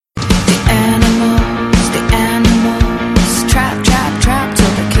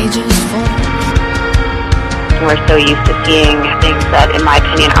we're so used to seeing things that, in my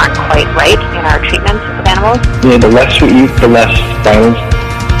opinion, aren't quite right in our treatments of animals. The less we eat, the less violence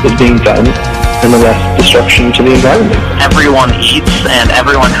is being done, and the less destruction to the environment. Everyone eats, and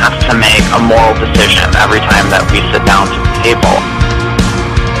everyone has to make a moral decision every time that we sit down to the table.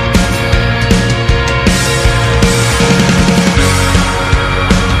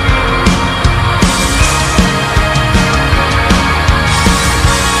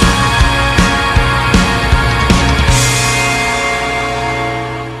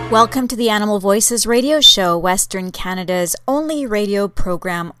 Welcome to the Animal Voices radio show, Western Canada's only radio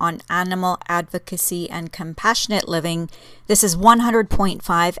program on animal advocacy and compassionate living. This is 100.5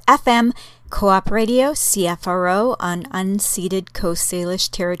 FM Co-op Radio, CFRO, on unceded Coast Salish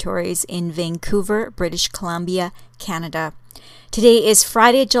territories in Vancouver, British Columbia, Canada. Today is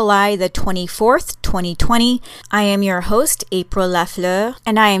Friday, July the 24th, 2020. I am your host, April Lafleur,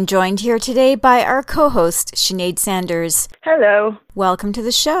 and I am joined here today by our co-host, Sinead Sanders. Hello. Welcome to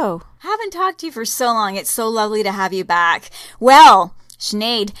the show. I haven't talked to you for so long. It's so lovely to have you back. Well,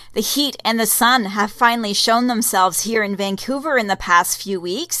 Sinead, the heat and the sun have finally shown themselves here in Vancouver in the past few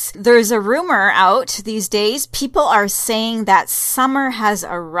weeks. There's a rumor out these days. People are saying that summer has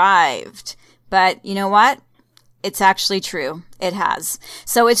arrived. But you know what? It's actually true. It has.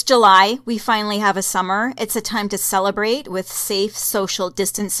 So it's July. We finally have a summer. It's a time to celebrate with safe social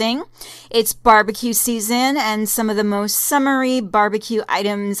distancing. It's barbecue season, and some of the most summery barbecue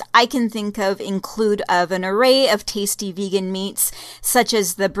items I can think of include an array of tasty vegan meats, such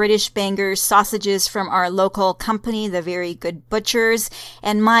as the British Bangers sausages from our local company, the Very Good Butchers,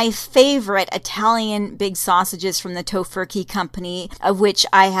 and my favorite Italian big sausages from the Tofurky Company, of which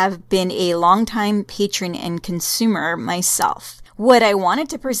I have been a longtime patron and consumer myself. What I wanted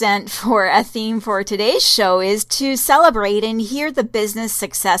to present for a theme for today's show is to celebrate and hear the business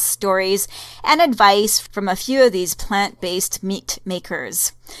success stories and advice from a few of these plant-based meat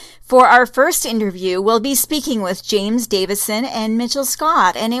makers. For our first interview, we'll be speaking with James Davison and Mitchell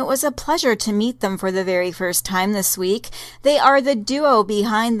Scott, and it was a pleasure to meet them for the very first time this week. They are the duo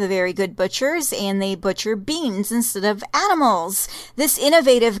behind the Very Good Butchers, and they butcher beans instead of animals. This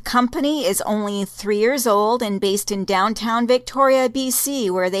innovative company is only 3 years old and based in downtown Victoria, BC,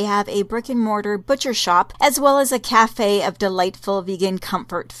 where they have a brick-and-mortar butcher shop as well as a cafe of delightful vegan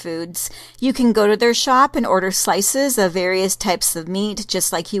comfort foods. You can go to their shop and order slices of various types of meat,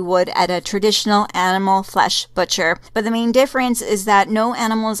 just like you would at a traditional animal flesh butcher. But the main difference is that no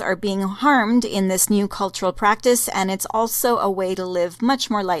animals are being harmed in this new cultural practice, and it's also a way to live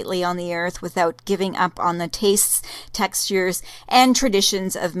much more lightly on the earth without giving up on the tastes, textures, and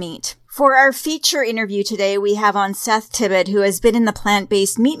traditions of meat. For our feature interview today, we have on Seth Tibbett, who has been in the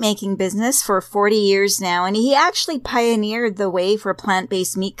plant-based meat-making business for 40 years now, and he actually pioneered the way for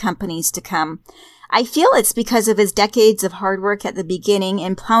plant-based meat companies to come. I feel it's because of his decades of hard work at the beginning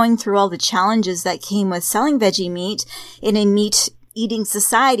and plowing through all the challenges that came with selling veggie meat in a meat-eating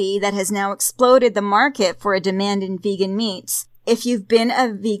society that has now exploded the market for a demand in vegan meats. If you've been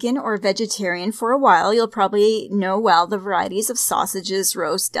a vegan or vegetarian for a while, you'll probably know well the varieties of sausages,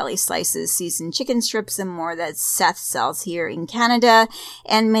 roasts, deli slices, seasoned chicken strips, and more that Seth sells here in Canada,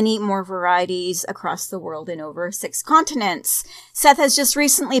 and many more varieties across the world in over 6 continents. Seth has just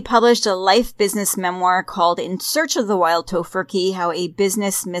recently published a life business memoir called In Search of the Wild Tofurky, How a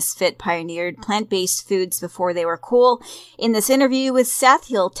Business Misfit Pioneered Plant-Based Foods Before They Were Cool. In this interview with Seth,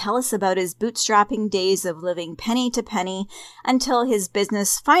 he'll tell us about his bootstrapping days of living penny to penny until his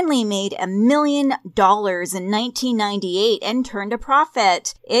business finally made $1 million in 1998 and turned a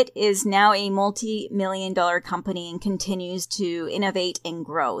profit. It is now a multi-million-dollar company and continues to innovate and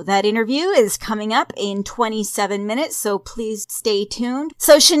grow. That interview is coming up in 27 minutes, so please stay tuned.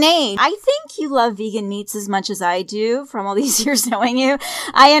 So Sinead, I think you love vegan meats as much as I do from all these years knowing you.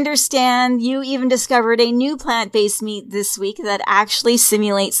 I understand you even discovered a new plant-based meat this week that actually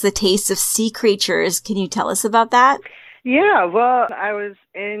simulates the taste of sea creatures. Can you tell us about that? Yeah, well, I was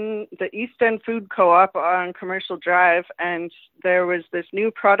in the East End Food Co-op on Commercial Drive, and there was this new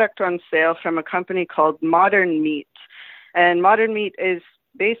product on sale from a company called Modern Meat. And Modern Meat is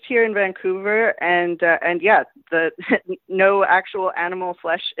based here in Vancouver, and yeah, no actual animal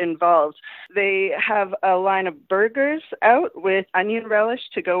flesh involved. They have a line of burgers out with onion relish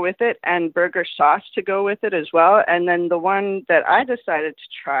to go with it and burger sauce to go with it as well. And then the one that I decided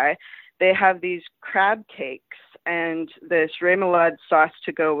to try, they have these crab cakes. and this remoulade sauce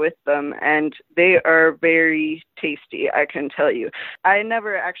to go with them, and they are very tasty, I can tell you. I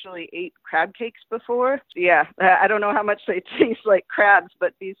never actually ate crab cakes before. Yeah, I don't know how much they taste like crabs,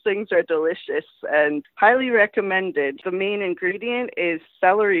 but these things are delicious and highly recommended. The main ingredient is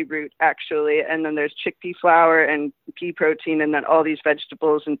celery root, actually, and then there's chickpea flour and pea protein, and then all these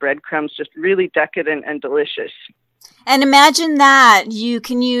vegetables and breadcrumbs, just really decadent and delicious. And imagine that you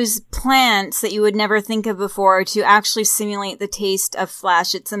can use plants that you would never think of before to actually simulate the taste of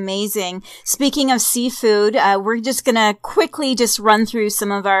flesh. It's amazing. Speaking of seafood, we're just going to quickly just run through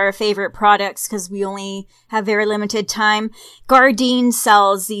some of our favorite products because we only have very limited time. Gardein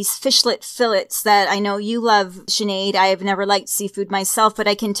sells these fishlet fillets that I know you love, Sinead. I have never liked seafood myself, but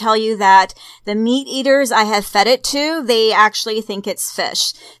I can tell you that the meat eaters I have fed it to, they actually think it's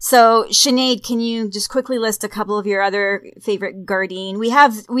fish. So, Sinead, can you just quickly list a couple of your other favorite Gardein? We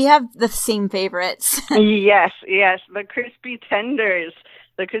have the same favorites. Yes. The crispy tenders.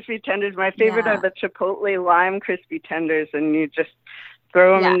 My favorite are the chipotle lime crispy tenders, and you just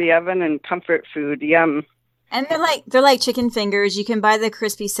throw them in the oven and comfort food. Yum. And they're like chicken fingers. You can buy the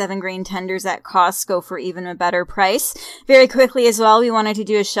crispy 7-grain tenders at Costco for even a better price. Very quickly as well, we wanted to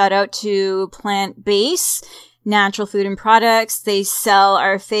do a shout out to Plant Base Natural Food and Products. They sell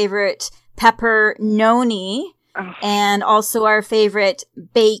our favorite pepper noni. And also our favorite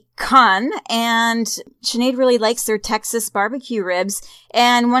bacon. And Sinead really likes their Texas barbecue ribs.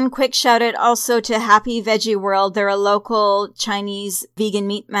 And one quick shout out also to Happy Veggie World. They're a local Chinese vegan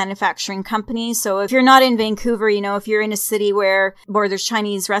meat manufacturing company. So if you're not in Vancouver, if you're in a city where there's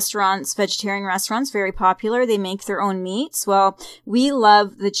Chinese restaurants, vegetarian restaurants, very popular, they make their own meats. Well, we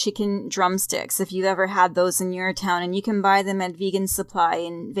love the chicken drumsticks if you've ever had those in your town. And you can buy them at Vegan Supply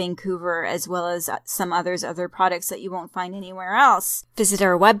in Vancouver, as well as some other products that you won't find anywhere else. Visit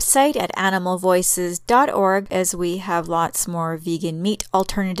our website at animalvoices.org as we have lots more vegan meat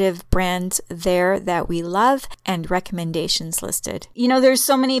alternative brands there that we love and recommendations listed. There's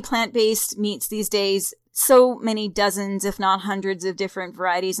so many plant-based meats these days. So many dozens, if not hundreds of different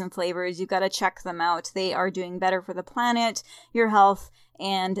varieties and flavors. You've got to check them out. They are doing better for the planet, your health,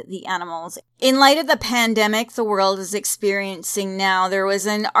 and the animals. In light of the pandemic the world is experiencing now, there was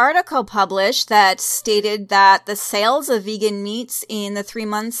an article published that stated that the sales of vegan meats in the 3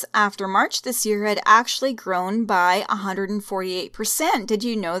 months after March this year had actually grown by 148%. Did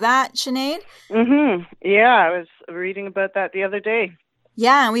you know that, Sinead? Mm-hmm. Yeah, I was reading about that the other day.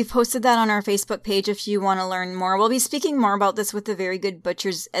 Yeah, and we've posted that on our Facebook page if you want to learn more. We'll be speaking more about this with the Very Good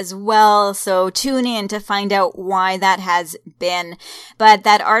Butchers as well, so tune in to find out why that has been. But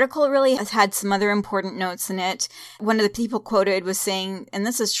that article really has had some other important notes in it. One of the people quoted was saying, and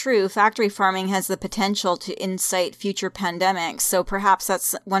this is true, factory farming has the potential to incite future pandemics, so perhaps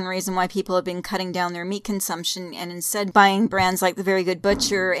that's one reason why people have been cutting down their meat consumption and instead buying brands like the Very Good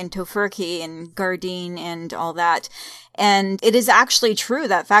Butcher and Tofurky and Gardein and all that. And it is actually true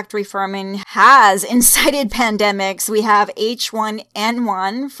that factory farming has incited pandemics. We have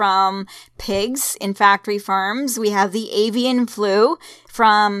H1N1 from pigs in factory farms. We have the avian flu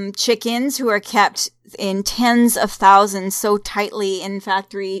from chickens who are kept in tens of thousands so tightly in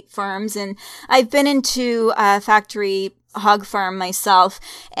factory farms. And I've been into a factory hog farm myself,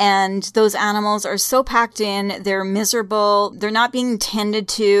 and those animals are so packed in, they're miserable, they're not being tended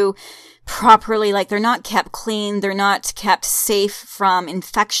to properly, like they're not kept clean, they're not kept safe from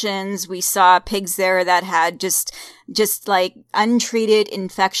infections. We saw pigs there that had just like untreated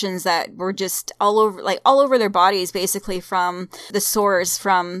infections that were just all over their bodies, basically from the sores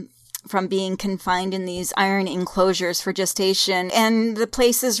from being confined in these iron enclosures for gestation. And the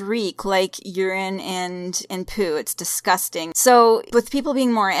places reek like urine and poo. It's disgusting. So with people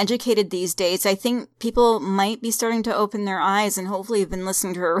being more educated these days, I think people might be starting to open their eyes, and hopefully have been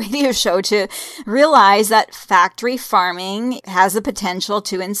listening to a radio show to realize that factory farming has the potential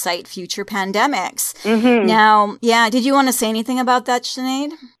to incite future pandemics. Mm-hmm. Now, did you want to say anything about that,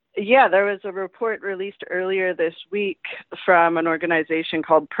 Sinead? Yeah, there was a report released earlier this week from an organization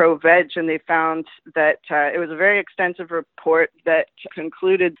called ProVeg, and they found that it was a very extensive report that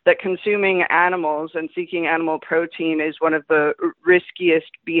concluded that consuming animals and seeking animal protein is one of the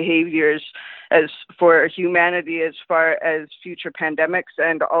riskiest behaviors as for humanity as far as future pandemics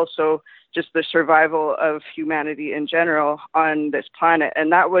and also just the survival of humanity in general on this planet.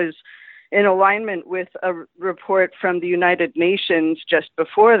 And that was in alignment with a report from the United Nations just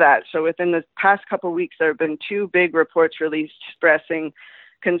before that. So within the past couple of weeks, there have been 2 big reports released expressing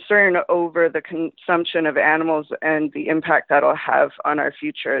concern over the consumption of animals and the impact that'll have on our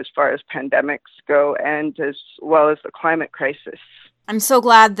future as far as pandemics go, and as well as the climate crisis. I'm so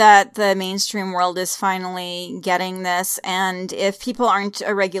glad that the mainstream world is finally getting this. And if people aren't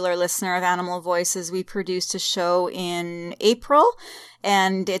a regular listener of Animal Voices, we produced a show in April,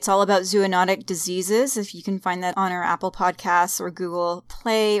 and it's all about zoonotic diseases. If you can find that on our Apple Podcasts or Google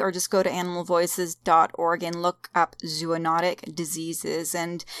Play, or just go to animalvoices.org and look up zoonotic diseases.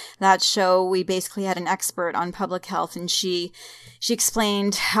 And that show, we basically had an expert on public health, and she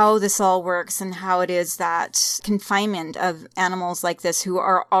explained how this all works and how it is that confinement of animals like this who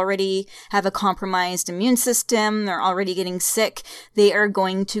are already have a compromised immune system, they're already getting sick, they are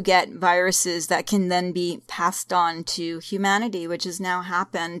going to get viruses that can then be passed on to humanity, which has now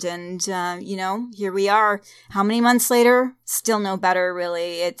happened. And, here we are. How many months later? Still no better,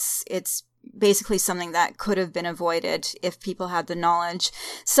 really. It's basically something that could have been avoided if people had the knowledge.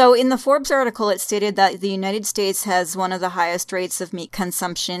 So in the Forbes article, it stated that the United States has one of the highest rates of meat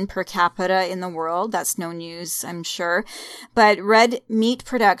consumption per capita in the world. That's no news, I'm sure. But red meat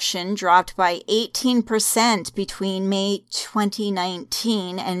production dropped by 18% between May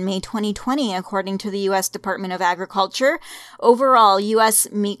 2019 and May 2020, according to the U.S. Department of Agriculture. Overall, U.S.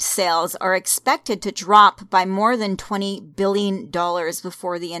 meat sales are expected to drop by more than $20 billion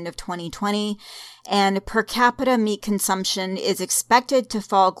before the end of 2020. And per capita meat consumption is expected to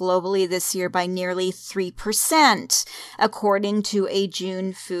fall globally this year by nearly 3%, according to a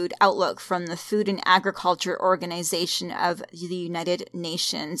June food outlook from the Food and Agriculture Organization of the United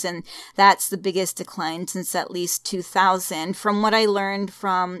Nations. And that's the biggest decline since at least 2000. From what I learned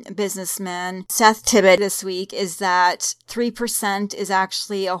from businessman Seth Tibbett this week is that 3% is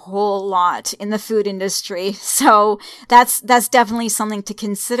actually a whole lot in the food industry. So that's definitely something to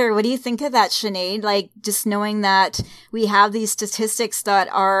consider. What do you think of that, Sinead? Like, just knowing that we have these statistics that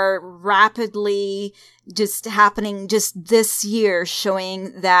are rapidly just happening just this year,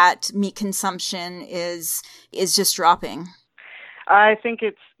 showing that meat consumption is just dropping. I think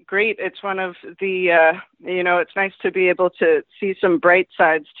it's great. It's one of the, it's nice to be able to see some bright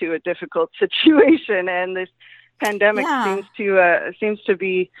sides to a difficult situation. And this pandemic seems to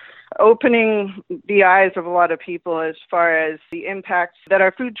be opening the eyes of a lot of people as far as the impact that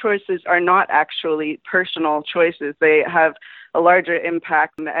our food choices are not actually personal choices. They have a larger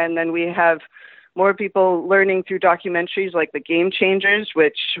impact. And then we have more people learning through documentaries like The Game Changers,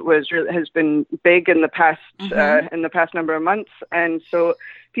 which has been big in the past number of months. And so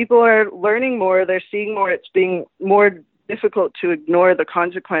people are learning more. They're seeing more. It's being more difficult to ignore the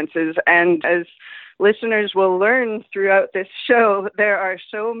consequences. And as listeners will learn throughout this show, there are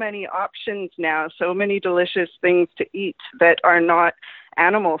so many options now, so many delicious things to eat that are not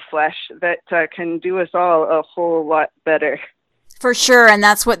animal flesh that can do us all a whole lot better. For sure, and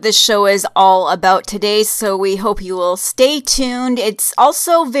that's what this show is all about today, so we hope you will stay tuned. It's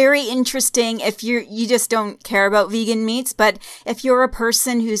also very interesting if you just don't care about vegan meats, but if you're a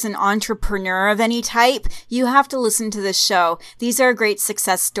person who's an entrepreneur of any type, you have to listen to this show. These are great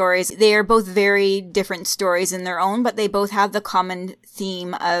success stories. They are both very different stories in their own, but they both have the common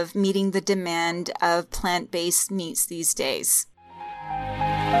theme of meeting the demand of plant-based meats these days.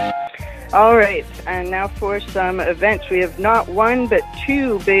 All right, and now for some events. We have not one, but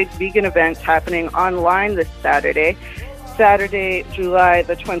two big vegan events happening online this Saturday. Saturday, July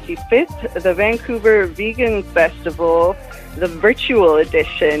the 25th, the Vancouver Vegan Festival, the virtual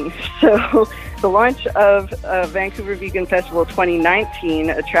edition. So the launch of Vancouver Vegan Festival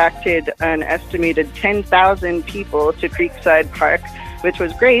 2019 attracted an estimated 10,000 people to Creekside Park, which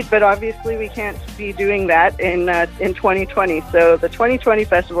was great, but obviously we can't be doing that in 2020. So the 2020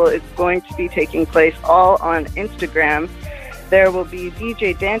 festival is going to be taking place all on Instagram. There will be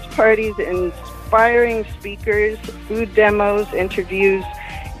DJ dance parties, inspiring speakers, food demos, interviews,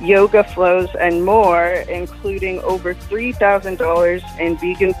 yoga flows, and more, including over $3,000 in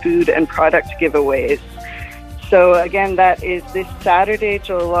vegan food and product giveaways. So again, that is this Saturday,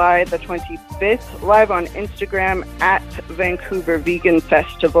 July the 25th, live on Instagram at Vancouver Vegan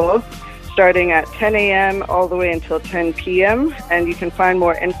Festival, starting at 10 a.m. all the way until 10 p.m. And you can find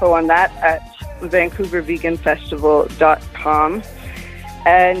more info on that at vancouverveganfestival.com.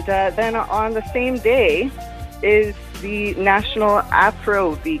 And then on the same day is the National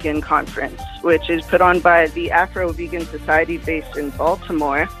Afro Vegan Conference, which is put on by the Afro Vegan Society based in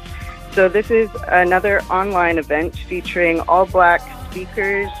Baltimore. So this is another online event featuring all Black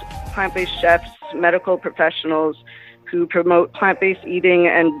speakers, plant-based chefs, medical professionals who promote plant-based eating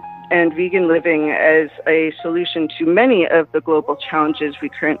and vegan living as a solution to many of the global challenges we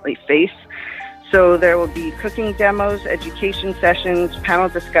currently face. So there will be cooking demos, education sessions, panel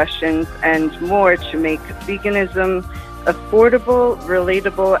discussions, and more to make veganism affordable,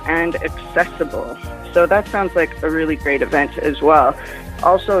 relatable, and accessible. So that sounds like a really great event as well.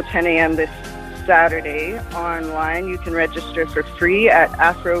 Also, 10 a.m. this Saturday online. You can register for free at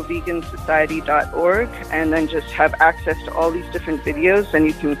afrovegansociety.org and then just have access to all these different videos, and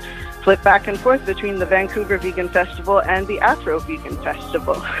you can flip back and forth between the Vancouver Vegan Festival and the Afro Vegan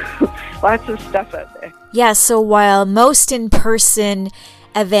Festival. Lots of stuff out there. Yeah, so while most in-person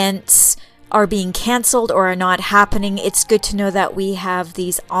events are being canceled or are not happening, it's good to know that we have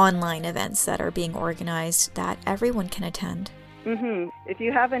these online events that are being organized that everyone can attend. If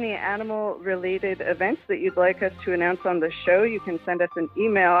you have any animal-related events that you'd like us to announce on the show, you can send us an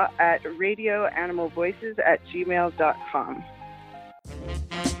email at radioanimalvoices@gmail.com.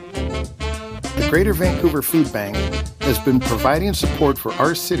 The Greater Vancouver Food Bank has been providing support for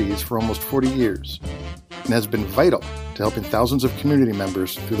our cities for almost 40 years and has been vital to helping thousands of community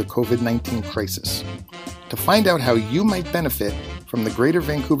members through the COVID-19 crisis. To find out how you might benefit from the Greater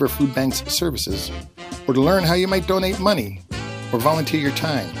Vancouver Food Bank's services, or to learn how you might donate money or volunteer your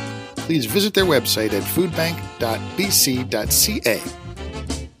time, please visit their website at foodbank.bc.ca.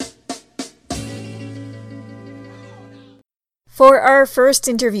 For our first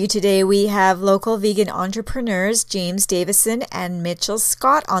interview today, we have local vegan entrepreneurs James Davison and Mitchell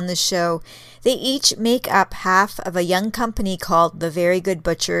Scott on the show. They each make up half of a young company called The Very Good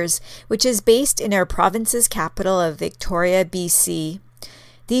Butchers, which is based in our province's capital of Victoria, BC.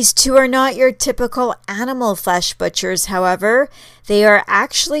 These two are not your typical animal flesh butchers, however. They are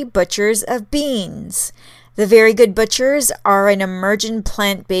actually butchers of beans. The Very Good Butchers are an emergent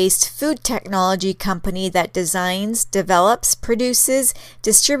plant-based food technology company that designs, develops, produces,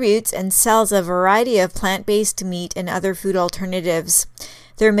 distributes, and sells a variety of plant-based meat and other food alternatives.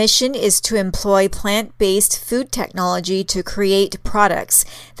 Their mission is to employ plant-based food technology to create products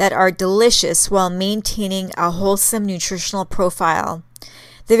that are delicious while maintaining a wholesome nutritional profile.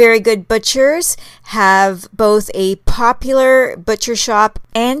 The Very Good Butchers have both a popular butcher shop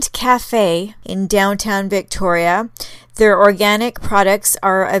and cafe in downtown Victoria. Their organic products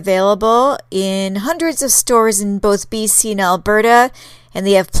are available in hundreds of stores in both BC and Alberta, and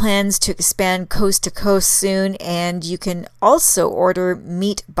they have plans to expand coast to coast soon, and you can also order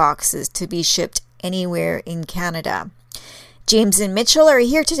meat boxes to be shipped anywhere in Canada. James and Mitchell are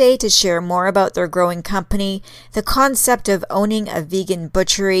here today to share more about their growing company, the concept of owning a vegan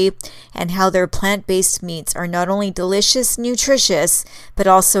butchery, and how their plant-based meats are not only delicious, nutritious, but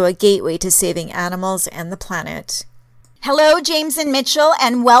also a gateway to saving animals and the planet. Hello, James and Mitchell,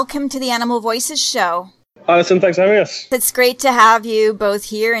 and welcome to the Animal Voices show. Alison, thanks for having us. It's great to have you both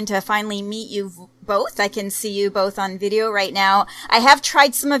here and to finally meet you both. I can see you both on video right now. I have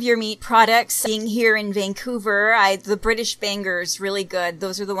tried some of your meat products. Being here in Vancouver, the British Bangers, really good.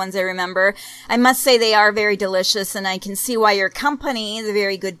 Those are the ones I remember. I must say they are very delicious, and I can see why your company, The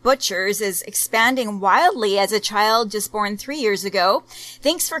Very Good Butchers, is expanding wildly as a child just born 3 years ago.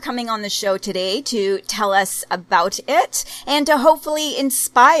 Thanks for coming on the show today to tell us about it and to hopefully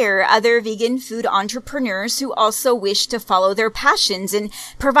inspire other vegan food entrepreneurs who also wish to follow their passions in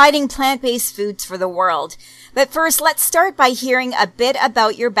providing plant-based foods for the world. But first, let's start by hearing a bit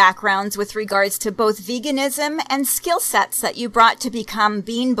about your backgrounds with regards to both veganism and skill sets that you brought to become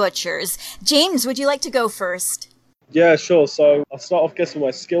bean butchers. James, would you like to go first? Yeah, sure. So I'll start off guessing my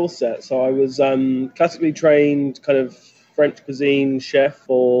skill set. So I was classically trained kind of French cuisine chef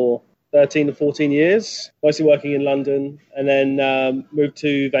for 13 to 14 years, mostly working in London, and then moved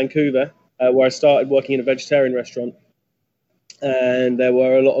to Vancouver, where I started working in a vegetarian restaurant. And there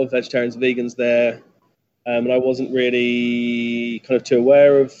were a lot of vegetarians and vegans there, and I wasn't really kind of too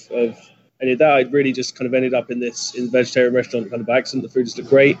aware of any of that. I'd really just kind of ended up in the vegetarian restaurant kind of by accident. The food just looked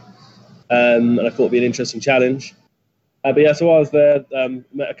great, and I thought it'd be an interesting challenge. But yeah, so I was there,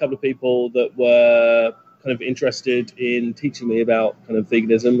 met a couple of people that were kind of interested in teaching me about kind of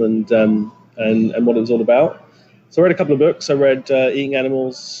veganism and what it was all about. So I read a couple of books. I read Eating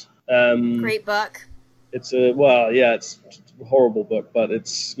Animals. Great book. It's a horrible book, but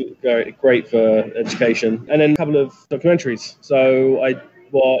it's great for education. And then a couple of documentaries. So I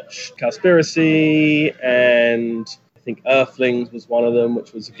watched Cowspiracy, and I think Earthlings was one of them,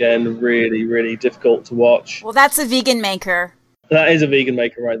 which was, again, really, really difficult to watch. Well, that's a vegan maker. That is a vegan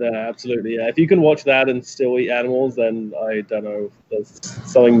maker right there, absolutely. Yeah. If you can watch that and still eat animals, then I don't know, there's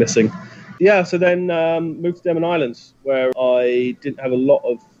something missing. Yeah, so then moved to Denman Islands, where I didn't have a lot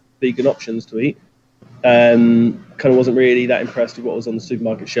of vegan options to eat. Kind of wasn't really that impressed with what was on the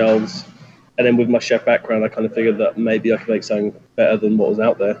supermarket shelves. And then with my chef background, I kind of figured that maybe I could make something better than what was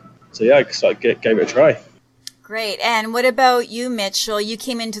out there. So yeah, I gave it a try. Great. And what about you, Mitchell? You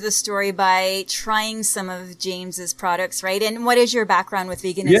came into the story by trying some of James's products, right? And what is your background with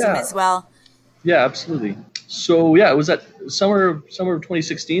veganism as well? Yeah, absolutely. So yeah, it was at summer of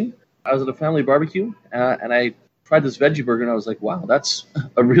 2016. I was at a family barbecue, and I tried this veggie burger, and I was like, wow, that's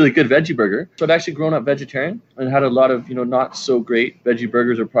a really good veggie burger. So I'd actually grown up vegetarian and had a lot of, not so great veggie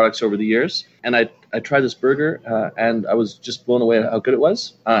burgers or products over the years. And I tried this burger, and I was just blown away at how good it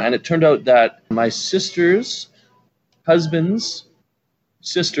was. And it turned out that my sister's husband's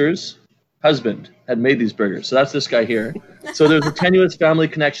sister's husband had made these burgers. So that's this guy here. So there's a tenuous family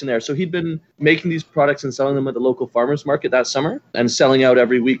connection there. So he'd been making these products and selling them at the local farmers market that summer and selling out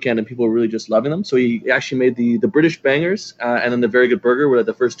every weekend, and people were really just loving them. So he actually made the British Bangers and then the Very Good Burger were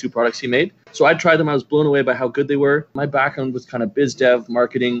the first two products he made. So I tried them. I was blown away by how good they were. My background was kind of biz dev,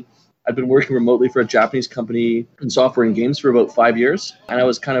 marketing. I'd been working remotely for a Japanese company in software and games for about 5 years. And I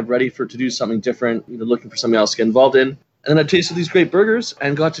was kind of ready to do something different, looking for something else to get involved in. And then I tasted these great burgers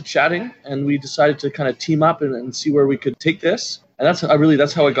and got to chatting, and we decided to kind of team up and see where we could take this. And that's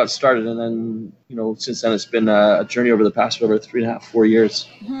how I got started. And then, since then it's been a journey over the past over 3.5, 4 years.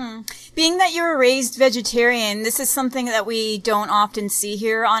 Mm-hmm. Being that you were raised vegetarian, this is something that we don't often see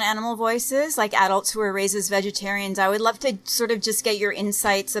here on Animal Voices, like adults who are raised as vegetarians. I would love to sort of just get your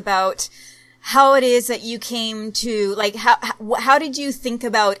insights about how it is that you came to, like, how did you think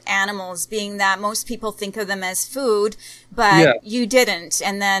about animals, being that most people think of them as food, but you didn't,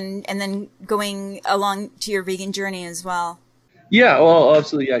 and then going along to your vegan journey as well? Yeah, well,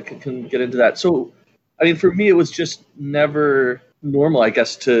 absolutely, I can get into that. So, I mean, for me, it was just never normal, I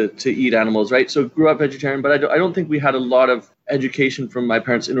guess, to eat animals, right? So grew up vegetarian, but I don't think we had a lot of education from my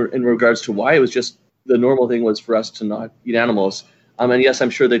parents in regards to why. It was just the normal thing was for us to not eat animals. And yes, I'm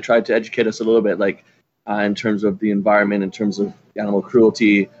sure they tried to educate us a little bit, like in terms of the environment, in terms of animal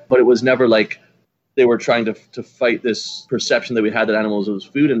cruelty, but it was never like they were trying to fight this perception that we had that animals was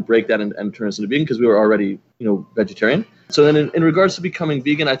food and break that and turn us into vegan, because we were already, vegetarian. So then in regards to becoming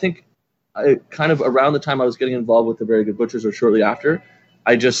vegan, I think I kind of around the time I was getting involved with the Very Good Butchers, or shortly after,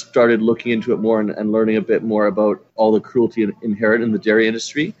 I just started looking into it more and learning a bit more about all the cruelty inherent in the dairy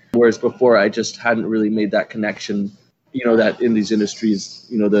industry. Whereas before, I just hadn't really made that connection, that in these industries,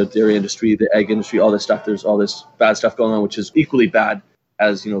 the dairy industry, the egg industry, all this stuff, there's all this bad stuff going on, which is equally bad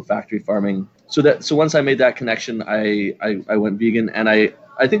as, factory farming. So once I made that connection, I went vegan. And I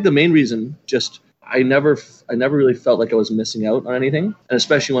think the main reason, I never really felt like I was missing out on anything. And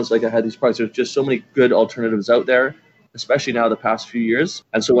especially once I had these products, there's just so many good alternatives out there, especially now the past few years.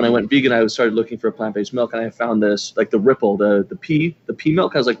 And so when I went vegan, I started looking for plant-based milk, and I found this, like the Ripple, the pea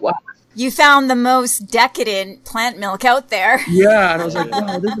milk. I was like, wow. You found the most decadent plant milk out there. Yeah, and I was like,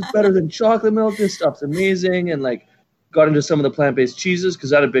 wow, this is better than chocolate milk. This stuff's amazing. And got into some of the plant-based cheeses,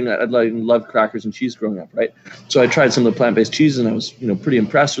 because I'd loved crackers and cheese growing up, right? So I tried some of the plant-based cheeses, and I was, pretty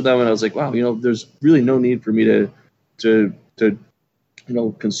impressed with them. And I was like, wow, there's really no need for me to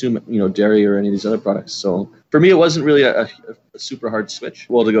consume, dairy or any of these other products. So for me, it wasn't really a super hard switch.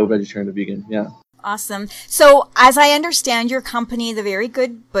 Well, to go vegetarian to vegan, yeah. Awesome. So as I understand your company, The Very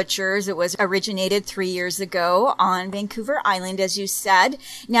Good Butchers, it was originated 3 years ago on Vancouver Island, as you said.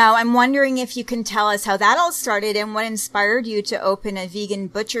 Now, I'm wondering if you can tell us how that all started and what inspired you to open a vegan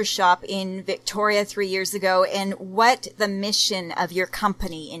butcher shop in Victoria 3 years ago, and what the mission of your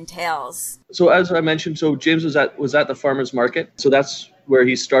company entails. So as I mentioned, James was at the farmer's market. So that's where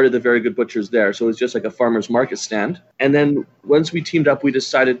he started the Very Good Butchers there. So it was just like a farmer's market stand. And then once we teamed up, we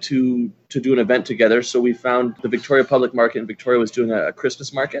decided to do an event together. So we found the Victoria Public Market in Victoria was doing a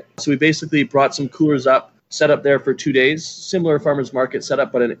Christmas market. So we basically brought some coolers up, set up there for 2 days, similar farmer's market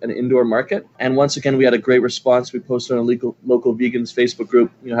setup, but an indoor market. And once again, we had a great response. We posted on a local vegans Facebook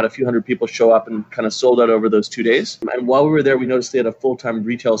group, had a few hundred people show up, and kind of sold out over those 2 days. And while we were there, we noticed they had a full-time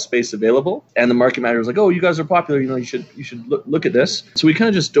retail space available. And the market manager was like, oh, you guys are popular. You should look at this. So we kind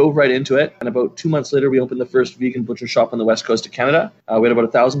of just dove right into it. And about 2 months later, we opened the first vegan butcher shop on the west coast of Canada. We had about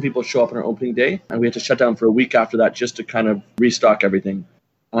 1,000 people show up on our opening day. And we had to shut down for a week after that just to kind of restock everything.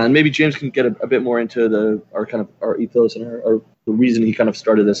 And maybe James can get a bit more into our ethos and the reason he kind of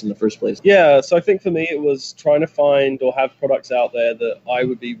started this in the first place. Yeah, so I think for me it was trying to find or have products out there that I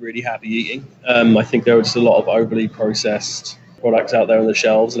would be really happy eating. I think there was just a lot of overly processed products out there on the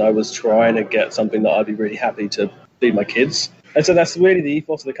shelves, and I was trying to get something that I'd be really happy to feed my kids. And so that's really the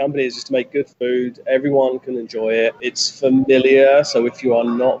ethos of the company, is just to make good food. Everyone can enjoy it. It's familiar, so if you are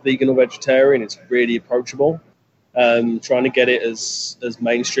not vegan or vegetarian, it's really approachable. Trying to get it as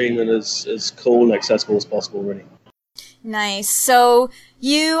mainstream and as cool and accessible as possible, really. Nice. So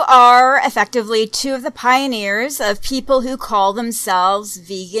You are effectively two of the pioneers of people who call themselves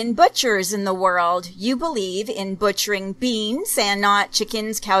vegan butchers in the world. You believe in butchering beans and not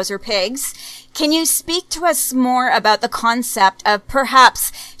chickens, cows, or pigs. Can you speak to us more about the concept of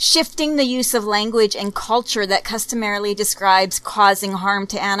perhaps shifting the use of language and culture that customarily describes causing harm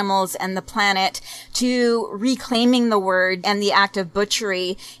to animals and the planet to reclaiming the word and the act of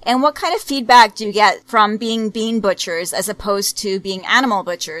butchery? And what kind of feedback do you get from being bean butchers as opposed to being animal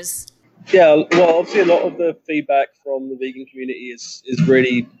butchers? Yeah, well, obviously a lot of the feedback from the vegan community is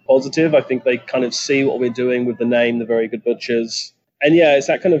really positive. I think they kind of see what we're doing with the name, The Very Good Butchers. And yeah, it's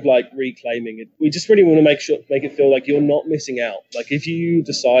that kind of like reclaiming it. We just really want to make it feel like you're not missing out. Like if you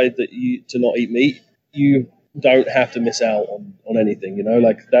decide that to not eat meat, you don't have to miss out on anything, you know,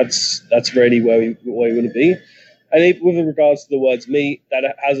 like that's really where we want to be. And with regards to the words meat, that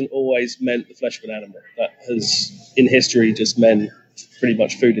hasn't always meant the flesh of an animal. That has in history just meant pretty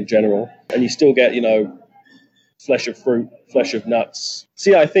much food in general. And you still get, you know, flesh of fruit, flesh of nuts.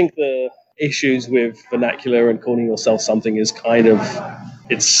 So yeah, I think the issues with vernacular and calling yourself something is kind of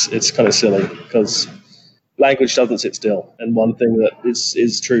it's kind of silly because language doesn't sit still, and one thing that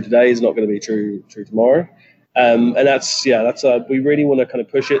is true today is not going to be true tomorrow, and that's we really want to kind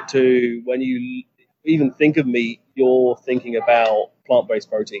of push it to when you even think of meat, you're thinking about plant-based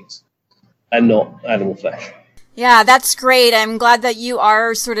proteins and not animal flesh. Yeah, that's great. I'm glad that you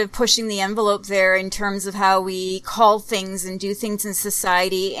are sort of pushing the envelope there in terms of how we call things and do things in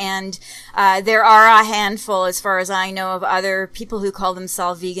society. And there are a handful, as far as I know, of other people who call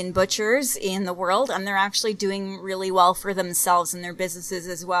themselves vegan butchers in the world, and they're actually doing really well for themselves and their businesses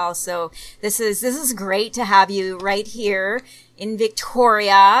as well. So this is great to have you right here in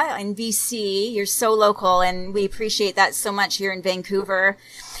Victoria, in BC. You're so local, and we appreciate that so much here in Vancouver.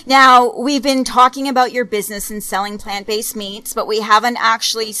 Now, we've been talking about your business in selling plant-based meats, but we haven't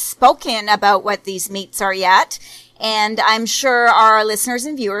actually spoken about what these meats are yet. And I'm sure our listeners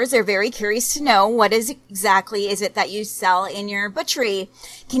and viewers are very curious to know what exactly is it that you sell in your butchery.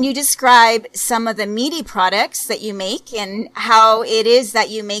 Can you describe some of the meaty products that you make and how it is that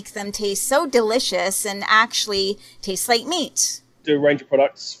you make them taste so delicious and actually taste like meat? Do a range of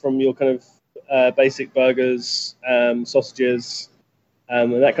products from your kind of basic burgers, sausages,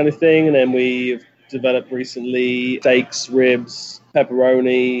 and that kind of thing. And then we've developed recently steaks, ribs,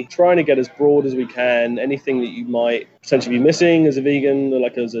 pepperoni, trying to get as broad as we can. Anything that you might potentially be missing as a vegan, or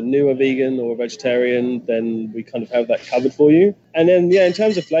like as a newer vegan or a vegetarian, then we kind of have that covered for you. And then, yeah, in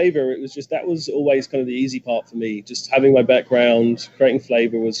terms of flavor, that was always kind of the easy part for me. Just having my background, creating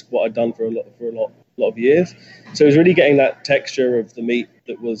flavor was what I'd done for a lot of years. So it was really getting that texture of the meat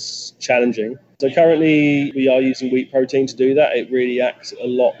that was challenging. So currently we are using wheat protein to do that. It really acts a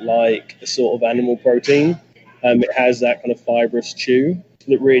lot like a sort of animal protein. It has that kind of fibrous chew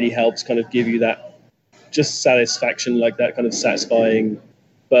that really helps kind of give you that just satisfaction, like that kind of satisfying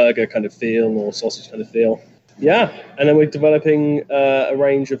burger kind of feel or sausage kind of feel. Yeah, and then we're developing a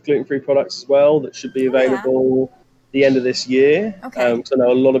range of gluten-free products as well that should be available the end of this year. Okay. So I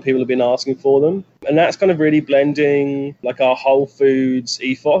know a lot of people have been asking for them. And that's kind of really blending like our whole foods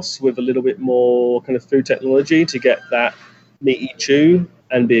ethos with a little bit more kind of food technology to get that meaty chew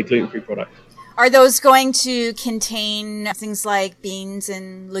and be a gluten-free product. Are those going to contain things like beans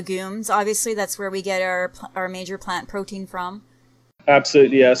and legumes? Obviously, that's where we get our major plant protein from.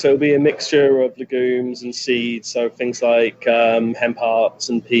 Absolutely, yeah. So it'll be a mixture of legumes and seeds. So things like hemp hearts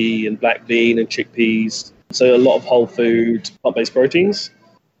and pea and black bean and chickpeas. So a lot of whole food, plant-based proteins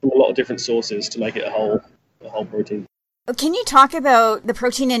from a lot of different sources to make it a whole protein. Can you talk about the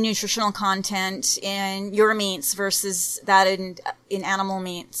protein and nutritional content in your meats versus that in animal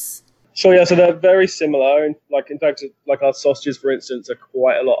meats? Sure, yeah. So they're very similar. In fact, our sausages, for instance, are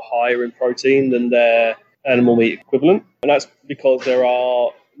quite a lot higher in protein than their animal meat equivalent, and that's because there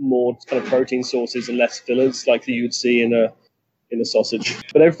are more kind of protein sources and less fillers like you would see in a sausage.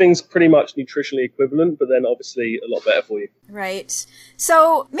 But everything's pretty much nutritionally equivalent, but then obviously a lot better for you. Right.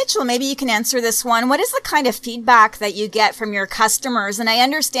 So, Mitchell, maybe you can answer this one. What is the kind of feedback that you get from your customers? And I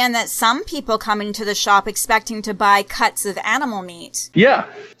understand that some people come into the shop expecting to buy cuts of animal meat. Yeah.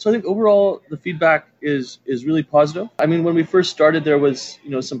 So I think overall the feedback is really positive. I mean, when we first started, there was,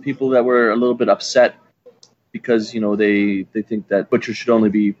 some people that were a little bit upset because, they think that butchers should only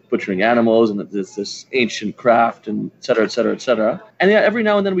be butchering animals and that there's this ancient craft and et cetera, et cetera, et cetera. And yeah, every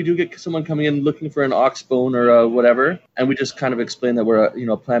now and then we do get someone coming in looking for an ox bone or whatever. And we just kind of explain that we're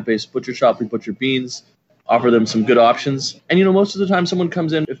a plant-based butcher shop. We butcher beans, offer them some good options. And, most of the time someone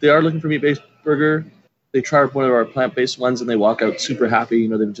comes in, if they are looking for a meat-based burger, they try one of our plant-based ones and they walk out super happy.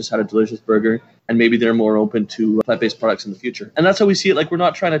 They've just had a delicious burger. and maybe they're more open to plant-based products in the future. And that's how we see it. Like, we're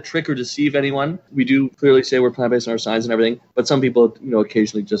not trying to trick or deceive anyone. We do clearly say we're plant-based in our signs and everything, but some people,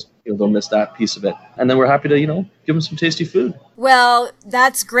 occasionally just, they'll miss that piece of it. And then we're happy to, give them some tasty food. Well,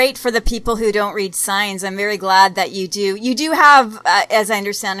 that's great for the people who don't read signs. I'm very glad that you do. You do have, as I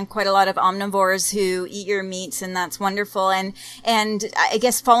understand, quite a lot of omnivores who eat your meats, and that's wonderful. And I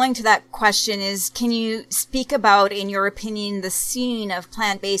guess following to that question is, can you speak about, in your opinion, the scene of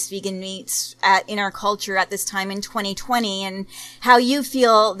plant-based vegan meats in our culture at this time in 2020, and how you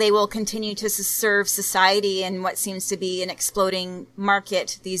feel they will continue to serve society in what seems to be an exploding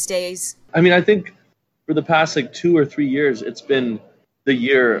market these days? I mean, I think for the past 2 or 3 years, it's been the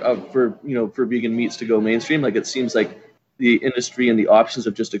year for vegan meats to go mainstream. Like, it seems like the industry and the options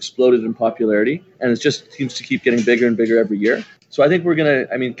have just exploded in popularity, and it just seems to keep getting bigger and bigger every year. So I think we're going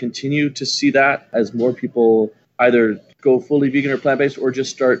to, continue to see that as more people either go fully vegan or plant-based, or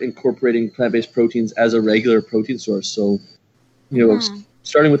just start incorporating plant-based proteins as a regular protein source. So,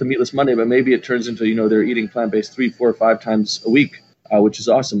 starting with a Meatless Monday, but maybe it turns into, they're eating plant-based 3, 4, 5 times a week. Which is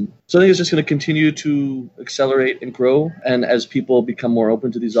awesome. So I think it's just going to continue to accelerate and grow. And as people become more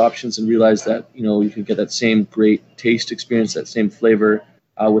open to these options and realize that, you can get that same great taste experience, that same flavor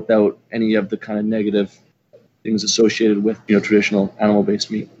without any of the kind of negative things associated with, traditional animal-based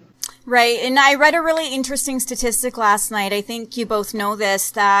meat. Right. And I read a really interesting statistic last night. I think you both know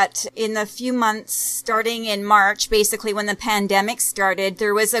this, that in the few months starting in March, basically when the pandemic started,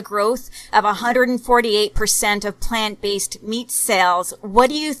 there was a growth of 148% of plant-based meat sales.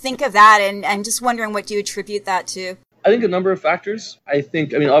 What do you think of that? And I'm just wondering, what do you attribute that to? I think a number of factors.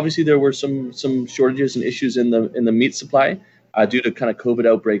 Obviously there were some shortages and issues in the meat supply due to kind of COVID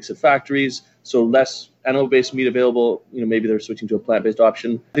outbreaks at factories. So less animal-based meat available, maybe they're switching to a plant-based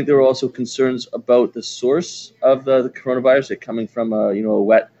option. I think there were also concerns about the source of the coronavirus, it coming from a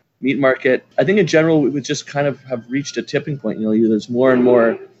wet meat market. I think in general, we would just kind of have reached a tipping point. There's more and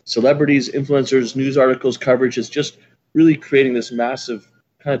more celebrities, influencers, news articles, coverage is just really creating this massive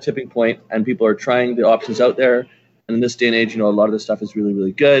kind of tipping point, and people are trying the options out there. And in this day and age, a lot of this stuff is really,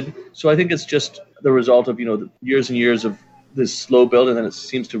 really good. So I think it's just the result of, the years and years of this slow build, and then it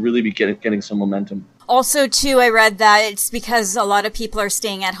seems to really be getting some momentum. Also, too, I read that it's because a lot of people are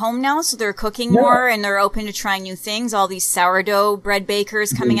staying at home now, so they're cooking more and they're open to trying new things. All these sourdough bread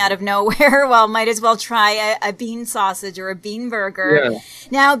bakers coming out of nowhere. Well, might as well try a bean sausage or a bean burger. Yeah.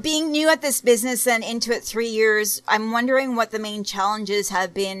 Now, being new at this business and into it 3 years, I'm wondering what the main challenges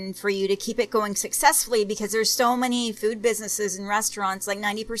have been for you to keep it going successfully, because there's so many food businesses and restaurants, like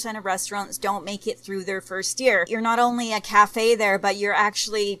 90% of restaurants don't make it through their first year. You're not only a cafe there, but you're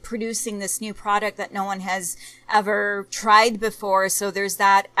actually producing this new product that no one has ever tried before. So there's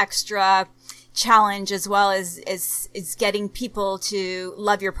that extra challenge, as well as getting people to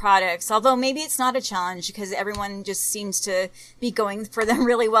love your products. Although maybe it's not a challenge because everyone just seems to be going for them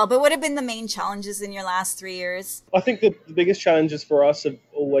really well. But what have been the main challenges in your last 3 years? I think the biggest challenges for us have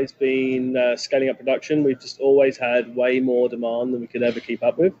always been scaling up production. We've just always had way more demand than we could ever keep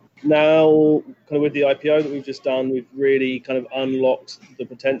up with. Now, kind of with the IPO that we've just done, we've really kind of unlocked the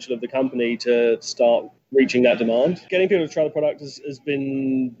potential of the company to start reaching that demand. Getting people to try the product has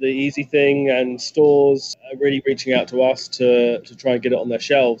been the easy thing, and stores are really reaching out to us to try and get it on their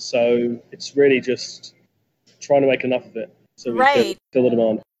shelves. So it's really just trying to make enough of it so we can fill the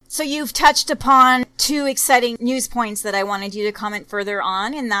demand. So you've touched upon 2 exciting news points that I wanted you to comment further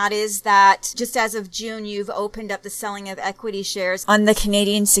on, and that is that just as of June, you've opened up the selling of equity shares on the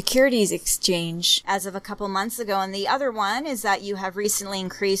Canadian Securities Exchange as of a couple months ago. And the other one is that you have recently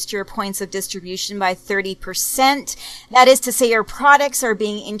increased your points of distribution by 30%. That is to say, your products are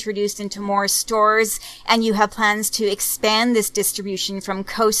being introduced into more stores, and you have plans to expand this distribution from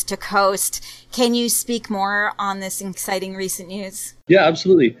coast to coast. Can you speak more on this exciting recent news? Yeah,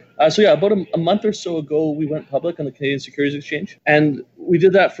 absolutely. About a month or so ago, we went public on the Canadian Securities Exchange, and we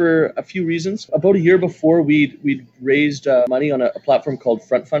did that for a few reasons. About a year before, we'd raised money on a platform called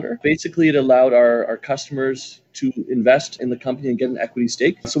Front Funder. Basically, it allowed our customers to invest in the company and get an equity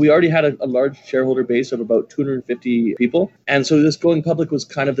stake. So we already had a large shareholder base of about 250 people. And so this going public was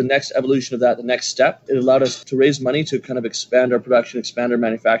kind of the next evolution of that, the next step. It allowed us to raise money to kind of expand our production, expand our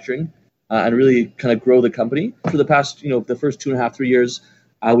manufacturing, and really kind of grow the company. For the past, the first 2.5, 3 years,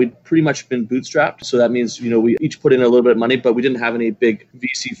 we'd pretty much been bootstrapped. So that means, we each put in a little bit of money, but we didn't have any big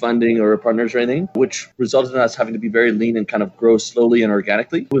VC funding or partners or anything, which resulted in us having to be very lean and kind of grow slowly and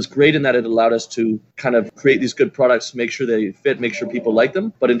organically. It was great in that it allowed us to kind of create these good products, make sure they fit, make sure people like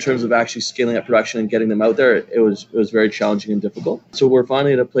them. But in terms of actually scaling up production and getting them out there, it was very challenging and difficult. So we're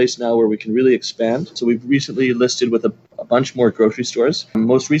finally at a place now where we can really expand. So we've recently listed with a bunch more grocery stores.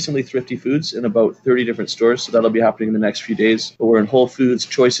 Most recently, Thrifty Foods in about 30 different stores. So that'll be happening in the next few days. But we're in Whole Foods,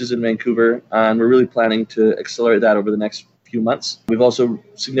 Choices in Vancouver, and we're really planning to accelerate that over the next few months. We've also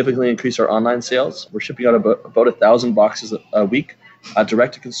significantly increased our online sales. We're shipping out about 1,000 boxes a week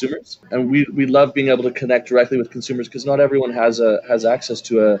direct to consumers. And we love being able to connect directly with consumers because not everyone has access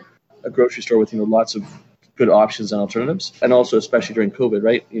to a grocery store with lots of good options and alternatives. And also, especially during COVID,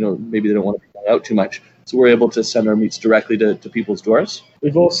 right? Maybe they don't want to be going out too much. So we're able to send our meats directly to people's doors.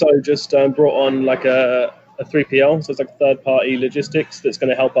 We've also just brought on like a 3PL, so it's like third-party logistics that's going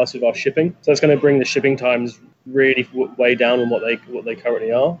to help us with our shipping. So it's going to bring the shipping times really way down on what they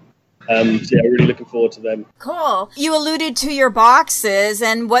currently are. So yeah, really looking forward to them. Cool. You alluded to your boxes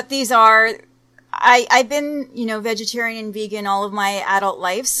and what these are. I've been, vegetarian and vegan all of my adult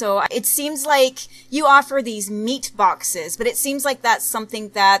life, so it seems like you offer these meat boxes, but it seems like that's something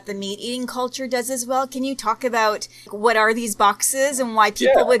that the meat eating culture does as well. Can you talk about what are these boxes and why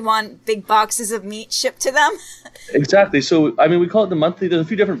people would want big boxes of meat shipped to them? Exactly. So, we call it the monthly. There's a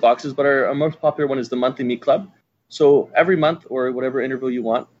few different boxes, but our most popular one is the monthly meat club. So every month or whatever interval you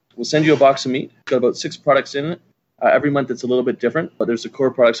want, we'll send you a box of meat. It's got about 6 products in it. Every month it's a little bit different, but there's the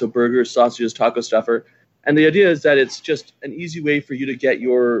core products, so burgers, sausages, taco stuffer. And the idea is that it's just an easy way for you to get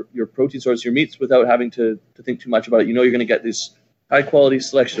your protein source, your meats, without having to think too much about it. You're going to get this high quality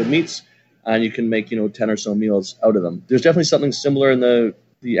selection of meats, and you can make 10 or so meals out of them. There's definitely something similar in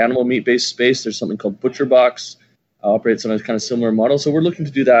the animal meat based space. There's something called Butcher Box, operates on a kind of similar model. So we're looking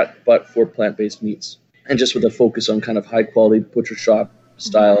to do that, but for plant-based meats, and just with a focus on kind of high quality butcher shop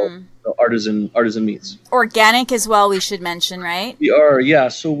style artisan meats. Organic as well, we should mention, right? We are, yeah.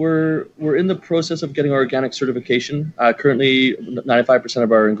 So we're in the process of getting our organic certification. Currently, 95%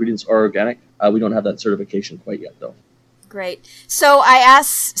 of our ingredients are organic. We don't have that certification quite yet, though. Great. So I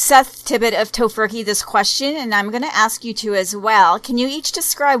asked Seth Tibbett of Tofurky this question, and I'm going to ask you to as well. Can you each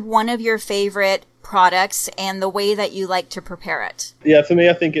describe one of your favorite products and the way that you like to prepare it? Yeah, for me,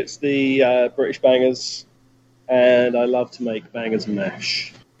 I think it's the British bangers, and I love to make bangers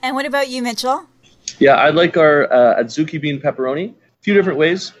mash. And what about you, Mitchell? Yeah, I like our Adzuki bean pepperoni. A few different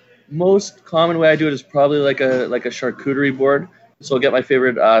ways. Most common way I do it is probably like a charcuterie board. So I'll get my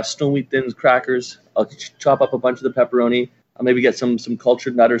favorite stone wheat thins crackers. I'll chop up a bunch of the pepperoni. I'll maybe get some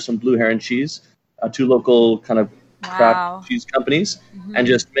cultured nut or some blue heron cheese, 2 local kind of craft cheese companies, and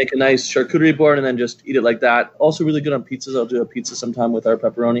just make a nice charcuterie board and then just eat it like that. Also really good on pizzas. I'll do a pizza sometime with our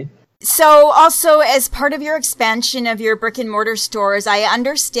pepperoni. So also, as part of your expansion of your brick and mortar stores, I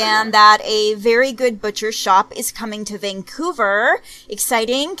understand that a Very Good Butcher shop is coming to Vancouver.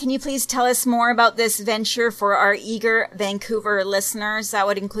 Exciting. Can you please tell us more about this venture for our eager Vancouver listeners? That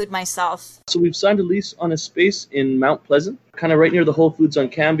would include myself. So we've signed a lease on a space in Mount Pleasant, kind of right near the Whole Foods on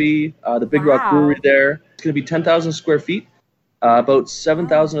Cambie, the Big Rock Brewery there. It's going to be 10,000 square feet. About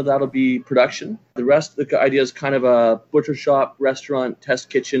 7,000 of that will be production. The rest, the idea is kind of a butcher shop, restaurant,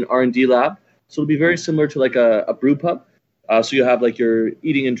 test kitchen, R&D lab. So it'll be very similar to like a brew pub. So you'll have like your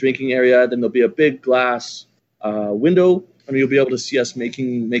eating and drinking area. Then there'll be a big glass window, and you'll be able to see us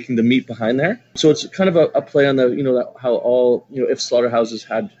making the meat behind there. So it's kind of a play on the how all if slaughterhouses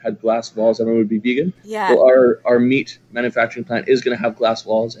had glass walls, everyone would be vegan. Yeah. Well, our meat manufacturing plant is going to have glass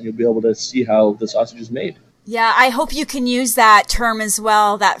walls, and you'll be able to see how the sausage is made. Yeah, I hope you can use that term as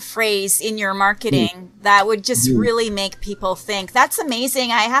well, that phrase in your marketing. That would just really make people think. That's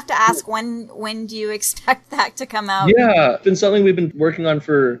amazing. I have to ask, when do you expect that to come out? Yeah, it's been something we've been working on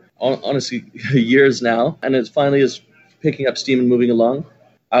for, honestly, years now, and it finally is picking up steam and moving along.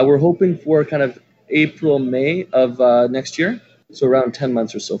 We're hoping for kind of April, May of next year, so around 10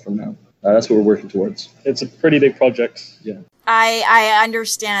 months or so from now. That's what we're working towards. It's a pretty big project. Yeah. I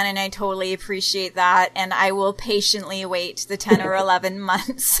understand, and I totally appreciate that, and I will patiently wait the 10 or 11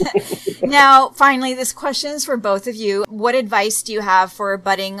 months. Now, finally, this question is for both of you. What advice do you have for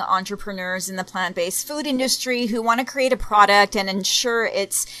budding entrepreneurs in the plant-based food industry who want to create a product and ensure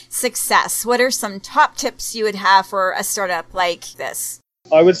its success? What are some top tips you would have for a startup like this?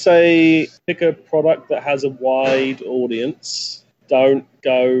 I would say pick a product that has a wide audience. Don't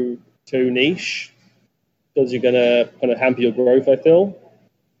go too niche, because you're going to kind of hamper your growth, I feel.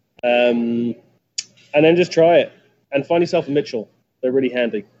 And then just try it. And find yourself a Mitchell. They're really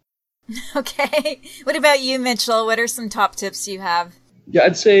handy. Okay. What about you, Mitchell? What are some top tips you have? Yeah,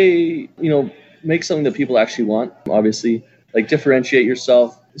 I'd say, make something that people actually want, obviously. Like, differentiate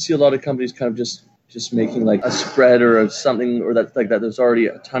yourself. I see a lot of companies kind of just making, like, a spread or something or that like that. There's already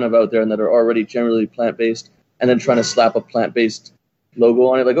a ton of out there and that are already generally plant-based. And then trying to slap a plant-based logo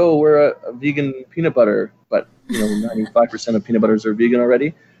on it, like, oh, we're a vegan peanut butter, but 95% of peanut butters are vegan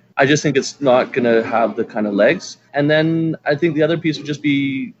already. I just think it's not going to have the kind of legs. And then I think the other piece would just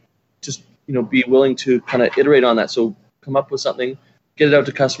be be willing to kind of iterate on that. So come up with something, get it out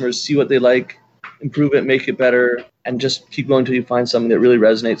to customers, see what they like, improve it, make it better, and just keep going until you find something that really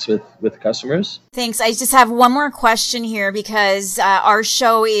resonates with customers. Thanks. I just have one more question here because our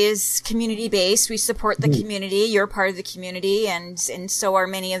show is community-based. We support the community. You're part of the community, and so are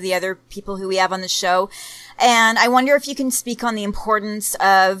many of the other people who we have on the show. And I wonder if you can speak on the importance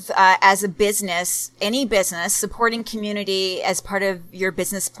of, as a business, any business, supporting community as part of your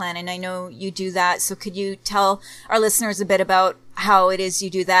business plan. And I know you do that. So could you tell our listeners a bit about how it is you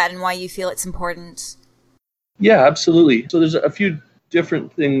do that and why you feel it's important? Yeah, absolutely. So there's a few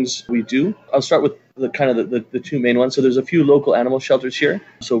different things we do. I'll start with the two main ones. So there's a few local animal shelters here.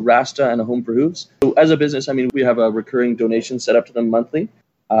 So Rasta and A Home for Hooves. So as a business, we have a recurring donation set up to them monthly.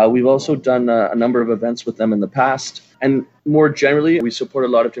 We've also done a number of events with them in the past. And more generally, we support a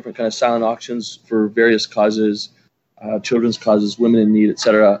lot of different kind of silent auctions for various causes, children's causes, women in need,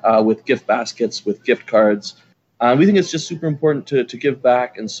 etc., with gift baskets, with gift cards. We think it's just super important to give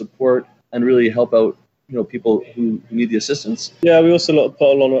back and support and really help out people who need the assistance. Yeah, we also put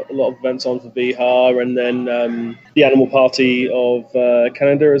a lot of events on for Bihar, and then the Animal Party of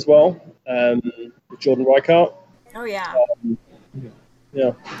Canada as well, with Jordan Reichart. Oh, yeah.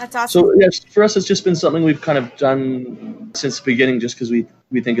 Yeah. That's awesome. So yes, for us, it's just been something we've kind of done since the beginning, just because we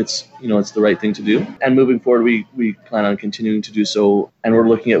think it's it's the right thing to do. And moving forward, we plan on continuing to do so. And we're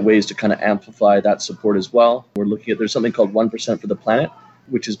looking at ways to kind of amplify that support as well. We're looking at, there's something called 1% for the Planet,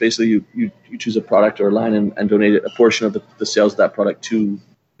 which is basically you choose a product or a line and donate a portion of the sales of that product to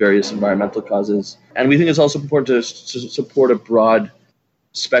various environmental causes. And we think it's also important to support a broad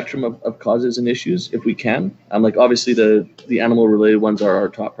spectrum of causes and issues if we can. Obviously the animal related ones are our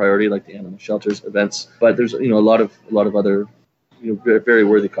top priority, like the animal shelters, events, but there's a lot of other very, very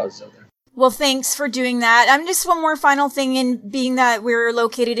worthy causes out there. Well, thanks for doing that. Just one more final thing, in being that we're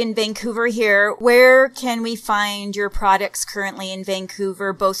located in Vancouver here, where can we find your products currently in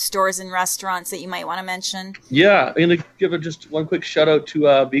Vancouver, both stores and restaurants that you might want to mention? Yeah, I'm going to give just one quick shout out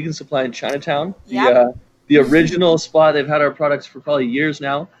to Vegan Supply in Chinatown. Yep. The original spot. They've had our products for probably years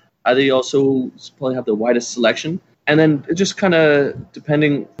now. They also probably have the widest selection. And then just kind of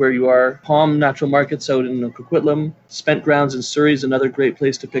depending where you are, Palm Natural Markets out in Coquitlam, Spent Grounds in Surrey is another great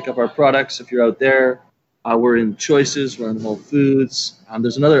place to pick up our products if you're out there. We're in Choices, we're in Whole Foods.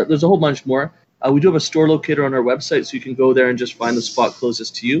 There's a whole bunch more. We do have a store locator on our website, so you can go there and just find the spot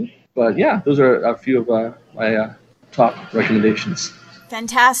closest to you. But yeah, those are a few of my top recommendations.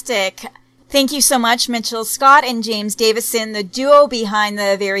 Fantastic. Thank you so much, Mitchell Scott and James Davison, the duo behind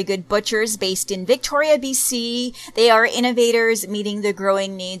the Very Good Butchers based in Victoria, BC. They are innovators meeting the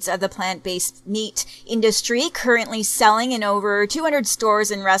growing needs of the plant-based meat industry, currently selling in over 200 stores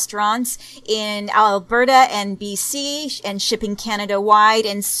and restaurants in Alberta and BC and shipping Canada-wide,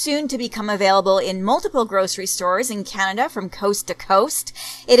 and soon to become available in multiple grocery stores in Canada from coast to coast.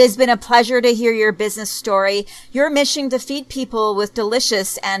 It has been a pleasure to hear your business story, your mission to feed people with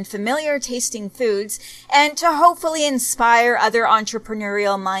delicious and familiar tasting foods, and to hopefully inspire other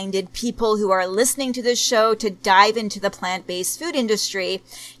entrepreneurial-minded people who are listening to this show to dive into the plant-based food industry.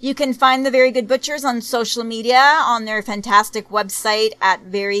 You can find the Very Good Butchers on social media, on their fantastic website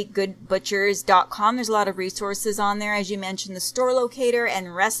at verygoodbutchers.com. There's a lot of resources on there, as you mentioned, the store locator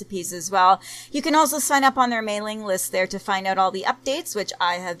and recipes as well. You can also sign up on their mailing list there to find out all the updates, which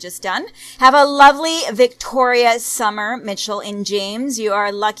I have just done. Have a lovely Victoria summer, Mitchell and James. You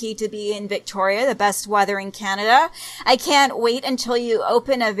are lucky to be in Victoria, the best weather in Canada. I can't wait until you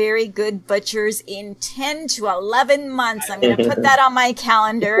open a Very Good Butchers in 10 to 11 months. I'm going to put that on my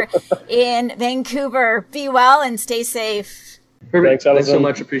calendar in Vancouver. Be well and stay safe. Perfect. Thanks so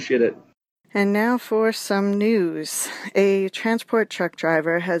much. Appreciate it. And now for some news. A transport truck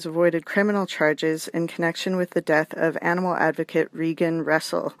driver has avoided criminal charges in connection with the death of animal advocate Regan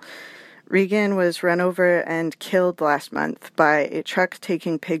Russell. Regan was run over and killed last month by a truck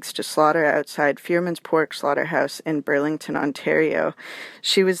taking pigs to slaughter outside Fearman's Pork Slaughterhouse in Burlington, Ontario.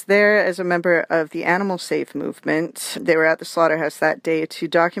 She was there as a member of the Animal Safe movement. They were at the slaughterhouse that day to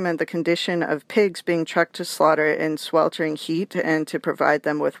document the condition of pigs being trucked to slaughter in sweltering heat and to provide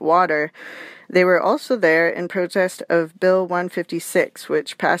them with water. They were also there in protest of Bill 156,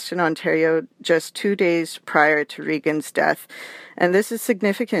 which passed in Ontario just 2 days prior to Regan's death. And this is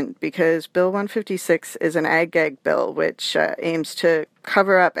significant because Bill 156 is an ag-gag bill, which aims to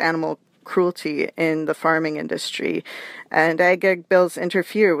cover up animal cruelty in the farming industry, and ag bills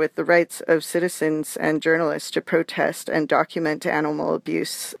interfere with the rights of citizens and journalists to protest and document animal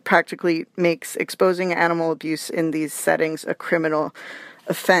abuse, practically makes exposing animal abuse in these settings a criminal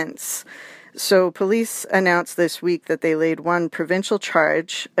offense. So police announced this week that they laid one provincial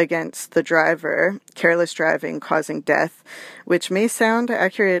charge against the driver, careless driving causing death, which may sound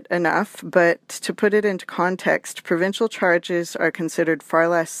accurate enough, but to put it into context, provincial charges are considered far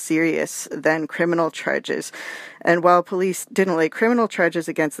less serious than criminal charges. And while police didn't lay criminal charges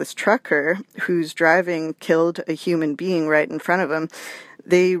against this trucker, whose driving killed a human being right in front of him,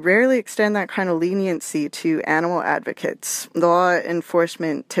 they rarely extend that kind of leniency to animal advocates. Law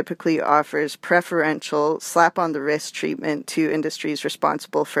enforcement typically offers preferential slap-on-the-wrist treatment to industries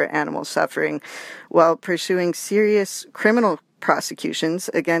responsible for animal suffering, while pursuing serious criminal prosecutions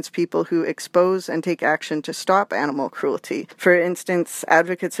against people who expose and take action to stop animal cruelty. For instance,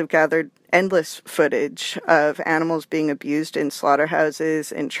 advocates have gathered endless footage of animals being abused in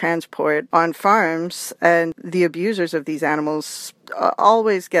slaughterhouses, in transport, on farms, and the abusers of these animals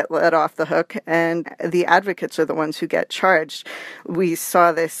always get let off the hook, and the advocates are the ones who get charged. We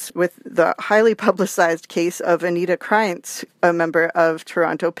saw this with the highly publicized case of Anita Kreinz, a member of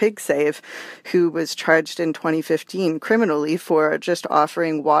Toronto Pig Save, who was charged in 2015 criminally for just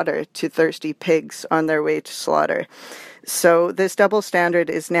offering water to thirsty pigs on their way to slaughter. So this double standard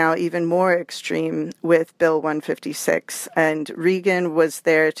is now even more extreme with Bill 156, and Regan was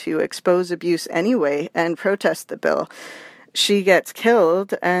there to expose abuse anyway and protest the bill. She gets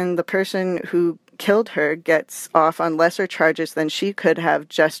killed, and the person who killed her gets off on lesser charges than she could have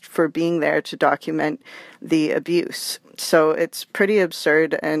just for being there to document the abuse. So it's pretty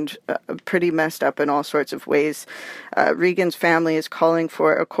absurd and pretty messed up in all sorts of ways. Regan's family is calling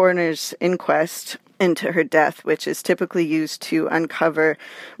for a coroner's inquest into her death, which is typically used to uncover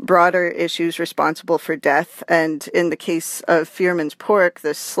broader issues responsible for death. And in the case of Fearman's Pork,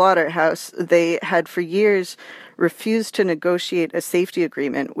 the slaughterhouse, they had for years refused to negotiate a safety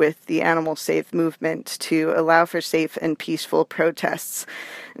agreement with the Animal Safe movement to allow for safe and peaceful protests.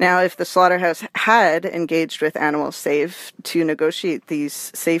 Now, if the slaughterhouse had engaged with Animal Safe to negotiate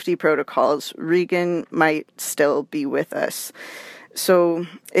these safety protocols, Regan might still be with us. So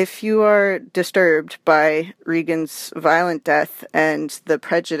if you are disturbed by Regan's violent death and the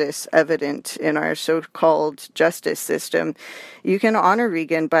prejudice evident in our so-called justice system, you can honor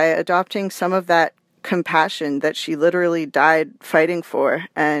Regan by adopting some of that compassion that she literally died fighting for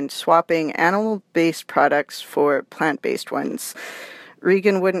and swapping animal-based products for plant-based ones.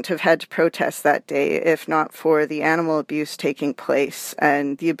 Regan wouldn't have had to protest that day if not for the animal abuse taking place,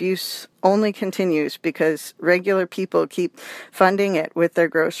 and the abuse only continues because regular people keep funding it with their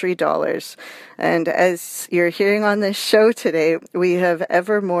grocery dollars. And as you're hearing on this show today, we have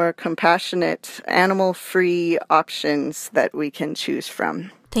ever more compassionate, animal-free options that we can choose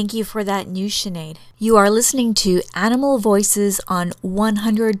from. Thank you for that news, Sinead. You are listening to Animal Voices on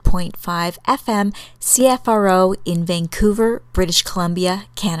 100.5 FM CFRO in Vancouver, British Columbia,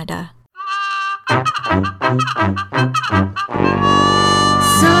 Canada.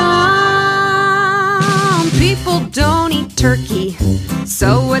 Some people don't eat turkey,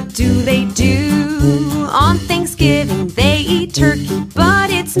 so what do? On Thanksgiving they eat turkey, but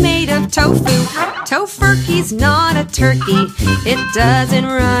it's made of tofu. Tofurkey's not a turkey, it doesn't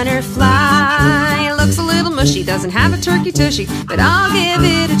run or fly. It looks a little mushy, doesn't have a turkey tushy, but I'll give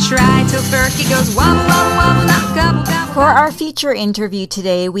it a try. Tofurkey goes wobble, wobble, wobble, gobble, gobble, gobble. For our feature interview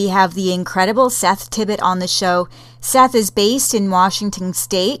today, we have the incredible Seth Tibbett on the show. Seth is based in Washington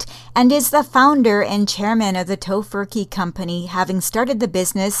State and is the founder and chairman of the Tofurkey Company, having started the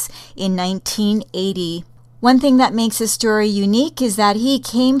business in 1980. One thing that makes his story unique is that he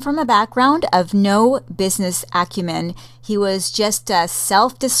came from a background of no business acumen. He was just a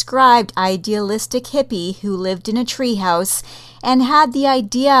self-described idealistic hippie who lived in a treehouse and had the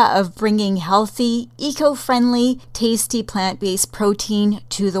idea of bringing healthy, eco-friendly, tasty plant-based protein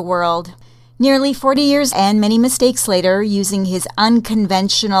to the world. Nearly 40 years and many mistakes later, using his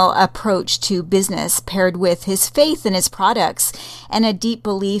unconventional approach to business paired with his faith in his products and a deep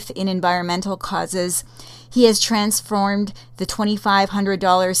belief in environmental causes, he has transformed the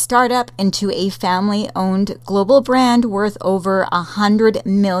 $2,500 startup into a family-owned global brand worth over $100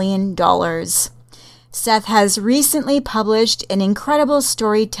 million. Seth has recently published an incredible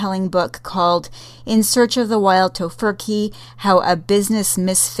storytelling book called In Search of the Wild Tofurkey: How a Business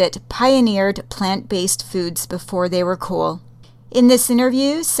Misfit Pioneered Plant-Based Foods Before They Were Cool. In this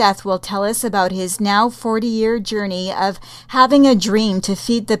interview, Seth will tell us about his now 40-year journey of having a dream to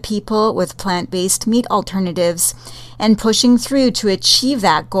feed the people with plant-based meat alternatives, and pushing through to achieve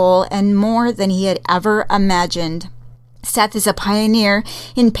that goal and more than he had ever imagined. Seth is a pioneer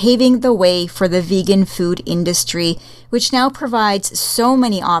in paving the way for the vegan food industry, which now provides so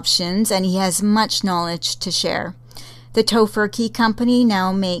many options, and he has much knowledge to share. The Tofurky company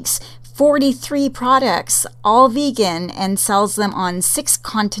now makes 43 products, all vegan, and sells them on 6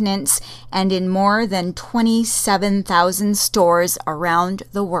 continents and in more than 27,000 stores around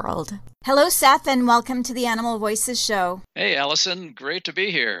the world. Hello, Seth, and welcome to the Animal Voices Show. Hey, Allison. Great to be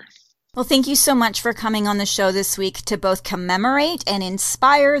here. Well, thank you so much for coming on the show this week to both commemorate and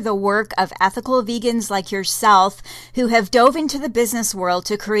inspire the work of ethical vegans like yourself who have dove into the business world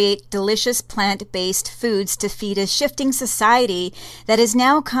to create delicious plant-based foods to feed a shifting society that has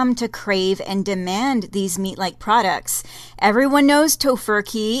now come to crave and demand these meat-like products. Everyone knows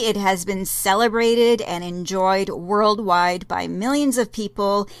Tofurky. It has been celebrated and enjoyed worldwide by millions of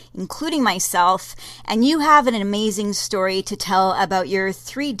people, including myself, and you have an amazing story to tell about your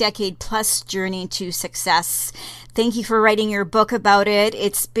 3-decade-plus journey to success. Thank you for writing your book about it.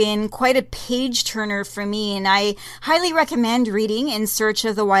 It's been quite a page-turner for me, and I highly recommend reading In Search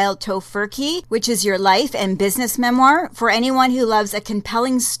of the Wild Tofurky, which is your life and business memoir for anyone who loves a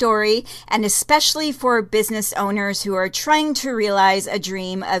compelling story, and especially for business owners who are trying to realize a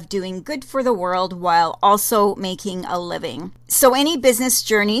dream of doing good for the world while also making a living. So any business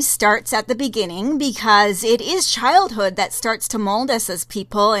journey starts at the beginning because it is childhood that starts to mold us as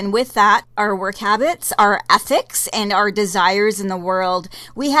people, and with that, our work habits, our ethics, and our desires in the world.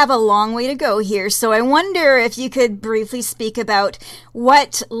 We have a long way to go here, so I wonder if you could briefly speak about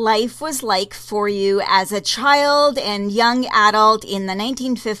what life was like for you as a child and young adult in the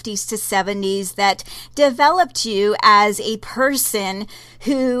 1950s to 70s that developed you as a person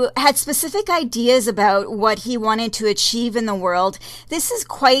who had specific ideas about what he wanted to achieve in the world. This is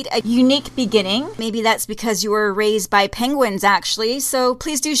quite a unique beginning. Maybe that's because you were raised by penguins, actually, so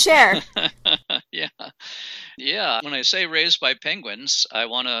please do share. Yeah. When I say raised by penguins, I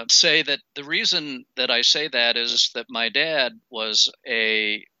want to say that the reason that I say that is that my dad was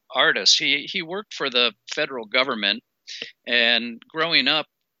a artist. He worked for the federal government, and growing up,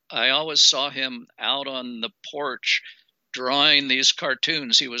 I always saw him out on the porch drawing these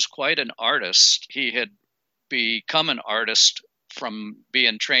cartoons. He was quite an artist. He had become an artist from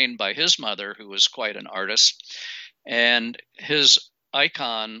being trained by his mother, who was quite an artist, and his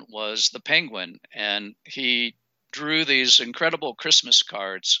icon was the penguin, and he drew these incredible Christmas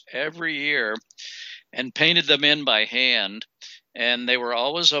cards every year and painted them in by hand, and they were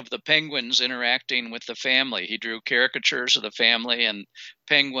always of the penguins interacting with the family. He drew caricatures of the family and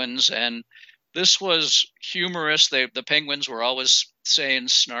penguins, and this was humorous. The penguins were always saying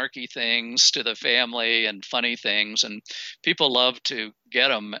snarky things to the family and funny things, and people loved to get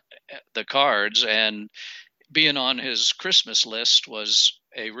them, the cards, and being on his Christmas list was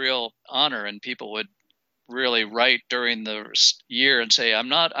a real honor, and people would really write during the year and say,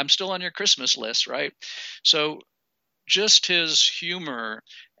 I'm still on your Christmas list, right? So just his humor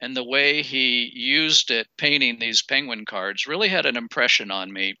and the way he used it, painting these penguin cards, really had an impression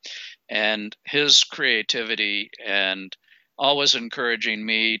on me, and his creativity and always encouraging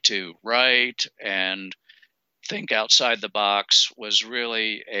me to write and think outside the box was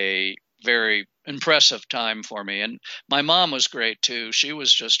really a very impressive time for me. And my mom was great too. She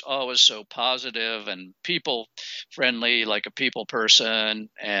was just always so positive and people friendly, like a people person,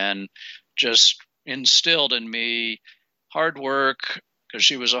 and just instilled in me hard work, because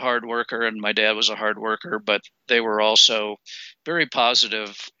she was a hard worker and my dad was a hard worker, but they were also very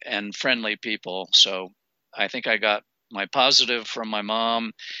positive and friendly people. So I think I got my positive from my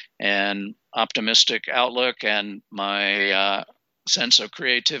mom and optimistic outlook, and my sense of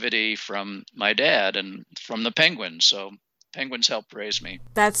creativity from my dad and from the penguins. So penguins helped raise me.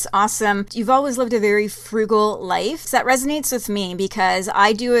 That's awesome. You've always lived a very frugal life. That resonates with me because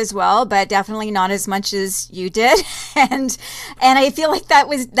I do as well, but definitely not as much as you did. And I feel like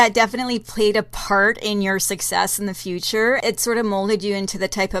that definitely played a part in your success in the future. It sort of molded you into the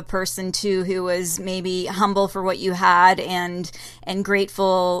type of person too who was maybe humble for what you had and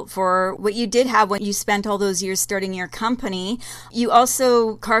grateful for what you did have when you spent all those years starting your company. You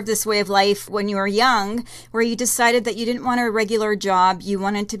also carved this way of life when you were young, where you decided that you didn't want a regular job. You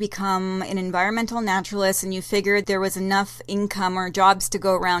wanted to become an environmental naturalist, and you figured there was enough income or jobs to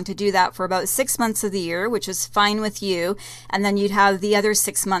go around to do that for about 6 months of the year, which was fine with you. And then you'd have the other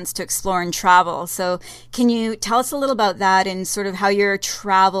 6 months to explore and travel. So can you tell us a little about that and sort of how your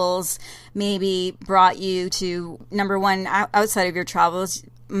travels maybe brought you to, number one, outside of your travels,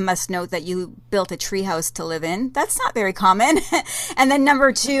 must note that you built a treehouse to live in. That's not very common. And then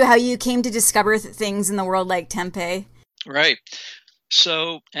number two, how you came to discover things in the world like tempeh. Right.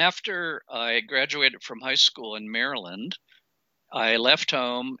 So after I graduated from high school in Maryland, I left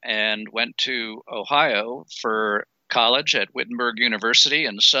home and went to Ohio for college at Wittenberg University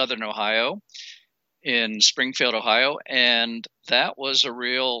in Southern Ohio, in Springfield, Ohio. And that was a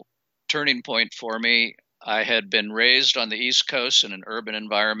real turning point for me. I had been raised on the East Coast in an urban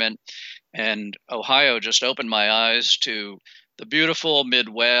environment, and Ohio just opened my eyes to the beautiful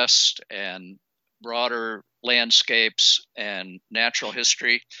Midwest and broader landscapes and natural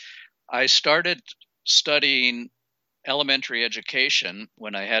history. I started studying elementary education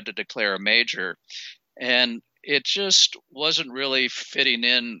when I had to declare a major, and it just wasn't really fitting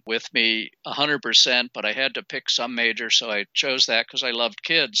in with me 100%, but I had to pick some major, so I chose that because I loved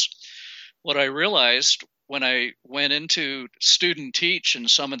kids. What I realized when I went into student teach in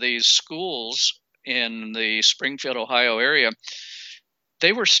some of these schools in the Springfield, Ohio area,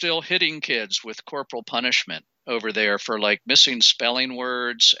 they were still hitting kids with corporal punishment over there for like missing spelling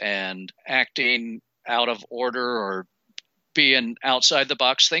words and acting out of order or being outside the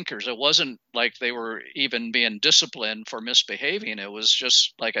box thinkers. It wasn't like they were even being disciplined for misbehaving. It was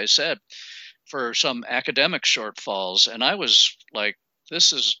just, like I said, for some academic shortfalls. And I was like,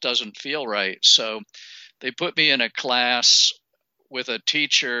 doesn't feel right. So they put me in a class with a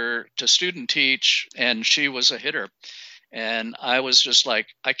teacher to student teach, and she was a hitter. And I was just like,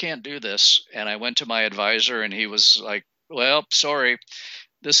 I can't do this. And I went to my advisor, and he was like, well, sorry,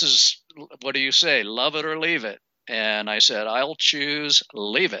 what do you say? Love it or leave it? And I said, I'll choose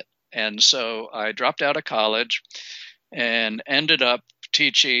leave it. And so I dropped out of college and ended up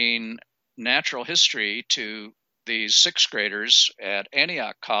teaching natural history to these sixth graders at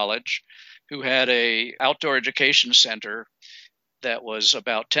Antioch College, who had a outdoor education center that was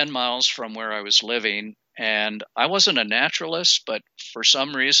about 10 miles from where I was living. And I wasn't a naturalist, but for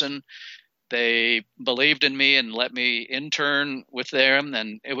some reason, they believed in me and let me intern with them.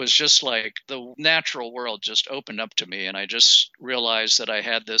 And it was just like the natural world just opened up to me. And I just realized that I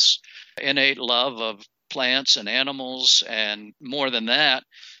had this innate love of plants and animals. And more than that,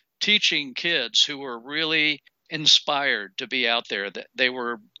 teaching kids who were really inspired to be out there, that they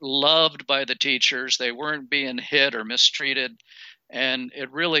were loved by the teachers. They weren't being hit or mistreated. And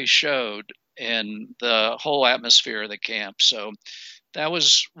it really showed in the whole atmosphere of the camp. So that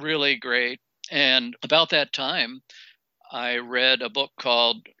was really great. And about that time, I read a book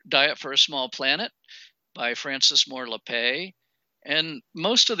called Diet for a Small Planet by Francis Moore Lappé. And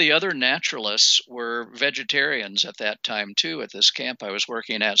most of the other naturalists were vegetarians at that time, too, at this camp I was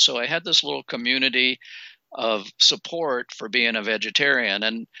working at. So I had this little community of support for being a vegetarian.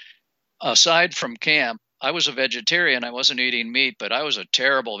 And aside from camp, I was a vegetarian. I wasn't eating meat, but I was a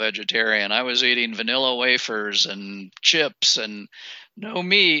terrible vegetarian. I was eating vanilla wafers and chips and no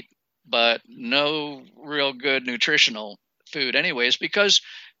meat, but no real good nutritional food anyways, because,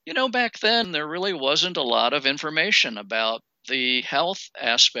 back then there really wasn't a lot of information about the health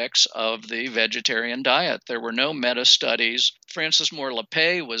aspects of the vegetarian diet. There were no meta studies. Francis Moore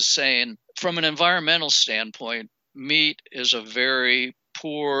Lappé was saying, from an environmental standpoint, meat is a very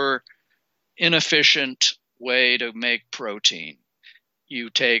poor, inefficient way to make protein. You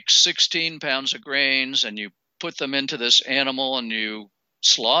take 16 pounds of grains and you put them into this animal and you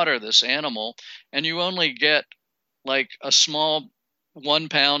slaughter this animal, and you only get like a small 1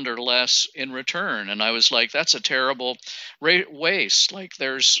 pound or less in return. And I was like, that's a terrible waste. Like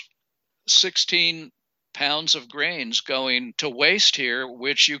there's 16 pounds of grains going to waste here,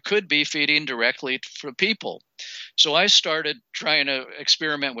 which you could be feeding directly for people. So I started trying to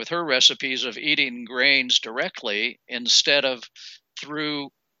experiment with her recipes of eating grains directly instead of through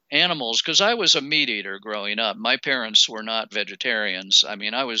animals, because I was a meat eater growing up. My parents were not vegetarians. I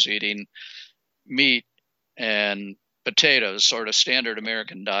mean, I was eating meat and potatoes, sort of standard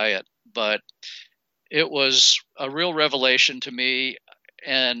American diet. But it was a real revelation to me.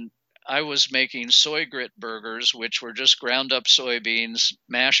 And I was making soy grit burgers, which were just ground up soybeans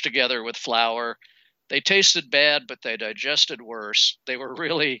mashed together with flour. They tasted bad, but they digested worse. They were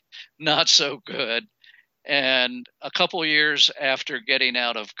really not so good. And a couple years after getting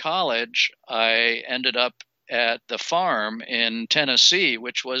out of college, I ended up at the farm in Tennessee,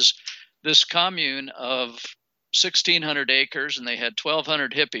 which was this commune of 1,600 acres, and they had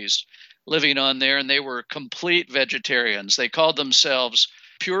 1,200 hippies living on there, and they were complete vegetarians. They called themselves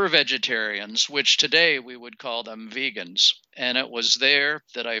pure vegetarians, which today we would call them vegans. And it was there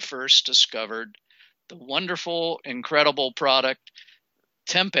that I first discovered the wonderful, incredible product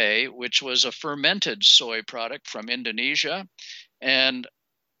tempeh, which was a fermented soy product from Indonesia. And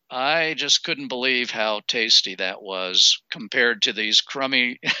I just couldn't believe how tasty that was compared to these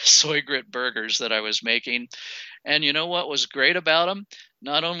crummy soy grit burgers that I was making. And you know what was great about them?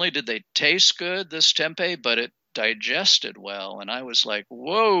 Not only did they taste good, this tempeh, but it digested well. And I was like,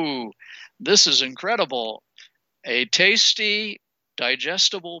 whoa, this is incredible. A tasty,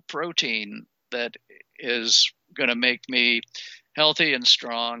 digestible protein that is going to make me healthy and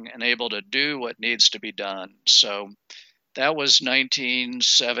strong and able to do what needs to be done. So that was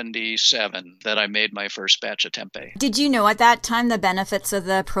 1977 that I made my first batch of tempeh. Did you know at that time the benefits of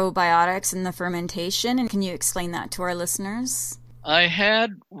the probiotics and the fermentation? And can you explain that to our listeners? I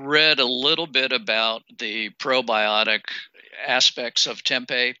had read a little bit about the probiotic aspects of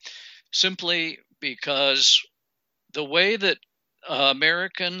tempeh simply because the way that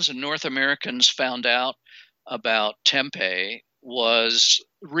Americans and North Americans found out about tempeh was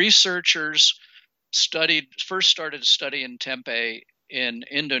researchers first started studying tempeh in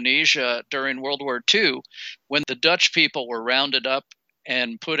Indonesia during World War II when the Dutch people were rounded up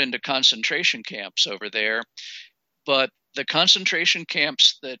and put into concentration camps over there. But the concentration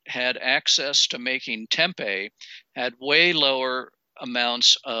camps that had access to making tempeh had way lower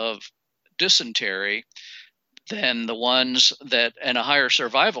amounts of dysentery than the ones that, and a higher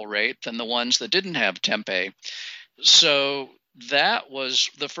survival rate than the ones that didn't have tempeh. So that was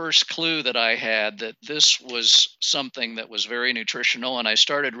the first clue that I had that this was something that was very nutritional. And I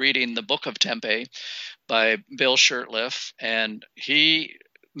started reading the Book of Tempeh by Bill Shurtleff, and he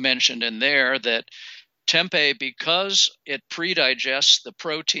mentioned in there that tempeh, because it pre-digests the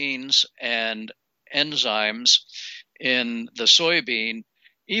proteins and enzymes in the soybean,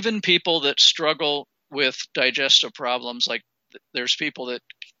 even people that struggle with digestive problems, like there's people that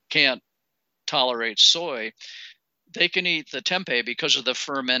can't tolerate soy, they can eat the tempeh because of the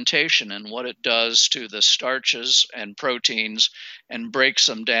fermentation and what it does to the starches and proteins and breaks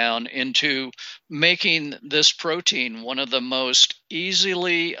them down into making this protein one of the most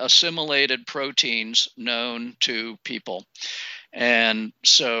easily assimilated proteins known to people. And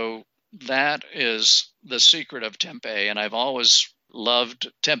so that is the secret of tempeh, and I've always loved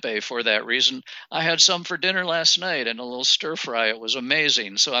tempeh for that reason. I had some for dinner last night and a little stir fry. It was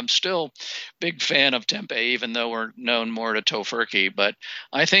amazing. So I'm still a big fan of tempeh, even though we're known more to tofurkey. But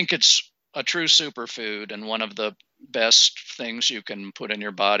I think it's a true superfood and one of the best things you can put in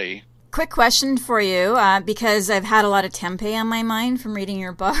your body. Quick question for you, because I've had a lot of tempeh on my mind from reading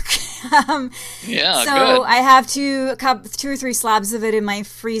your book. Yeah, so good. I have two or three slabs of it in my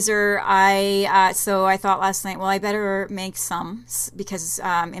freezer. So I thought last night, well, I better make some because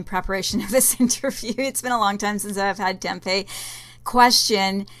in preparation of this interview, it's been a long time since I've had tempeh.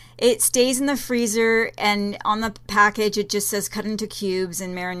 Question: it stays in the freezer, and on the package it just says cut into cubes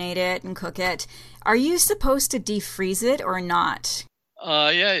and marinate it and cook it. Are you supposed to defreeze it or not?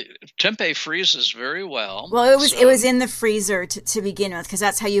 Yeah, tempeh freezes very well. Well, it was in the freezer to begin with because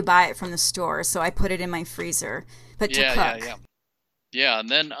that's how you buy it from the store. So I put it in my freezer, but to cook. Yeah, and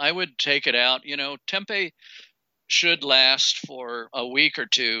then I would take it out. You know, tempeh should last for a week or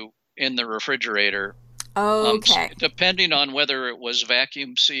two in the refrigerator. Okay. Depending on whether it was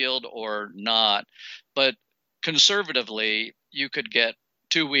vacuum sealed or not, but conservatively, you could get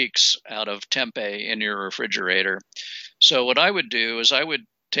 2 weeks out of tempeh in your refrigerator. So what I would do is I would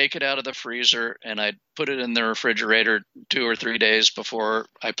take it out of the freezer and I'd put it in the refrigerator 2 or 3 days before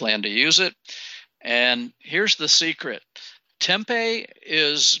I plan to use it. And here's the secret. Tempeh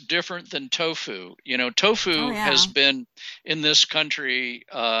is different than tofu. You know, tofu has been in this country,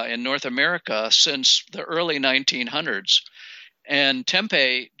 in North America, since the early 1900s. And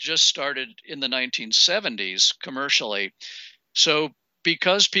tempeh just started in the 1970s commercially. So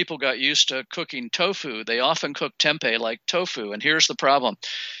because people got used to cooking tofu, they often cook tempeh like tofu. And here's the problem.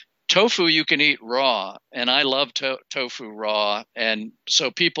 Tofu you can eat raw, and I love tofu raw. And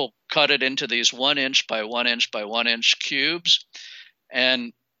so people cut it into these 1 inch by 1 inch by 1 inch cubes,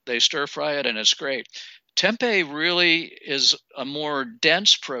 and they stir fry it, and it's great. Tempeh really is a more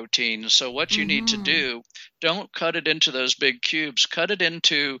dense protein. So what you need to do, don't cut it into those big cubes. Cut it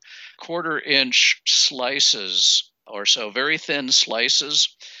into 1/4 inch slices or so, very thin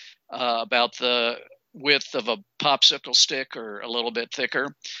slices, about the width of a popsicle stick or a little bit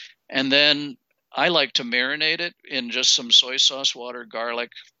thicker. And then I like to marinate it in just some soy sauce, water,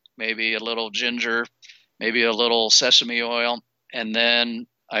 garlic, maybe a little ginger, maybe a little sesame oil. And then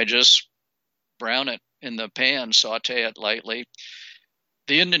I just brown it in the pan, saute it lightly.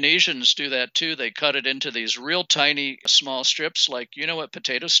 The Indonesians do that too. They cut it into these real tiny, small strips, like, you know what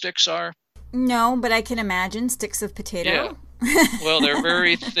potato sticks are? No, but I can imagine sticks of potato. Yeah. Well, they're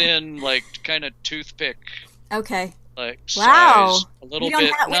very thin, like kind of toothpick. Okay. like wow. size, a little we don't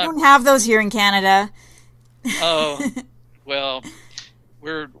bit. We don't have those here in Canada. Oh, well,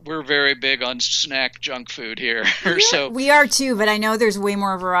 we're very big on snack junk food here. So we are too, but I know there's way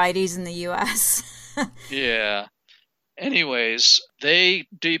more varieties in the U.S. Yeah. Anyways, they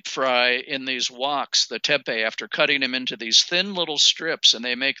deep fry in these woks the tempeh after cutting them into these thin little strips, and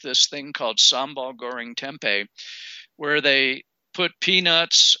they make this thing called sambal goreng tempeh, where they put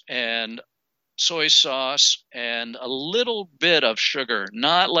peanuts and soy sauce and a little bit of sugar,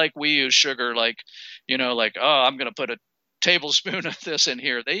 not like we use sugar, like, like, oh, I'm going to put a tablespoon of this in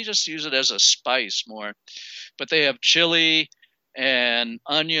here. They just use it as a spice more. But they have chili and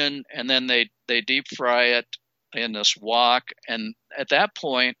onion, and then they deep fry it in this wok, and at that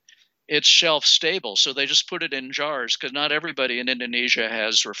point it's shelf stable, so they just put it in jars because not everybody in Indonesia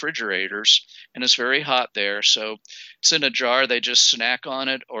has refrigerators, and it's very hot there, so it's in a jar. They just snack on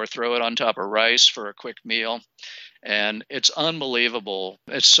it or throw it on top of rice for a quick meal, and it's unbelievable.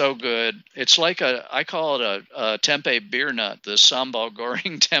 It's so good. It's like I call it a tempeh beer nut, the sambal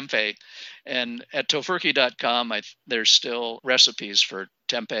goreng tempeh. And at Tofurky.com, there's still recipes for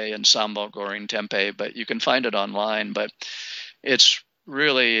tempeh and sambal goreng tempeh, but you can find it online. But it's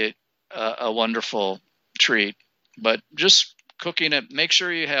really a wonderful treat. But just cooking it, make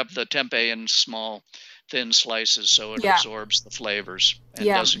sure you have the tempeh in small, thin slices so it absorbs the flavors and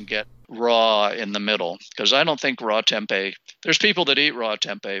doesn't get raw in the middle. Because I don't think raw tempeh, there's people that eat raw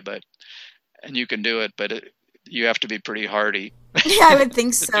tempeh, and you can do it, but you have to be pretty hardy. Yeah, I would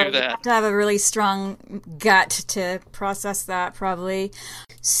think so. You have to have a really strong gut to process that, probably.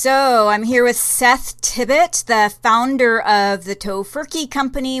 So I'm here with Seth Tibbett, the founder of the Tofurky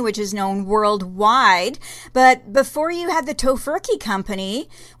Company, which is known worldwide. But before you had the Tofurky Company,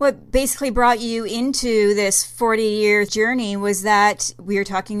 what basically brought you into this 40-year journey was that we were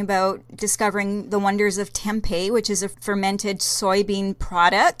talking about discovering the wonders of tempeh, which is a fermented soybean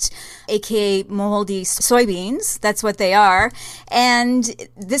product, aka moldy soybeans. That's what they are. And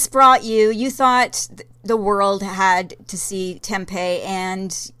this brought you thought the world had to see tempeh,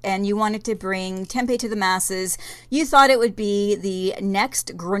 and you wanted to bring tempeh to the masses. You thought it would be the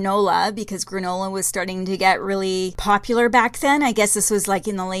next granola, because granola was starting to get really popular back then. I guess this was like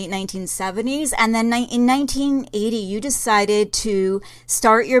in the late 1970s. And then in 1980, you decided to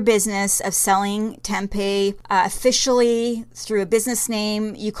start your business of selling tempeh officially through a business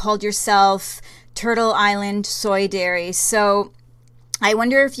name. You called yourself Turtle Island Soy Dairy. So I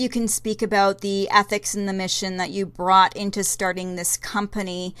wonder if you can speak about the ethics and the mission that you brought into starting this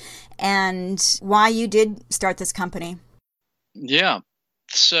company and why you did start this company. Yeah.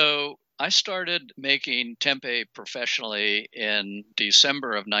 So I started making tempeh professionally in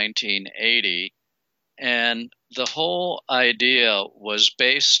December of 1980. And the whole idea was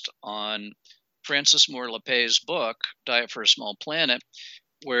based on Francis Moore Lappé's book, Diet for a Small Planet,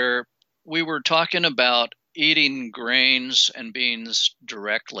 where we were talking about eating grains and beans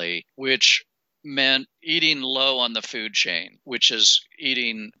directly, which meant eating low on the food chain, which is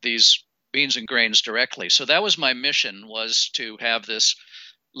eating these beans and grains directly. So that was my mission, was to have this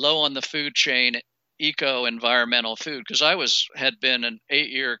low on the food chain, eco-environmental food, because I had been an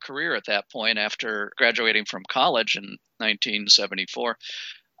 8-year career at that point after graduating from college in 1974.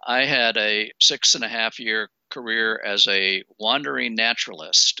 I had a 6.5-year career as a wandering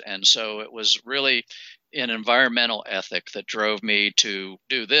naturalist. And so it was really an environmental ethic that drove me to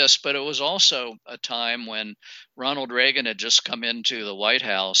do this. But it was also a time when Ronald Reagan had just come into the White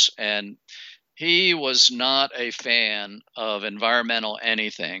House, and he was not a fan of environmental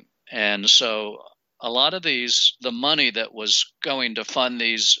anything. And so a lot of the money that was going to fund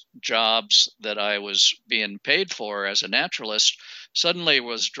these jobs that I was being paid for as a naturalist suddenly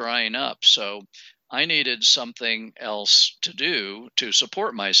was drying up. So I needed something else to do to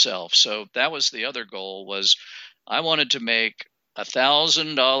support myself. So that was the other goal, was I wanted to make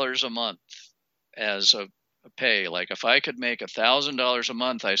 $1,000 a month as a pay. Like if I could make $1,000 a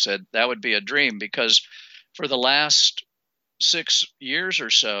month, I said that would be a dream, because for the last 6 years or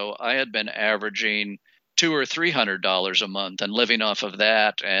so, I had been averaging $200 or $300 a month and living off of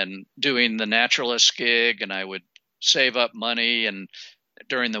that and doing the naturalist gig, and I would save up money, and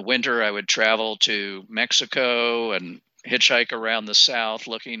during the winter, I would travel to Mexico and hitchhike around the South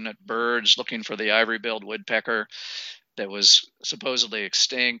looking at birds, looking for the ivory-billed woodpecker that was supposedly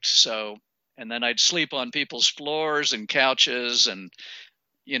extinct. So, and then I'd sleep on people's floors and couches. And,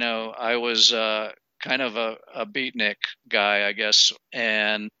 I was kind of a beatnik guy, I guess.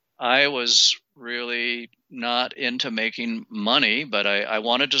 And I was really not into making money, but I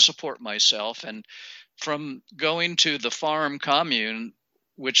wanted to support myself. And from going to the farm commune,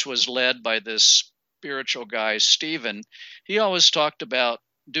 which was led by this spiritual guy, Stephen, he always talked about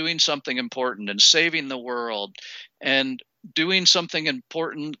doing something important and saving the world and doing something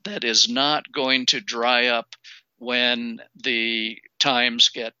important that is not going to dry up when the times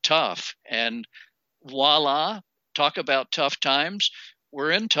get tough. And voila, talk about tough times.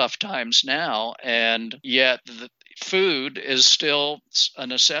 We're in tough times now, and yet the food is still a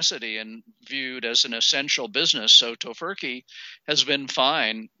necessity and viewed as an essential business. So Tofurky has been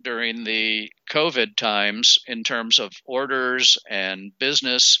fine during the COVID times in terms of orders and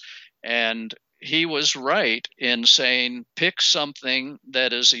business. And he was right in saying, pick something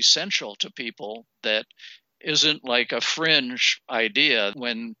that is essential to people, that isn't like a fringe idea.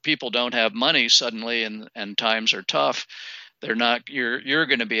 When people don't have money suddenly and times are tough, you're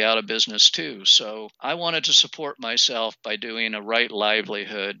going to be out of business too. So I wanted to support myself by doing a right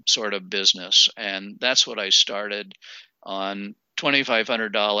livelihood sort of business. And that's what I started on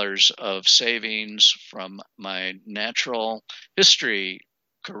 $2,500 of savings from my natural history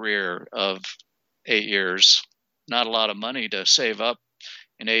career of 8 years. Not a lot of money to save up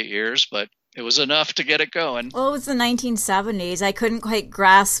in 8 years, but it was enough to get it going. Well, it was the 1970s. I couldn't quite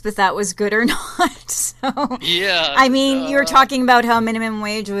grasp if that was good or not. So, yeah. I mean, you were talking about how minimum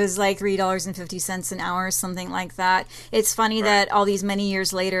wage was like $3.50 an hour or something like that. It's funny that all these many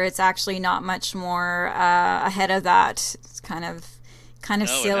years later, it's actually not much more ahead of that. It's kind of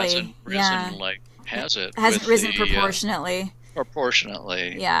silly. It hasn't risen has it? It hasn't risen proportionately.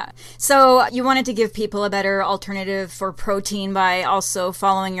 Proportionately. Yeah. So you wanted to give people a better alternative for protein by also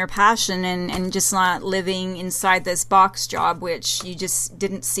following your passion and just not living inside this box job, which you just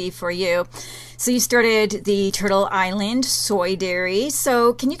didn't see for you. So you started the Turtle Island Soy Dairy.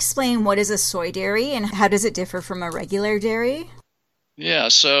 So can you explain what is a soy dairy and how does it differ from a regular dairy? Yeah.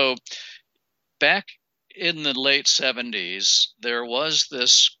 So back in the late 70s, there was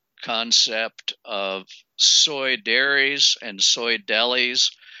this concept of soy dairies and soy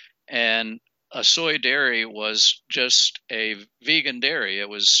delis, and a soy dairy was just a vegan dairy. It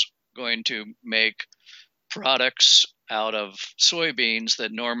was going to make products out of soybeans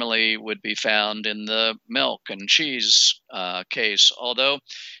that normally would be found in the milk and cheese case. Although,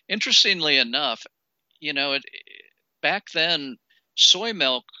 interestingly enough, back then, soy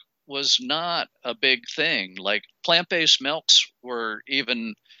milk was not a big thing. Like plant-based milks were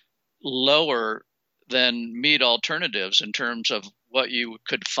even lower than meat alternatives in terms of what you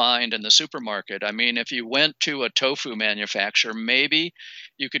could find in the supermarket. I mean, if you went to a tofu manufacturer, maybe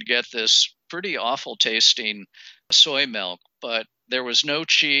you could get this pretty awful tasting soy milk, but there was no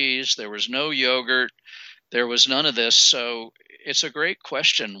cheese, there was no yogurt, there was none of this. So it's a great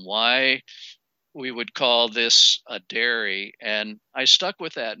question why we would call this a dairy. And I stuck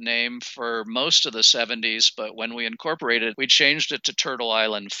with that name for most of the 70s, but when we incorporated, we changed it to Turtle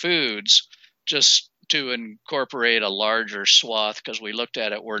Island Foods just to incorporate a larger swath, because we looked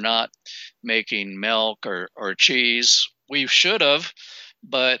at it, we're not making milk or cheese. We should have,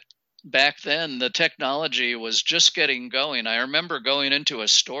 but back then the technology was just getting going. I remember going into a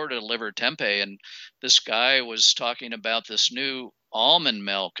store to deliver tempeh, and this guy was talking about this new almond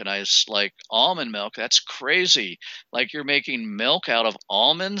milk, and I was like, almond milk? That's crazy. Like, you're making milk out of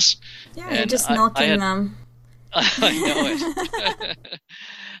almonds? Yeah, and you're just milking them. I know it.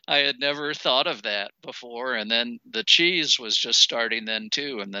 I had never thought of that before. And then the cheese was just starting then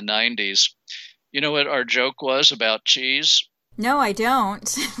too in the 90s. You know what our joke was about cheese? No, I don't.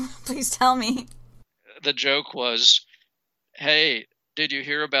 Please tell me. The joke was, hey, did you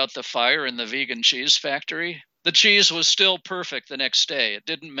hear about the fire in the vegan cheese factory? The cheese was still perfect the next day. It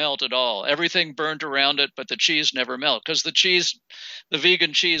didn't melt at all. Everything burned around it, but the cheese never melted, because the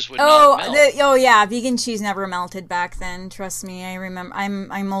vegan cheese would not melt. Yeah, vegan cheese never melted back then. Trust me, I remember.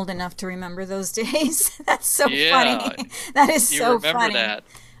 I'm old enough to remember those days. That's so funny. That is so funny. You remember that.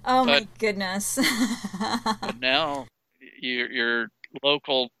 Oh my goodness. But now your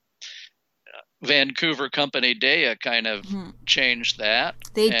local Vancouver company Daiya kind of changed that.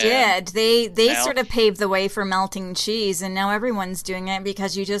 They did. They sort of paved the way for melting cheese, and now everyone's doing it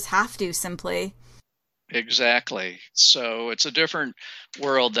because you just have to, simply. Exactly. So it's a different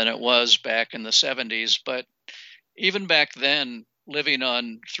world than it was back in the 70s, but even back then, living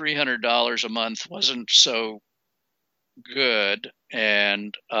on $300 a month wasn't so good,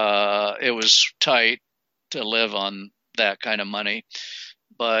 and it was tight to live on that kind of money.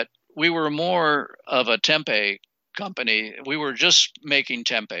 But we were more of a tempeh company. We were just making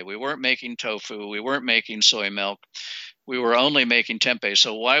tempeh. We weren't making tofu. We weren't making soy milk. We were only making tempeh.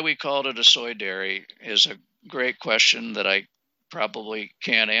 So why we called it a soy dairy is a great question that I probably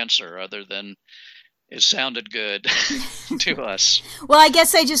can't answer, other than it sounded good to us. Well, I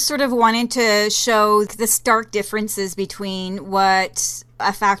guess I just sort of wanted to show the stark differences between what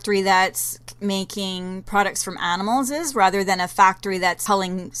a factory that's making products from animals is rather than a factory that's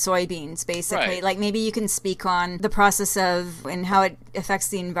culling soybeans, basically. Right. Like maybe you can speak on the process of and how it affects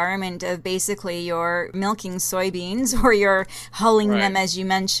the environment of basically you're milking soybeans or you're hulling them, as you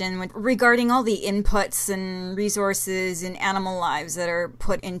mentioned, regarding all the inputs and resources and animal lives that are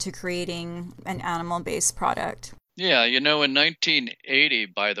put into creating an animal-based product. Yeah, in 1980,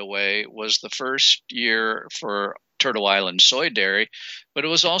 by the way, was the first year for Turtle Island Soy Dairy, but it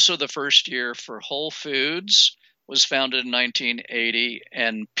was also the first year for Whole Foods, was founded in 1980,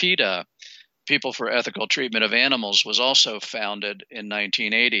 and PETA, People for Ethical Treatment of Animals, was also founded in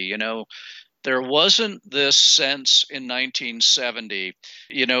 1980. There wasn't this sense in 1970,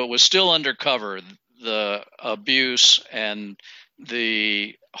 it was still undercover, the abuse and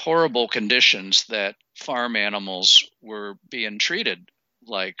the horrible conditions that farm animals were being treated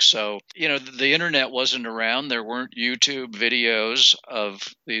like. So, the internet wasn't around. There weren't YouTube videos of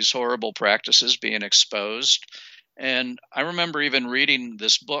these horrible practices being exposed. And I remember even reading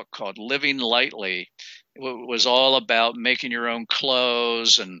this book called Living Lightly. It was all about making your own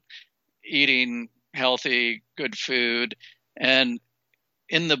clothes and eating healthy, good food. And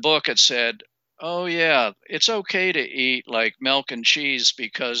in the book, it said, oh, yeah, it's okay to eat like milk and cheese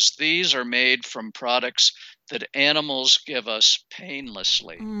because these are made from products that animals give us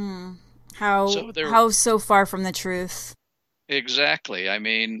painlessly. How so far from the truth? Exactly. I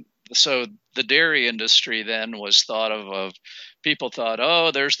mean, so the dairy industry then was thought of people thought,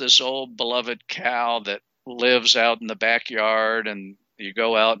 oh, there's this old beloved cow that lives out in the backyard and you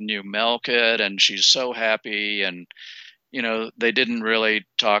go out and you milk it and she's so happy. And, they didn't really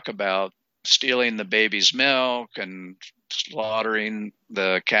talk about stealing the baby's milk and slaughtering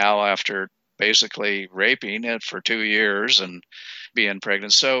the cow after basically raping it for 2 years and being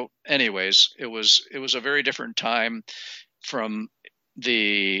pregnant. So anyways, it was a very different time from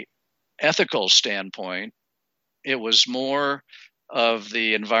the ethical standpoint. It was more of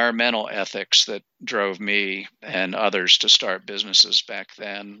the environmental ethics that drove me and others to start businesses back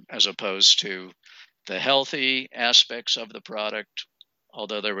then, as opposed to the healthy aspects of the product,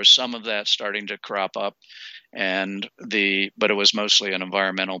 although there was some of that starting to crop up, but it was mostly an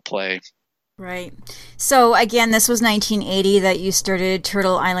environmental play. Right. So again, this was 1980 that you started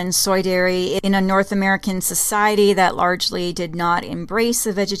Turtle Island Soy Dairy in a North American society that largely did not embrace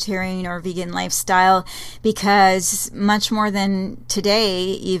a vegetarian or vegan lifestyle because much more than today,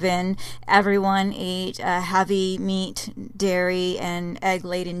 even, everyone ate a heavy meat, dairy, and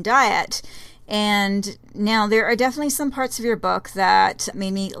egg-laden diet. And now there are definitely some parts of your book that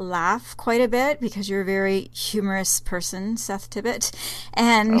made me laugh quite a bit because you're a very humorous person, Seth Tibbett.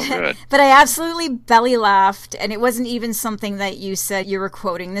 But I absolutely belly laughed, and it wasn't even something that you said you were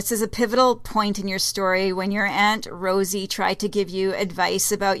quoting. This is a pivotal point in your story when your Aunt Rosie tried to give you advice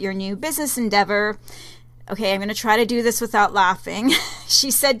about your new business endeavor. Okay, I'm going to try to do this without laughing.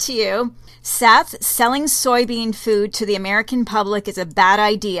 She said to you, Seth, selling soybean food to the American public is a bad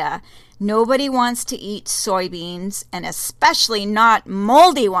idea. Nobody wants to eat soybeans, and especially not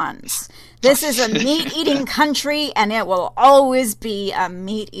moldy ones. This is a meat-eating country, and it will always be a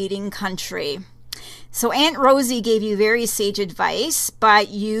meat-eating country. So Aunt Rosie gave you very sage advice, but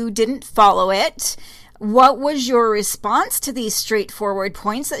you didn't follow it. What was your response to these straightforward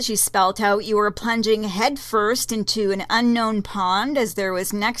points that she spelt out? You were plunging headfirst into an unknown pond as there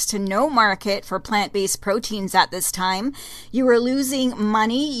was next to no market for plant-based proteins at this time. You were losing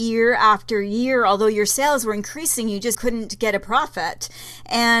money year after year. Although your sales were increasing, you just couldn't get a profit.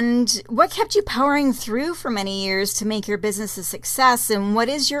 And what kept you powering through for many years to make your business a success? And what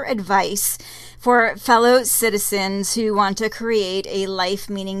is your advice for fellow citizens who want to create a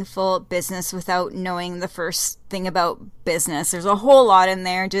life-meaningful business without knowing the first thing about business? There's a whole lot in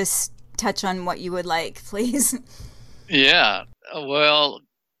there. Just touch on what you would like, please. Yeah. Well,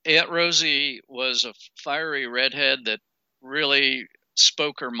 Aunt Rosie was a fiery redhead that really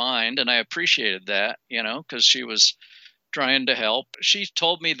spoke her mind, and I appreciated that, because she was trying to help. She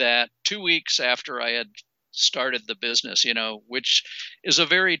told me that 2 weeks after I had started the business, which is a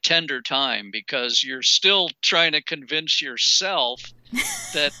very tender time because you're still trying to convince yourself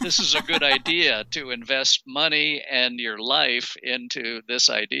that this is a good idea to invest money and your life into this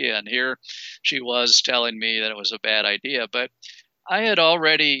idea. And here she was telling me that it was a bad idea. But I had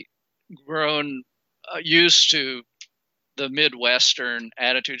already grown used to the Midwestern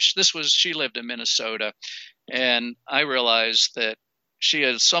attitude. She lived in Minnesota, and I realized that she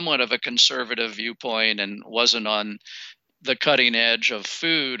had somewhat of a conservative viewpoint and wasn't on the cutting edge of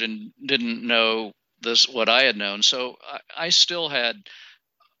food and didn't know what I had known. So I still had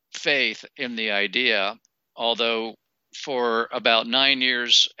faith in the idea, although for about 9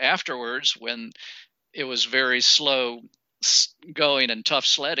 years afterwards, when it was very slow going and tough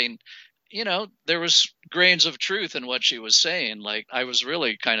sledding, there was grains of truth in what she was saying. Like, I was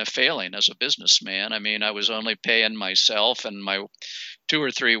really kind of failing as a businessman. I mean, I was only paying myself and my 2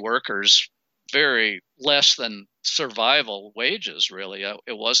 or 3 workers very less than survival wages, really.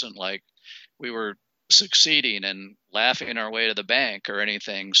 It wasn't like we were succeeding and laughing our way to the bank or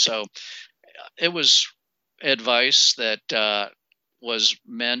anything. So it was advice that was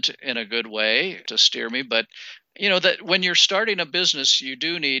meant in a good way to steer me. But, that when you're starting a business, you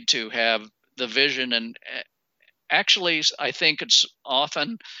do need to have the vision. And actually, I think it's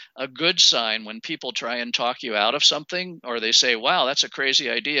often a good sign when people try and talk you out of something, or they say, wow, that's a crazy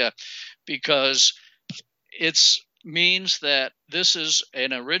idea, because it means that this is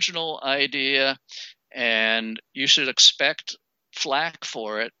an original idea and you should expect flack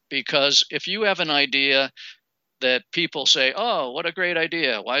for it. Because if you have an idea that people say, oh, what a great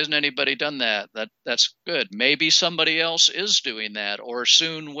idea, why hasn't anybody done that? That's good. Maybe somebody else is doing that or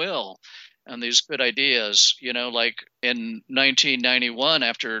soon will. And these good ideas, like in 1991,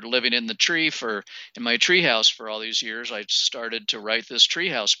 after living in my treehouse for all these years, I started to write this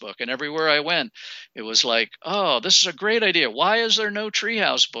treehouse book. And everywhere I went, it was like, oh, this is a great idea. Why is there no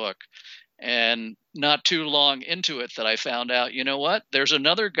treehouse book? And not too long into it that I found out, there's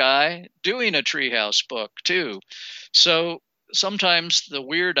another guy doing a treehouse book too. So sometimes the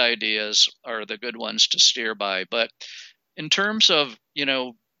weird ideas are the good ones to steer by. But in terms of,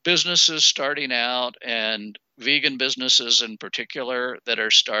 businesses starting out, and vegan businesses in particular that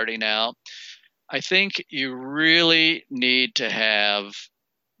are starting out, I think you really need to have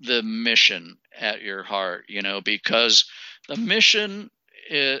the mission at your heart, because the mission,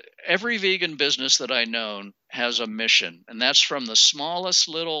 every vegan business that I know has a mission, and that's from the smallest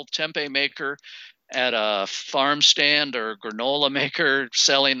little tempeh maker at a farm stand or granola maker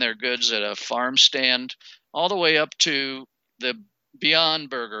selling their goods at a farm stand, all the way up to the Beyond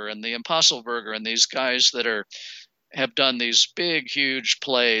Burger and the Impossible Burger and these guys that have done these big, huge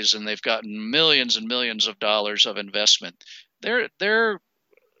plays, and they've gotten millions and millions of dollars of investment. They're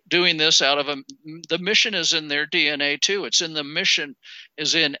doing this out of the mission is in their DNA too. It's in the mission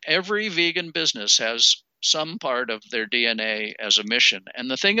is in every vegan business has some part of their DNA as a mission. And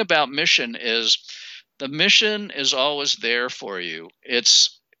the thing about mission is the mission is always there for you.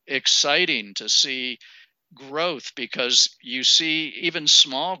 It's exciting to see growth because you see even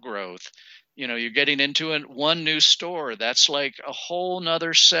small growth. You're getting into one new store. That's like a whole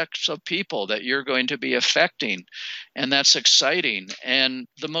nother set of people that you're going to be affecting. And that's exciting. And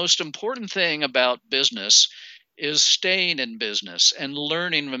the most important thing about business is staying in business and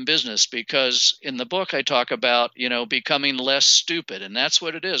learning from business, because in the book I talk about, becoming less stupid. And that's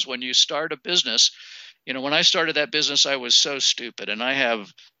what it is. When you start a business, when I started that business, I was so stupid, and I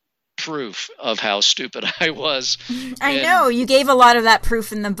have proof of how stupid I was. I know you gave a lot of that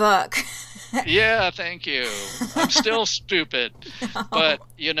proof in the book. Yeah, thank you. I'm still stupid, but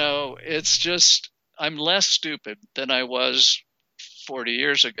it's just, I'm less stupid than I was 40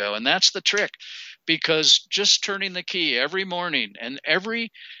 years ago. And that's the trick, because just turning the key every morning and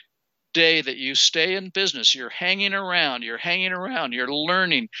every day that you stay in business, you're hanging around, you're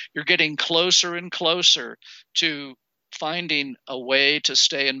learning, you're getting closer and closer to finding a way to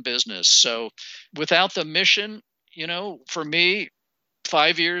stay in business. So without the mission, for me,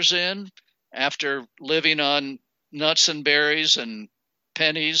 5 years in, after living on nuts and berries and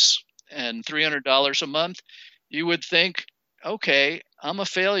pennies and $300 a month, you would think, okay, I'm a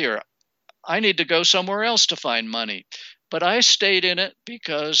failure. I need to go somewhere else to find money. But I stayed in it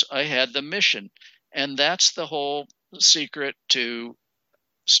because I had the mission. And that's the whole secret to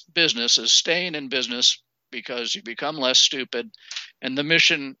business, is staying in business, because you become less stupid, and the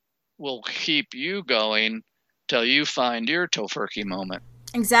mission will keep you going till you find your Tofurky moment.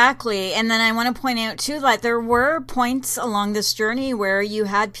 Exactly. And then I want to point out too, that there were points along this journey where you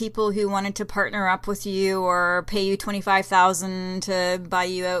had people who wanted to partner up with you or pay you $25,000 to buy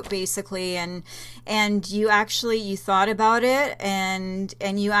you out, basically, and you thought about it and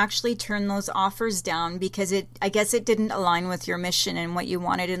you actually turned those offers down because I guess it didn't align with your mission and what you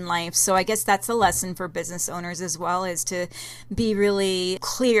wanted in life. So I guess that's a lesson for business owners as well, is to be really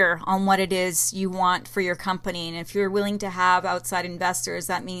clear on what it is you want for your company. And if you're willing to have outside investors,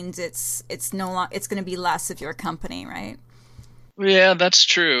 that means it's going to be less of your company, right? Yeah, that's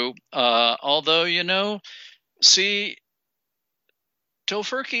true. Although, see,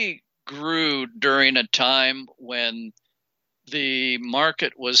 Tofurky grew during a time when the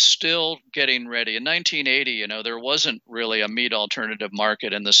market was still getting ready. In 1980, there wasn't really a meat alternative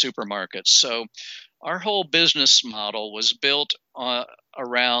market in the supermarkets. So our whole business model was built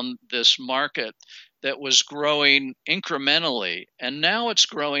around this market that was growing incrementally, and now it's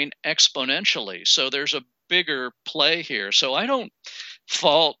growing exponentially. So there's a bigger play here. So I don't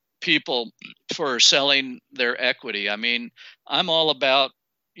fault people for selling their equity. I mean, I'm all about,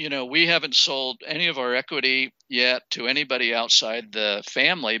 we haven't sold any of our equity yet to anybody outside the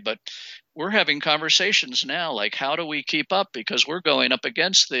family, but we're having conversations now, like, how do we keep up? Because we're going up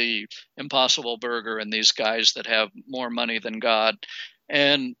against the Impossible Burger and these guys that have more money than God.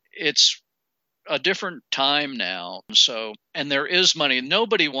 And it's a different time now. So, and there is money.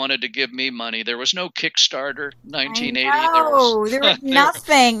 Nobody wanted to give me money. There was no Kickstarter 1980. There was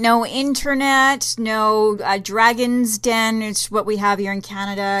nothing. No internet, no Dragon's Den. It's what we have here in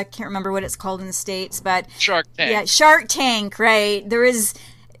Canada. I can't remember what it's called in the States, but Shark Tank. Yeah, Shark Tank, right. There is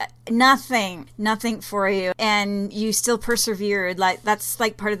nothing for you, and you still persevered. Like, that's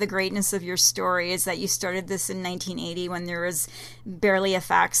like part of the greatness of your story, is that you started this in 1980 when there was barely a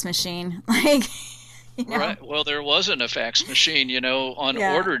fax machine. Like, Right. Well, there wasn't a fax machine. On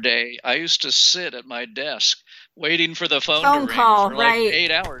order day, I used to sit at my desk waiting for the phone to ring for like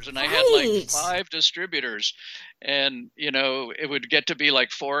 8 hours, and I had like 5 distributors. And, it would get to be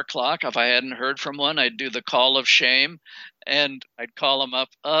like 4 o'clock. If I hadn't heard from one, I'd do the call of shame, and I'd call them up.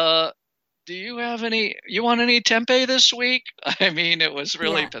 Do you want any tempeh this week? I mean, it was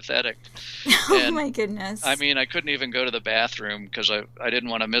really pathetic. Oh, my goodness. I mean, I couldn't even go to the bathroom because I didn't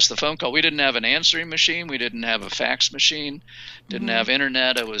want to miss the phone call. We didn't have an answering machine. We didn't have a fax machine. Didn't have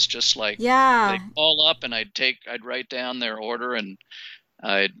internet. It was just like, they'd call up and I'd write down their order and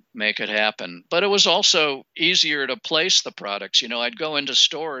I'd make it happen. But it was also easier to place the products. I'd go into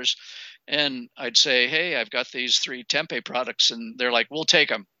stores and I'd say, hey, I've got these 3 tempeh products. And they're like, we'll take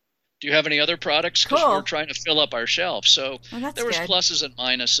them. Do you have any other products? Because we're trying to fill up our shelf. So there was pluses and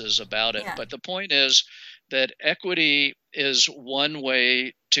minuses about it. Yeah. But the point is that equity is one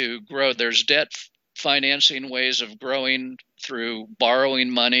way to grow. There's debt financing ways of growing through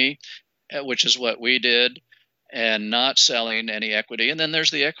borrowing money, which is what we did, and not selling any equity. And then there's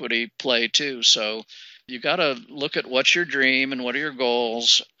the equity play too. So you got to look at what's your dream and what are your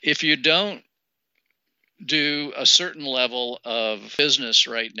goals. If you don't do a certain level of business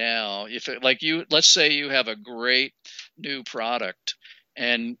right now, let's say you have a great new product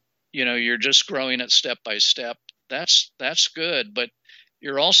and you're just growing it step by step, that's good, but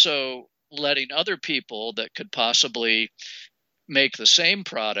you're also letting other people that could possibly make the same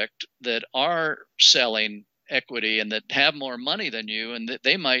product that are selling equity and that have more money than you, and that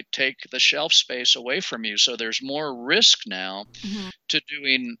they might take the shelf space away from you. So there's more risk now to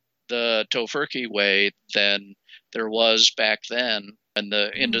doing the Tofurky way than there was back then, and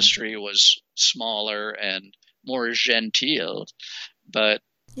the industry was smaller and more genteel. But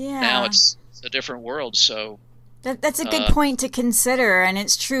now it's a different world. So that's a good point to consider, and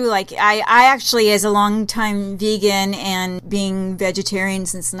it's true. Like, I actually, as a long-time vegan and being vegetarian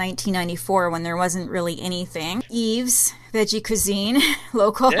since 1994, when there wasn't really anything, Eve's Veggie Cuisine,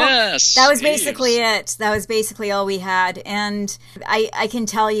 local. Yes, that was basically it. That was basically all we had. And I can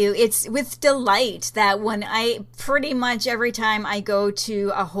tell you, it's with delight that when pretty much every time I go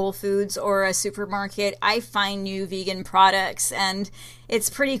to a Whole Foods or a supermarket, I find new vegan products. And it's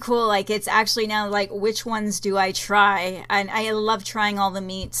pretty cool. Like, it's actually now like, which ones do I try? And I love trying all the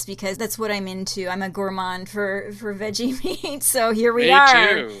meats because that's what I'm into. I'm a gourmand for veggie meat. So here we are.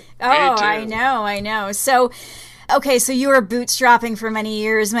 Me too. Oh, I know. So, okay, so you were bootstrapping for many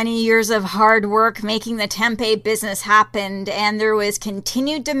years of hard work making the tempeh business happen, and there was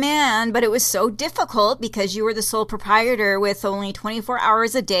continued demand, but it was so difficult because you were the sole proprietor with only 24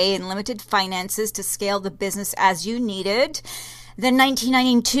 hours a day and limited finances to scale the business as you needed. Then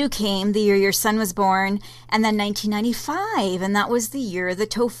 1992 came, the year your son was born, and then 1995, and that was the year of the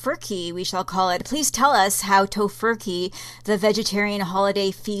Tofurky, we shall call it. Please tell us how Tofurky, the vegetarian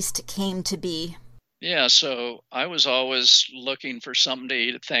holiday feast, came to be. Yeah, so I was always looking for something to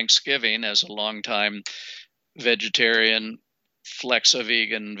eat at Thanksgiving as a longtime vegetarian,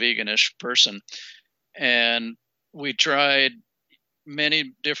 flex-a-vegan, veganish person. And we tried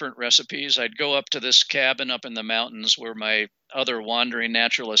many different recipes. I'd go up to this cabin up in the mountains where my other wandering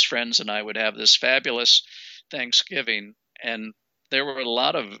naturalist friends and I would have this fabulous Thanksgiving. And there were a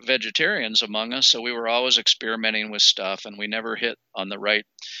lot of vegetarians among us, so we were always experimenting with stuff, and we never hit on the right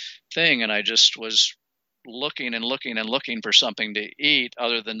thing. And I just was looking and looking and looking for something to eat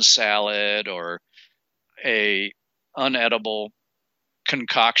other than salad or a unedible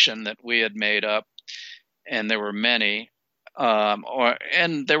concoction that we had made up. And there were many.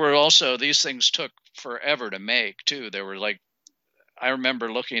 And there were also, these things took forever to make too. There were like, I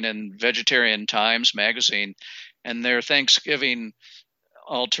remember looking in Vegetarian Times magazine, and their Thanksgiving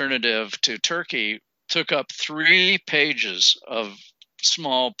alternative to turkey took up 3 pages of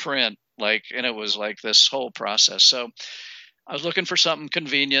small print, and it was like this whole process. So I was looking for something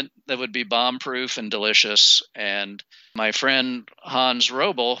convenient that would be bomb-proof and delicious. And my friend Hans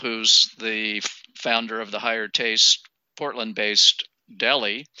Robel, who's the founder of the Higher Taste Portland-based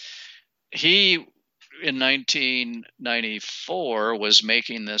deli, he in 1994 was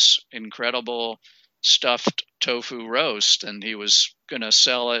making this incredible stuffed tofu roast, and he was going to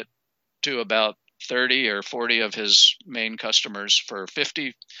sell it to about 30 or 40 of his main customers for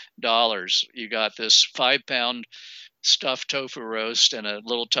 $50. You got this 5-pound stuffed tofu roast and a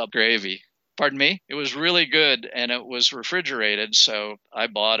little tub of gravy. Pardon me? It was really good, and it was refrigerated, so I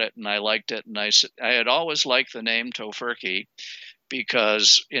bought it and I liked it. And I had always liked the name Tofurky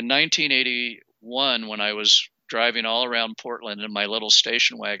because in 1981, when I was driving all around Portland in my little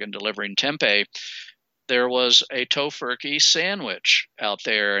station wagon delivering tempeh, there was a Tofurky sandwich out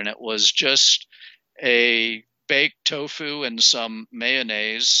there, and it was just a baked tofu and some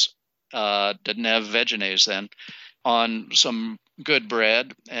mayonnaise, didn't have Vegenaise then, on some good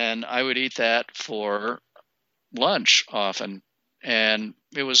bread, and I would eat that for lunch often, and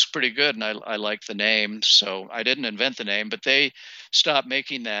it was pretty good, and I liked the name, so I didn't invent the name, but they stopped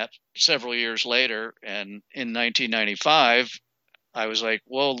making that several years later, and in 1995, I was like,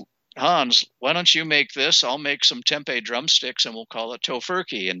 well, Hans, why don't you make this? I'll make some tempeh drumsticks, and we'll call it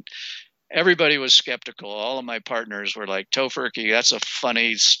Tofurky, and everybody was skeptical. All of my partners were like, Tofurky, that's a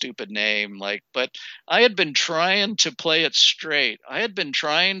funny, stupid name. But I had been trying to play it straight. I had been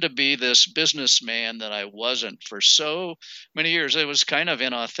trying to be this businessman that I wasn't for so many years. It was kind of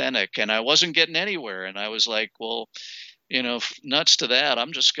inauthentic, and I wasn't getting anywhere. And I was like, well, nuts to that.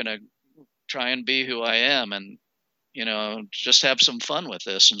 I'm just going to try and be who I am and, just have some fun with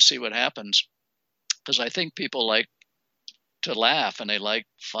this and see what happens. Because I think people like to laugh and they like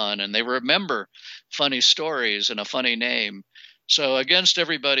fun and they remember funny stories and a funny name. So against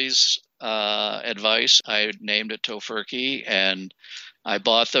everybody's advice, I named it Tofurky, and I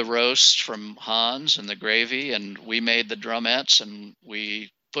bought the roast from Hans and the gravy, and we made the drumettes and we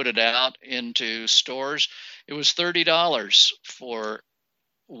put it out into stores. It was $30 for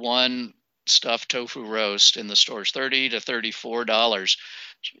one stuffed tofu roast in the stores, $30 to $34.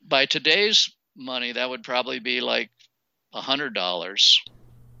 By today's money, that would probably be like $100.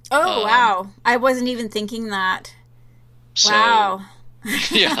 Oh, wow. I wasn't even thinking that. So, wow.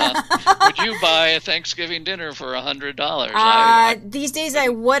 Yeah. Would you buy a Thanksgiving dinner for $100? These days I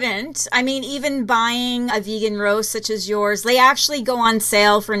wouldn't. I mean, even buying a vegan roast such as yours, they actually go on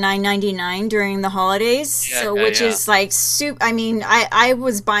sale for $9.99 during the holidays. Which is like soup. I mean, I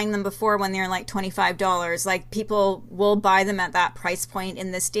was buying them before when they were like $25. Like, people will buy them at that price point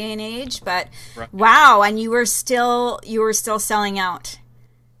in this day and age. But wow, and you were still selling out.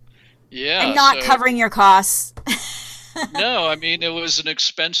 Yeah. And not covering your costs. No, I mean, it was an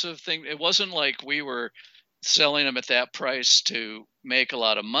expensive thing. It wasn't like we were selling them at that price to make a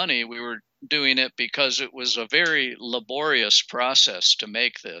lot of money. We were doing it because it was a very laborious process to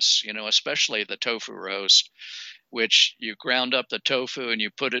make this, especially the tofu roast, which you ground up the tofu and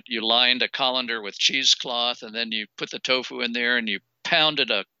you lined a colander with cheesecloth, and then you put the tofu in there and you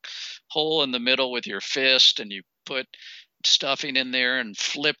pounded a hole in the middle with your fist, and you put stuffing in there and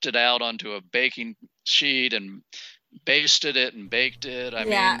flipped it out onto a baking sheet and basted it and baked it. I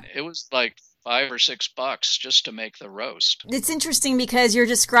mean, it was like $5 or $6 just to make the roast. It's interesting because you're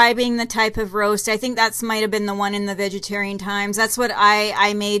describing the type of roast. I think that's might have been the one in the Vegetarian Times. That's what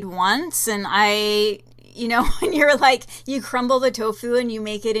I made once, and when you're like, you crumble the tofu and you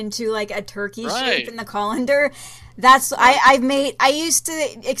make it into like a turkey shape in the colander. That's I used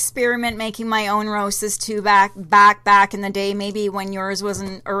to experiment making my own roasts too back in the day, maybe when yours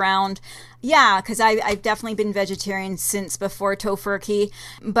wasn't around. Yeah, because I've definitely been vegetarian since before Tofurky.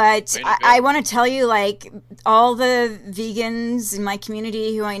 But I want to tell you, like, all the vegans in my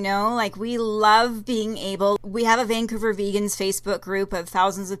community who I know, like, we love being able. We have a Vancouver Vegans Facebook group of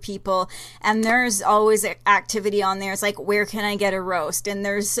thousands of people, and there's always activity on there. It's like, where can I get a roast? And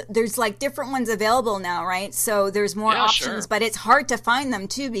there's like different ones available now, right? So there's more options, but it's hard to find them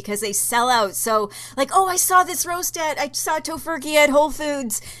too because they sell out. So like, I saw this roast I saw Tofurky at Whole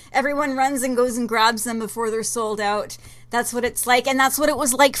Foods. Everyone runs and goes and grabs them before they're sold out. That's what it's like. And that's what it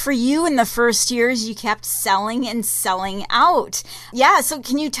was like for you in the first years. You kept selling and selling out. Yeah. So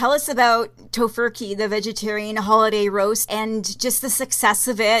can you tell us about Tofurky, the vegetarian holiday roast, and just the success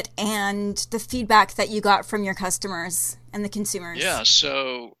of it and the feedback that you got from your customers and the consumers? Yeah.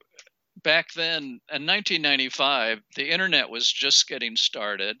 So back then in 1995, the internet was just getting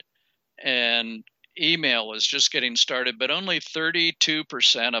started and email was just getting started, but only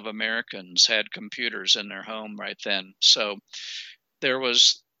 32% of Americans had computers in their home right then. So there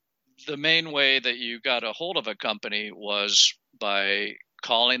was the main way that you got a hold of a company was by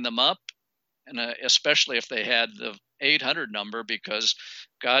calling them up, and especially if they had the 800 number, because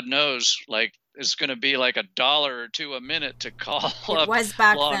God knows, like, it's going to be like $1 or $2 a minute to call up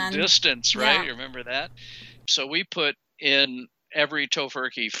long distance, right? Yeah. You remember that? So we put in every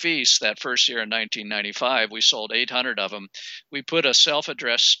Tofurky feast that first year in 1995, we sold 800 of them. We put a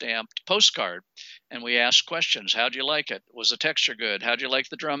self-addressed stamped postcard and we asked questions. How'd you like it? Was the texture good? How'd you like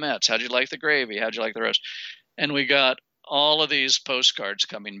the drumettes? How'd you like the gravy? How'd you like the roast? And we got all of these postcards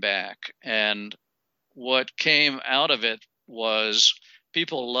coming back. And what came out of it was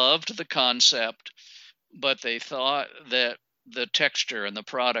people loved the concept, but they thought that the texture and the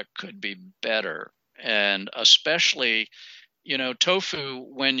product could be better. And especially, you know, tofu,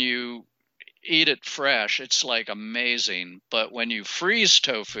 when you eat it fresh, it's like amazing. But when you freeze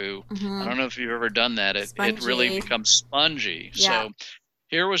tofu, I don't know if you've ever done that, it really becomes spongy. Yeah. So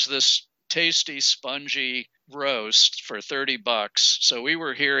here was this tasty, spongy roast for $30. So we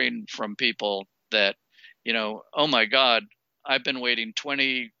were hearing from people that, you know, oh my God, I've been waiting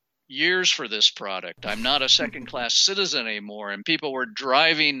 20 years for this product. I'm not a second-class citizen anymore. And people were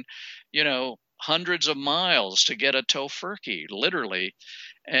driving, you know, hundreds of miles to get a Tofurky, literally.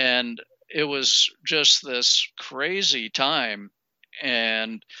 And it was just this crazy time.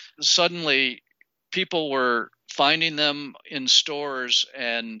 And suddenly people were finding them in stores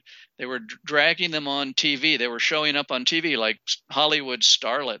and they were dragging them on TV. They were showing up on TV, like Hollywood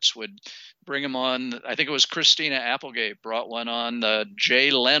starlets would bring them on. I think it was Christina Applegate brought one on the Jay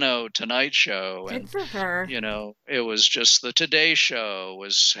Leno Tonight Show. Good for her. You know, it was just the Today Show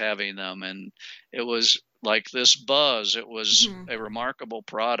was having them, and it was like this buzz. It was a remarkable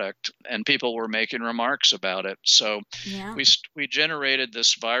product, and people were making remarks about it. So we generated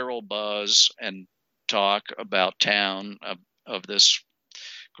this viral buzz and talk about town of this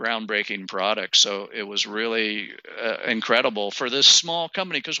groundbreaking product. So it was really incredible for this small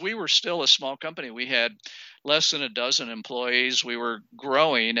company, because we were still a small company. We had less than a dozen employees. We were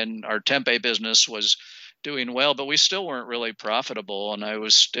growing and our tempeh business was doing well, but we still weren't really profitable. And I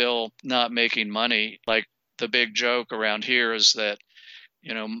was still not making money. Like the big joke around here is that,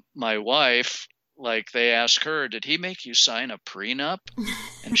 you know, my wife, like they ask her, did he make you sign a prenup?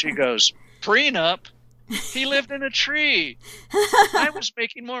 And she goes, prenup? He lived in a tree. I was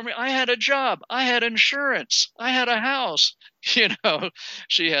making more money. I had a job. I had insurance. I had a house. You know,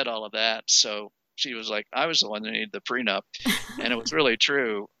 she had all of that. So she was like, I was the one that needed the prenup. And it was really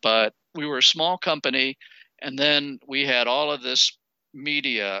true. But we were a small company. And then we had all of this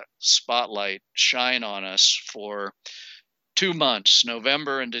media spotlight shine on us for 2 months,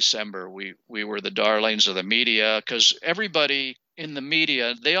 November and December. We were the darlings of the media, because everybody in the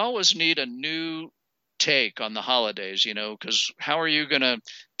media, they always need a new take on the holidays, you know, because how are you going to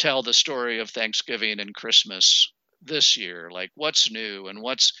tell the story of Thanksgiving and Christmas this year? Like, what's new and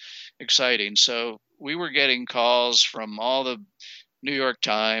what's exciting? So we were getting calls from all the New York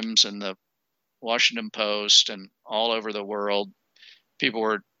Times and the Washington Post and all over the world. People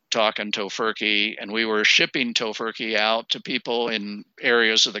were talking Tofurky, and we were shipping Tofurky out to people in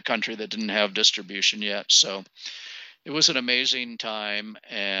areas of the country that didn't have distribution yet. So it was an amazing time,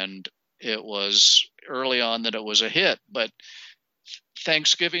 and it was early on that it was a hit. But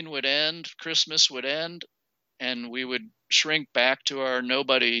Thanksgiving would end, Christmas would end, and we would shrink back to our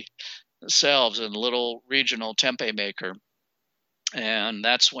nobody selves in a little regional tempeh maker. And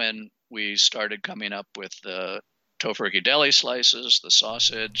that's when we started coming up with the Tofurky deli slices, the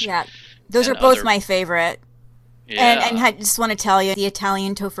sausage. Yeah, those are both my favorite. Yeah. And I just want to tell you, the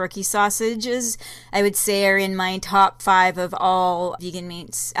Italian Tofurky sausages, I would say, are in my top 5 of all vegan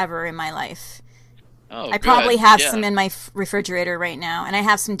meats ever in my life. Oh, I probably have some in my refrigerator right now, and I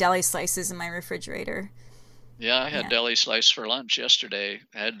have some deli slices in my refrigerator. Yeah, I had deli slice for lunch yesterday.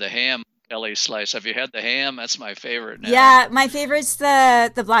 I had the ham deli slice. Have you had the ham? That's my favorite now. Yeah, my favorite's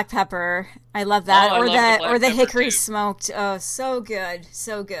the black pepper. I love that. Or the hickory too. Smoked. Oh, so good.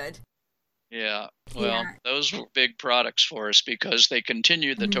 So good. Yeah. Well, those were big products for us because they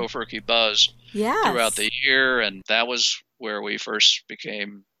continued the Tofurky buzz throughout the year, and that was where we first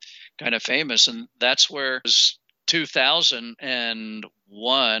became kind of famous. And that's where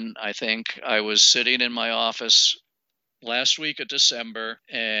 2001, I think, I was sitting in my office last week of December,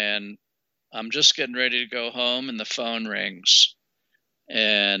 and I'm just getting ready to go home, and the phone rings.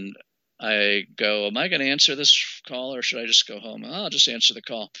 And I go, am I going to answer this call, or should I just go home? I'll just answer the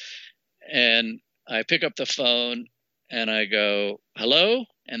call. And I pick up the phone, and I go, hello?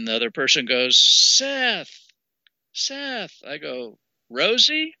 And the other person goes, Seth. I go,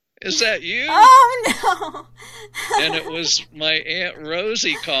 Rosie? Is that you? Oh, no. And it was my Aunt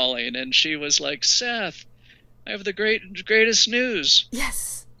Rosie calling, and she was like, Seth, I have the greatest news.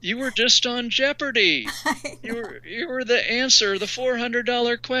 Yes. You were just on Jeopardy. You were the answer. The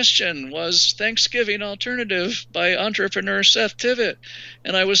 $400 question was Thanksgiving Alternative by entrepreneur Seth Tivett.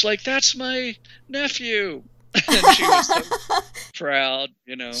 And I was like, that's my nephew. And she was so proud,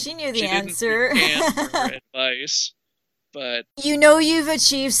 She knew the answer. She didn't recant her advice. But you've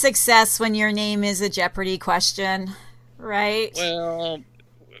achieved success when your name is a Jeopardy question, right? Well,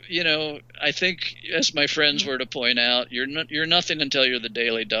 I think, as my friends were to point out, you're nothing until you're the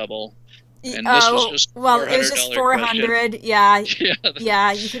Daily Double. And this was just it was just 400. Yeah,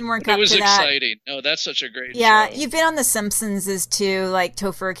 yeah, you can work up to that. It was exciting. No, that's such a great show. show. You've been on The Simpsons too, like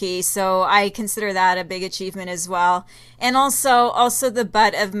Tofurky, so I consider that a big achievement as well. And also the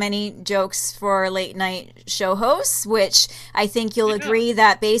butt of many jokes for late night show hosts, which I think you'll agree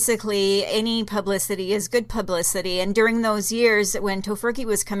that basically any publicity is good publicity. And during those years when Tofurky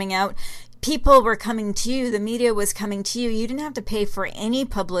was coming out, people were coming to you, the media was coming to you. You didn't have to pay for any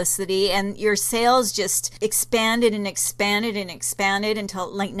publicity, and your sales just expanded and expanded and expanded until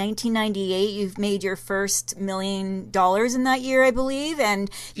like 1998. You've made your first $1 million in that year, I believe,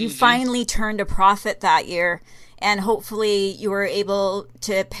 and you finally turned a profit that year. And hopefully you were able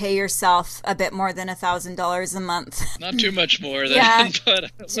to pay yourself a bit more than $1,000 a month. Not too much more than,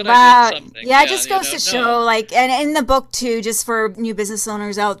 but wow. I did something. Yeah, it just goes to show, and in the book too, just for new business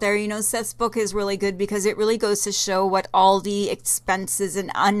owners out there, Seth's book is really good because it really goes to show what all the expenses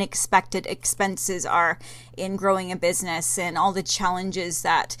and unexpected expenses are in growing a business and all the challenges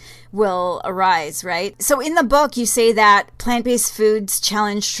that will arise, right? So in the book, you say that plant-based foods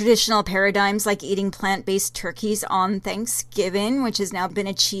challenge traditional paradigms like eating plant-based turkeys on Thanksgiving, which has now been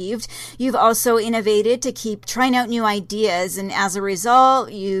achieved. You've also innovated to keep trying out new ideas, and as a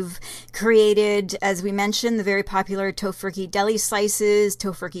result, you've created, as we mentioned, the very popular Tofurky deli slices,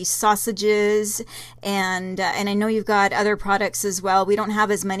 Tofurky sausages, and I know you've got other products as well. We don't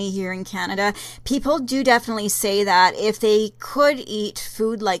have as many here in Canada. People do definitely say that if they could eat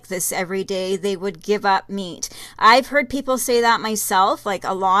food like this every day, they would give up meat. I've heard people say that myself, like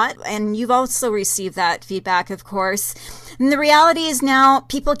a lot, and you've also received that feedback, of course. And the reality is now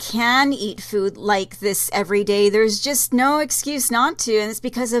people can eat food like this every day. There's just no excuse not to, and it's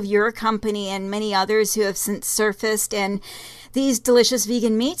because of your company and many others who have since surfaced. And these delicious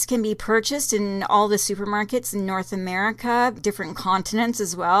vegan meats can be purchased in all the supermarkets in North America, different continents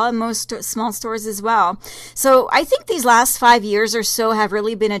as well, and most small stores as well. So I think these last 5 years or so have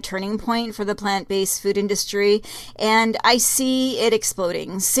really been a turning point for the plant-based food industry, and I see it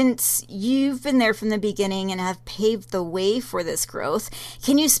exploding. Since you've been there from the beginning and have paved the way for this growth,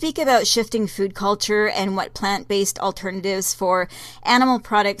 can you speak about shifting food culture and what plant-based alternatives for animal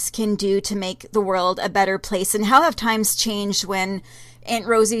products can do to make the world a better place, and how have times changed when Aunt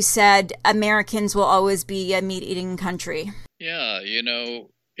Rosie said Americans will always be a meat-eating country? Yeah,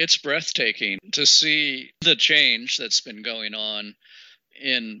 it's breathtaking to see the change that's been going on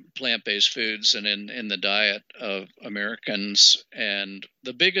in plant-based foods and in the diet of Americans. And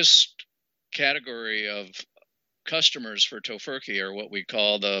the biggest category of customers for Tofurky are what we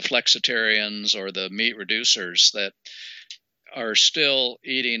call the flexitarians or the meat reducers that are still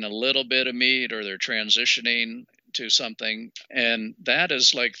eating a little bit of meat, or they're transitioning to something, and that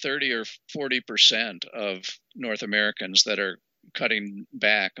is like 30 or 40% of North Americans that are cutting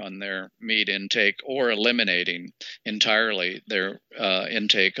back on their meat intake or eliminating entirely their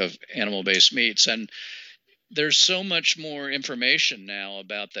intake of animal-based meats. And there's so much more information now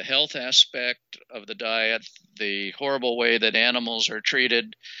about the health aspect of the diet, the horrible way that animals are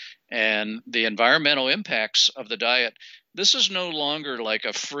treated, and the environmental impacts of the diet. This is no longer like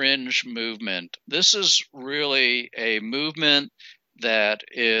a fringe movement. This is really a movement that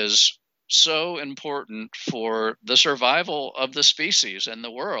is so important for the survival of the species and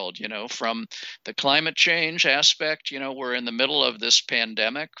the world, from the climate change aspect. We're in the middle of this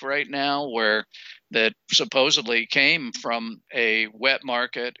pandemic right now that supposedly came from a wet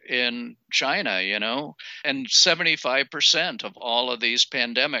market in China, and 75% of all of these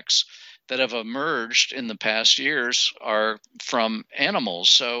pandemics that have emerged in the past years are from animals.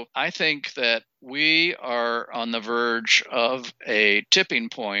 So I think that we are on the verge of a tipping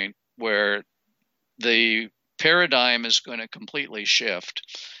point where the paradigm is going to completely shift.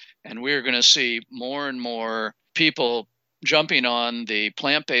 And we're going to see more and more people jumping on the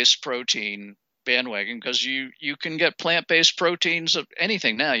plant-based protein bandwagon, because you can get plant-based proteins of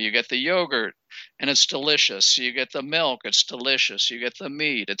anything now. You get the yogurt and it's delicious. You get the milk, it's delicious. You get the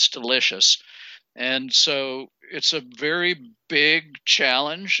meat, it's delicious. And so it's a very big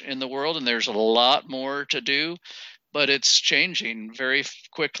challenge in the world, and there's a lot more to do, but it's changing very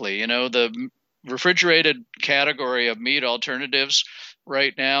quickly. You know, the refrigerated category of meat alternatives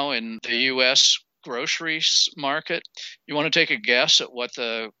right now in the U.S. grocery market, you want to take a guess at what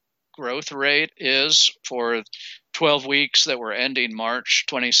the growth rate is for 12 weeks that were ending March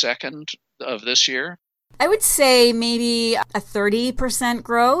 22nd of this year? I would say maybe a 30%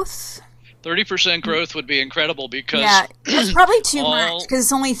 growth. 30% growth would be incredible, because it's probably too much because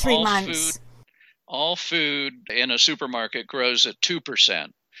it's only 3 months. All food in a supermarket grows at 2%.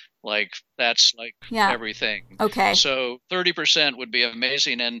 Like, that's like everything. Okay. So 30% would be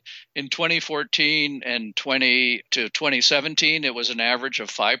amazing. And in 2014 and 2017, it was an average of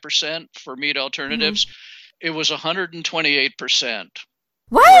 5% for meat alternatives. Mm-hmm. It was 128%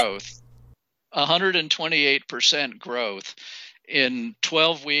 growth. 128% growth in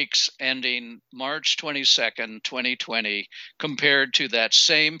 12 weeks ending March 22nd, 2020, compared to that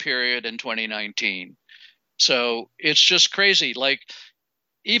same period in 2019. So it's just crazy. Like,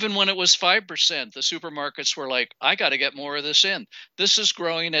 even when it was 5%, the supermarkets were like, I got to get more of this in. This is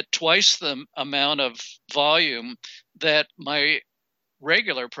growing at twice the amount of volume that my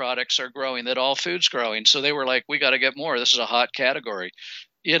regular products are growing, that all food's growing. So they were like, we got to get more. This is a hot category.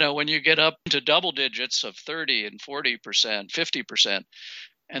 You know, when you get up to double digits of 30 and 40%, 50%,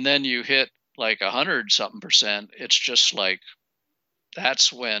 and then you hit like 100-something%, it's just like,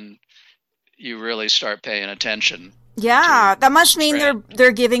 that's when you really start paying attention. Yeah, that must mean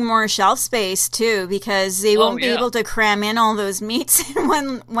they're giving more shelf space too, because they won't be able to cram in all those meats in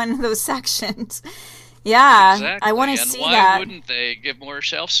one of those sections. Yeah, exactly. I want to see why that. Why wouldn't they give more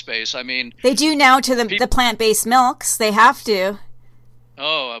shelf space? I mean, they do now to the plant-based milks. They have to.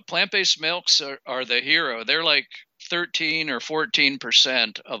 Oh, plant-based milks are the hero. They're like 13 or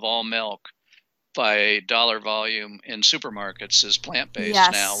 14% of all milk by dollar volume in supermarkets is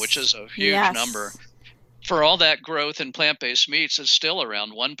plant-based now, which is a huge number. For all that growth in plant-based meats, it's still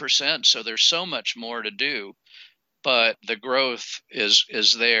around 1%. So there's so much more to do, but the growth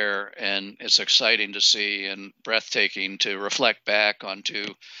is there, and it's exciting to see and breathtaking to reflect back onto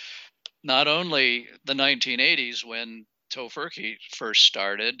not only the 1980s when Tofurky first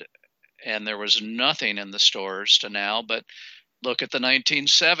started and there was nothing in the stores to now, but look at the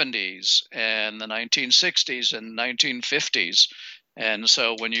 1970s and the 1960s and 1950s. And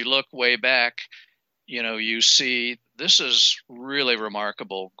so when you look way back, you know, you see this is really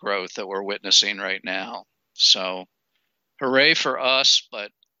remarkable growth that we're witnessing right now. So hooray for us,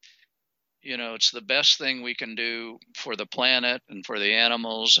 but you know, it's the best thing we can do for the planet and for the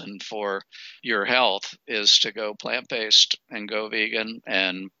animals and for your health is to go plant-based and go vegan.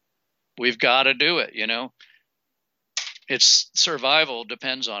 And we've got to do it, you know. It's survival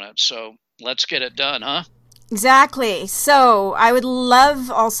depends on it. So let's get it done, huh? Exactly. So I would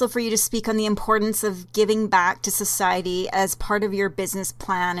love also for you to speak on the importance of giving back to society as part of your business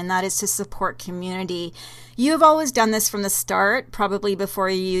plan, and that is to support community. You have always done this from the start, probably before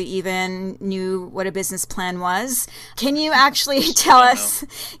you even knew what a business plan was. Can you actually tell us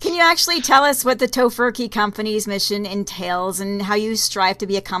what the Tofurky Company's mission entails and how you strive to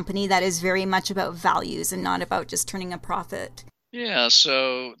be a company that is very much about values and not about just turning a profit? Yeah,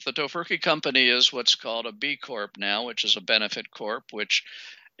 so the Tofurky Company is what's called a B Corp now, which is a benefit corp, which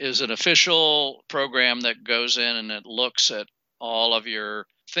is an official program that goes in and it looks at all of your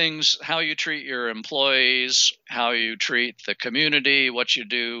things, how you treat your employees, how you treat the community, what you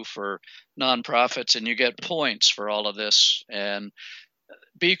do for nonprofits, and you get points for all of this. And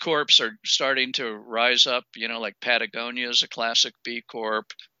B Corps are starting to rise up, you know, like Patagonia is a classic B Corp.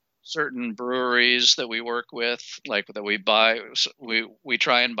 Certain breweries that we work with, like that we buy, we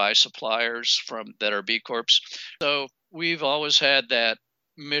try and buy suppliers from that are B Corps. So we've always had that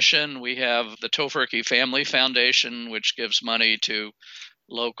mission. We have the Tofurky Family Foundation, which gives money to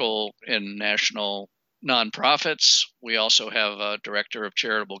local and national nonprofits. We also have a director of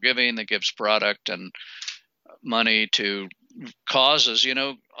charitable giving that gives product and money to causes. You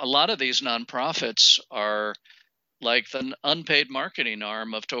know, a lot of these nonprofits are like the unpaid marketing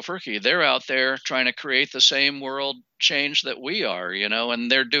arm of Tofurky. They're out there trying to create the same world change that we are, you know, and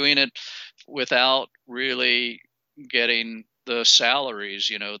they're doing it without really getting the salaries,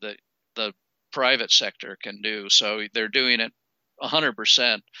 you know, the private sector can do. So they're doing it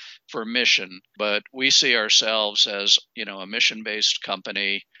 100% for mission, but we see ourselves as, a mission-based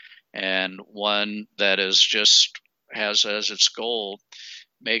company, and one that has as its goal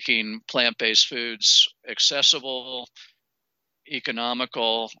making plant-based foods accessible,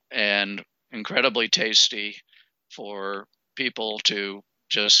 economical, and incredibly tasty for people to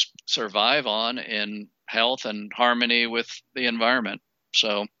just survive on in health and harmony with the environment.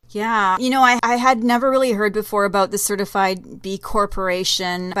 So yeah, I had never really heard before about the Certified B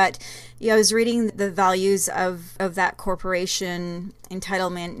Corporation, but I was reading the values of that corporation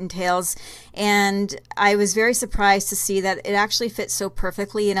entitlement entails, and I was very surprised to see that it actually fits so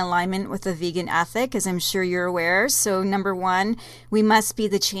perfectly in alignment with the vegan ethic, as I'm sure you're aware. So number one, we must be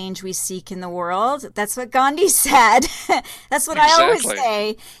the change we seek in the world. That's what Gandhi said. That's what I always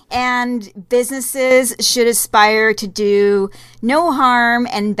say. And businesses should aspire to do no harm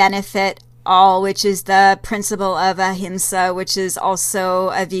and benefit all, which is the principle of ahimsa, which is also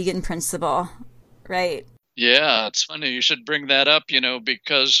a vegan principle, right? Yeah, it's funny you should bring that up,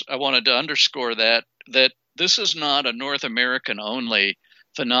 because I wanted to underscore that this is not a North American only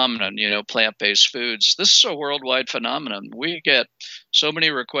phenomenon, plant-based foods. This is a worldwide phenomenon. We get so many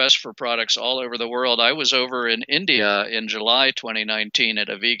requests for products all over the world. I was over in India in July 2019 at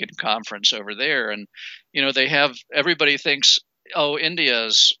a vegan conference over there, and everybody thinks, oh,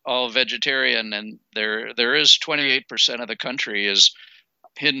 India's all vegetarian, and there is 28% of the country is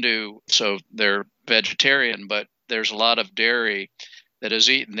Hindu, so they're vegetarian, but there's a lot of dairy that is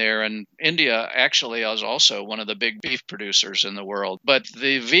eaten there. And India actually is also one of the big beef producers in the world. But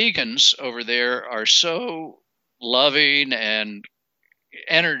the vegans over there are so loving and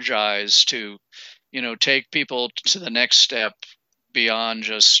energized to, take people to the next step beyond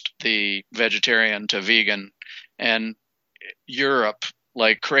just the vegetarian to vegan. And Europe,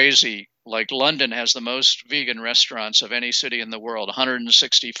 like crazy, like London has the most vegan restaurants of any city in the world,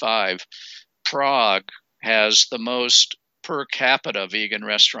 165. Prague has the most per capita vegan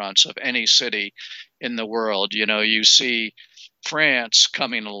restaurants of any city in the world. You see France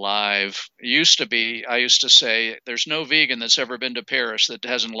coming alive. I used to say, there's no vegan that's ever been to Paris that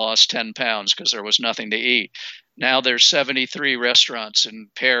hasn't lost 10 pounds because there was nothing to eat. Now there's 73 restaurants in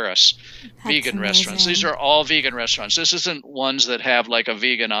Paris, vegan restaurants. These are all vegan restaurants. This isn't ones that have like a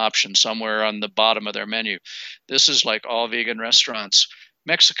vegan option somewhere on the bottom of their menu. This is like all vegan restaurants.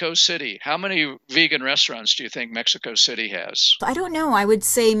 Mexico City. How many vegan restaurants do you think Mexico City has? I don't know. I would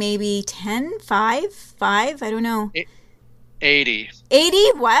say maybe 10, 5. I don't know. 80. 80?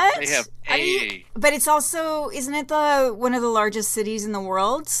 What? They have 80. But it's also, isn't it one of the largest cities in the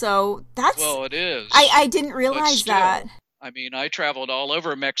world? So that's... Well, it is. I didn't realize that. I mean, I traveled all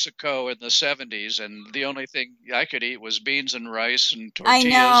over Mexico in the 70s, and the only thing I could eat was beans and rice and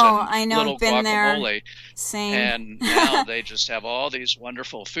tortillas I know, little been guacamole. There. Same. And now they just have all these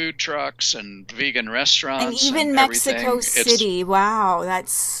wonderful food trucks and vegan restaurants. And even Mexico City. Wow,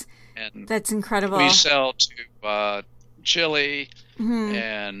 that's incredible. We sell to Chile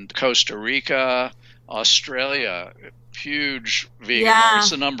and Costa Rica, Australia, huge vegan market. It's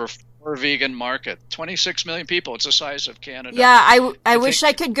the number 4 vegan market. 26 million people. It's the size of Canada. Yeah, I wish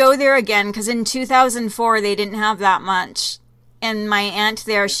I could go there again, because in 2004 they didn't have that much. And my aunt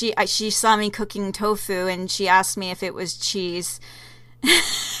there, she saw me cooking tofu, and she asked me if it was cheese.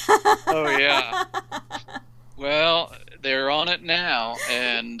 Oh, yeah. Well, they're on it now,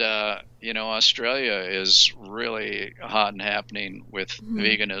 and Australia is really hot and happening with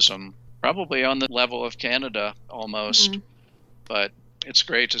veganism, probably on the level of Canada almost. But it's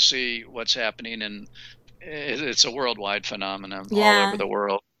great to see what's happening, and it's a worldwide phenomenon all over the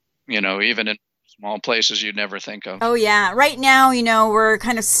world. Even in small places you'd never think of. Oh, yeah. Right now, we're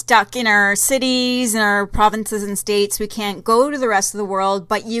kind of stuck in our cities and our provinces and states. We can't go to the rest of the world,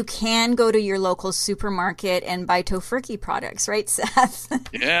 but you can go to your local supermarket and buy Tofurky products, right, Seth?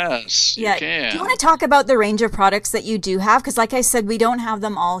 Yes, you can. Do you want to talk about the range of products that you do have? Because like I said, we don't have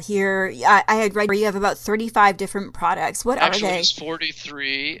them all here. I had read you have about 35 different products. What Actually, are they? It's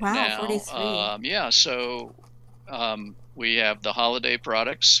 43 wow, now. 43. So we have the holiday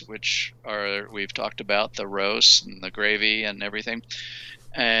products, which we've talked about, the roast and the gravy and everything.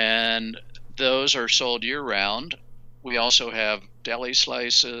 And those are sold year-round. We also have deli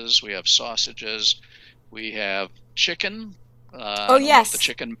slices. We have sausages. We have chicken. Oh, yes. The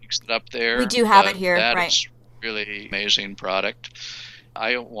chicken makes it up there. We do have it here, that right. is really amazing product.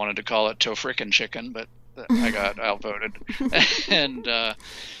 I wanted to call it Tofrickin' chicken, but I got outvoted. And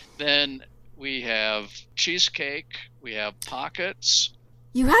then we have cheesecake, we have pockets,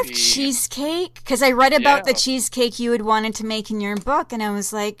 You have cheesecake? Because I read about the cheesecake you had wanted to make in your book, and I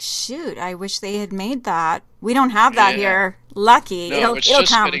was like, shoot, I wish they had made that. We don't have that here. Lucky. No, it'll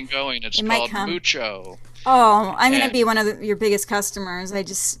just come. getting going. It's called Mucho. Oh, I'm going to be one of your biggest customers.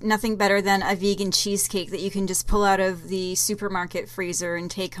 Nothing better than a vegan cheesecake that you can just pull out of the supermarket freezer and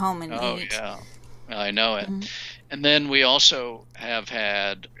take home and eat. Oh, yeah. I know it. Mm-hmm. And then we also have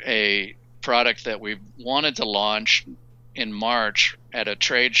had a product that we wanted to launch in March at a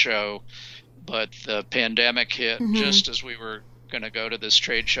trade show, but the pandemic hit just as we were going to go to this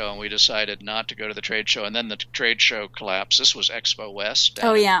trade show, and we decided not to go to the trade show. And then the trade show collapsed. This was Expo West.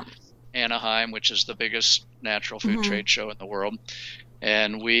 Anaheim, which is the biggest natural food trade show in the world.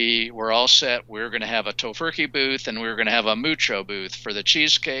 And we were all set. We were going to have a Tofurky booth, and we were going to have a Mucho booth for the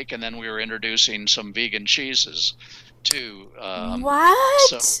cheesecake, and then we were introducing some vegan cheeses too.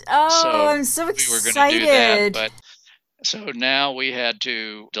 What? I'm so excited. We were going to do that, but so now we had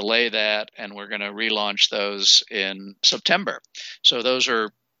to delay that, and we're going to relaunch those in September. So those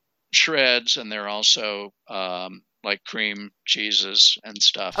are shreds, and they're also like cream cheeses and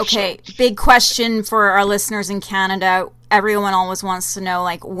stuff. Okay, so, big question for our listeners in Canada. Everyone always wants to know,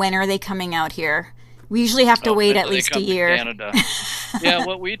 like, when are they coming out here? We usually have to wait at least a year. Canada. Yeah,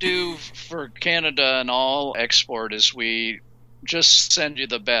 what we do for Canada and all export is we just send you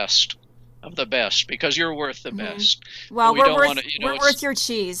the best of the best because you're worth the best. Well, we're worth your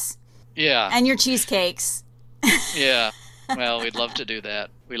cheese. Yeah. And your cheesecakes. Yeah. Well, we'd love to do that.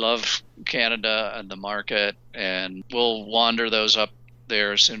 We love Canada and the market, and we'll wander those up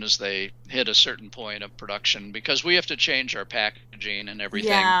there as soon as they hit a certain point of production, because we have to change our packaging and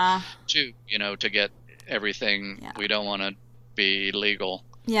everything to get everything. Yeah. We don't want to be legal.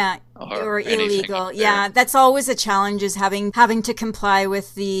 Yeah, or illegal. Yeah, that's always a challenge, is having to comply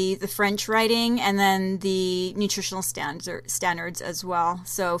with the French writing and then the nutritional standards as well.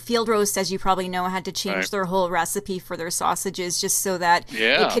 So Field Roast, as you probably know, had to change their whole recipe for their sausages just so that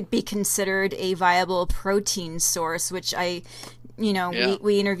it could be considered a viable protein source, which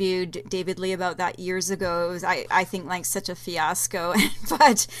we interviewed David Lee about that years ago. It was, I think, like such a fiasco,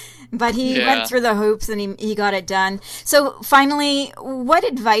 but he went through the hoops and he got it done. So finally, what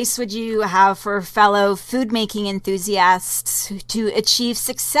advice would you have for fellow food making enthusiasts to achieve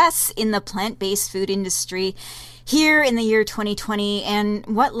success in the plant-based food industry here in the year 2020, and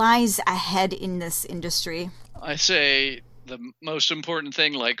what lies ahead in this industry? I say the most important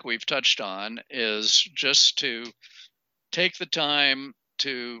thing, like we've touched on, is just to take the time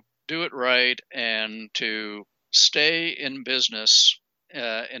to do it right and to stay in business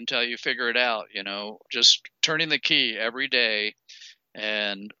until you figure it out, just turning the key every day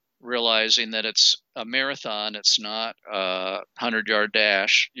and realizing that it's a marathon. It's not a 100-yard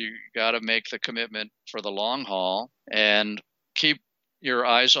dash. You got to make the commitment for the long haul and keep your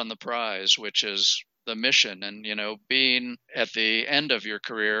eyes on the prize, which is the mission. And, being at the end of your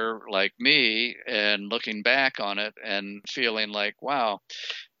career like me and looking back on it and feeling like, wow,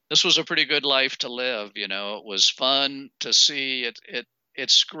 this was a pretty good life to live. It was fun to see it.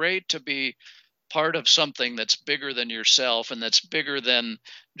 It's great to be part of something that's bigger than yourself and that's bigger than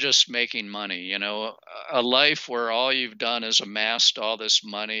just making money. A life where all you've done is amassed all this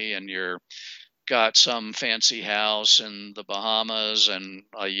money and you're got some fancy house in the Bahamas and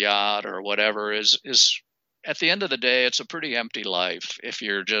a yacht or whatever is at the end of the day, it's a pretty empty life if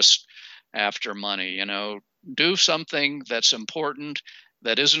you're just after money. Do something that's important,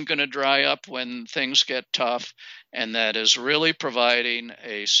 that isn't going to dry up when things get tough, and that is really providing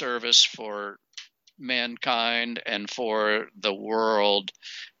a service for mankind and for the world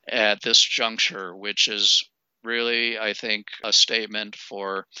at this juncture, which is really, I think, a statement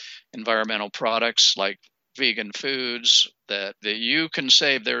for environmental products like vegan foods that you can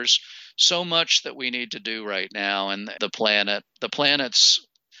save. There's so much that we need to do right now, and the planet's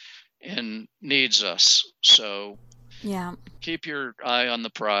needs us. So keep your eye on the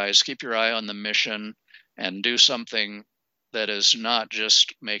prize, keep your eye on the mission, and do something that is not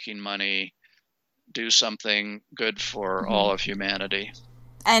just making money. Do something good for all of humanity.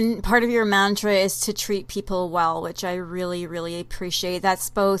 And part of your mantra is to treat people well, which I really, really appreciate. That's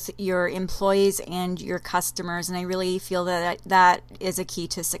both your employees and your customers, and I really feel that is a key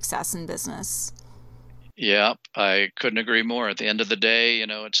to success in business. Yeah, I couldn't agree more. At the end of the day,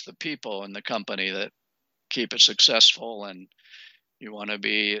 it's the people in the company that keep it successful, and you want to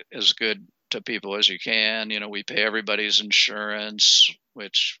be as good to people as you can. We pay everybody's insurance,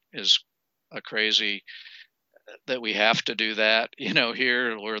 which is a crazy that we have to do that.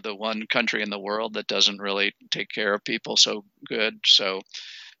 Here we're the one country in the world that doesn't really take care of people so good. So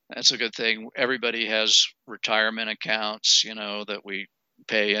that's a good thing. Everybody has retirement accounts, that we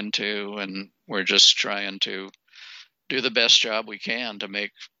pay into, and we're just trying to do the best job we can to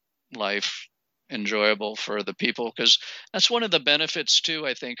make life enjoyable for the people, because that's one of the benefits too,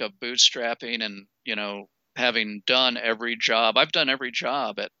 I think, of bootstrapping and, having done every job. I've done every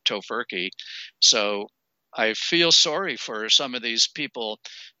job at Tofurky. So I feel sorry for some of these people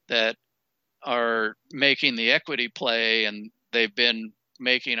that are making the equity play, and they've been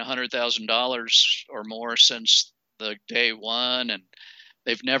making $100,000 or more since the day one, and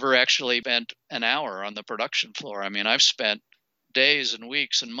they've never actually spent an hour on the production floor. I mean, I've spent days and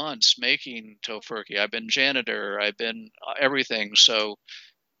weeks and months making Tofurky. I've been janitor, I've been everything. So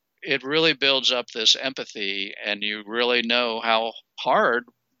it really builds up this empathy, and you really know how hard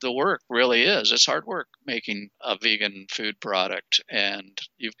the work really is. It's hard work making a vegan food product, and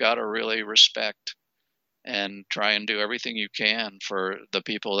you've got to really respect and try and do everything you can for the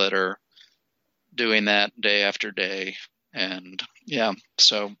people that are doing that day after day. And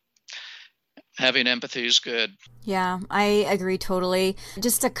so having empathy is good. Yeah, I agree totally.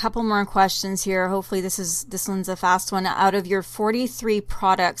 Just a couple more questions here. Hopefully this one's a fast one. Out of your 43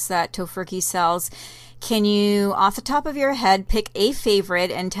 products that Tofurky sells, can you, off the top of your head, pick a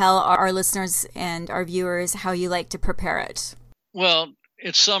favorite and tell our listeners and our viewers how you like to prepare it? Well,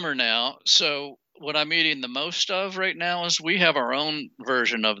 it's summer now, so what I'm eating the most of right now is we have our own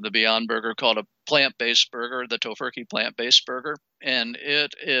version of the Beyond Burger called a plant-based burger, the Tofurky plant-based burger. And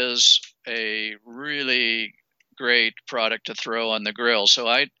it is a really great product to throw on the grill. So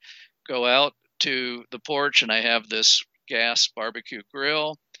I go out to the porch and I have this gas barbecue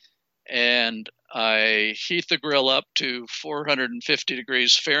grill, and I heat the grill up to 450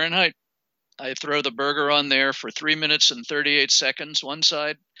 degrees Fahrenheit. I throw the burger on there for 3 minutes and 38 seconds one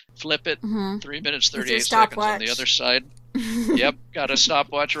side, flip it, 3 minutes, 38 seconds on the other side. Yep, got a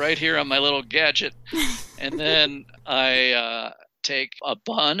stopwatch right here on my little gadget. And then I take a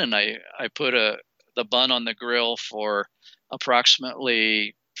bun and I put the bun on the grill for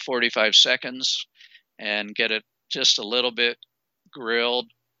approximately 45 seconds and get it just a little bit grilled.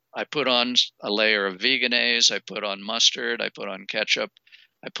 I put on a layer of Vegenaise, I put on mustard, I put on ketchup,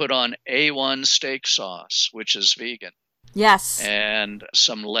 I put on A1 steak sauce, which is vegan. Yes. And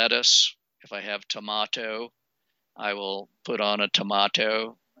some lettuce. If I have tomato, I will put on a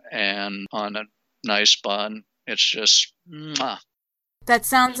tomato and on a nice bun. It's just mwah. That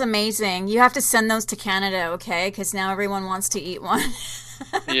sounds amazing. You have to send those to Canada, okay? Because now everyone wants to eat one.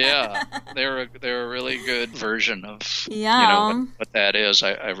 Yeah, they're a really good version of what that is.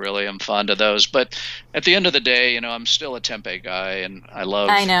 I really am fond of those. But at the end of the day, I'm still a tempeh guy, and I love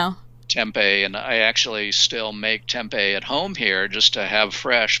tempeh, and I actually still make tempeh at home here just to have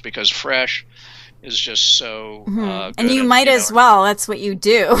fresh, because fresh is just so good. And you might as well. That's what you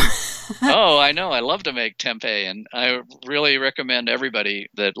do. Oh, I know. I love to make tempeh, and I really recommend everybody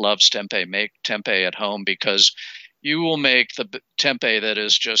that loves tempeh make tempeh at home, because you will make the tempeh that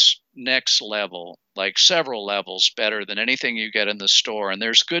is just next level, like several levels better than anything you get in the store. And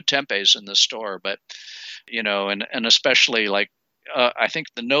there's good tempehs in the store, but, and especially like, I think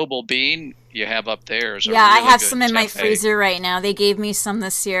the Noble Bean you have up there is a really I have good some in my tempeh. freezer right now. They gave me some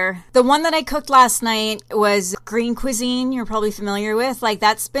this year. The one that I cooked last night was Green Cuisine. You're probably familiar with. Like,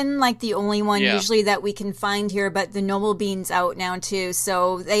 that's been like the only one usually that we can find here, but the Noble Bean's out now too.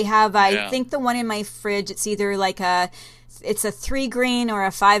 So they have, I think the one in my fridge, it's either like it's a 3 grain or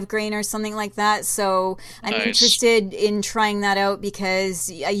a 5 grain or something like that. So I'm interested in trying that out,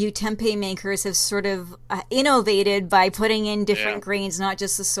 because you tempeh makers have sort of innovated by putting in different grains, not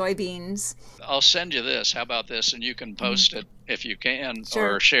just the soybeans. I'll send you this. How about this? And you can post it if you can,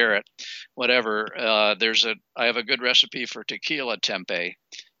 or share it, whatever. I have a good recipe for tequila tempeh,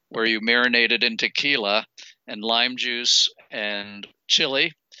 where you marinate it in tequila and lime juice and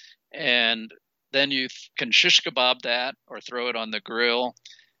chili, and then you can shish kebab that or throw it on the grill,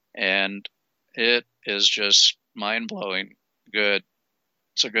 and it is just mind-blowing good.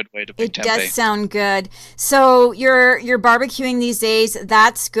 It's a good way to make tempeh. It does sound good. So you're barbecuing these days.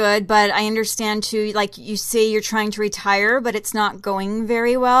 That's good, but I understand too, like you say, you're trying to retire, but it's not going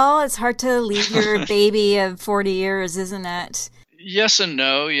very well. It's hard to leave your baby of 40 years, isn't it? Yes and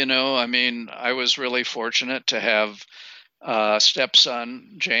no. I mean, I was really fortunate to have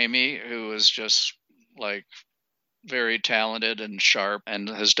stepson Jamie, who is just like very talented and sharp and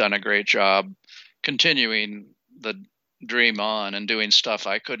has done a great job continuing the dream on and doing stuff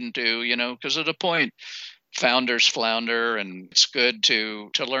I couldn't do, because at a point founders flounder, and it's good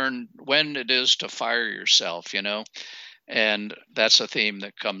to learn when it is to fire yourself, And that's a theme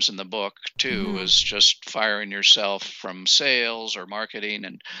that comes in the book too, is just firing yourself from sales or marketing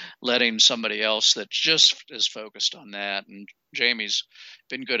and letting somebody else that just is focused on that. And Jamie's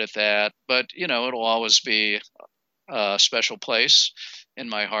been good at that, but it'll always be a special place in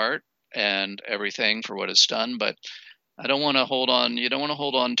my heart and everything for what it's done. But I don't want to hold on. You don't want to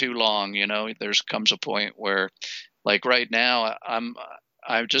hold on too long. There's comes a point where, like right now,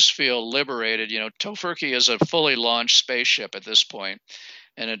 I just feel liberated. Tofurky is a fully launched spaceship at this point,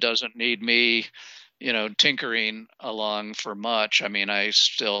 and it doesn't need me, tinkering along for much. I mean, I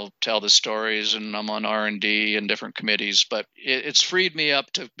still tell the stories, and I'm on R&D and different committees, but it's freed me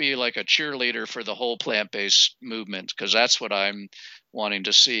up to be like a cheerleader for the whole plant-based movement, because that's what I'm wanting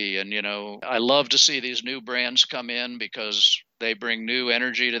to see. And, I love to see these new brands come in because they bring new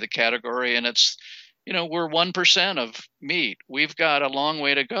energy to the category, and it's, we're 1% of meat. We've got a long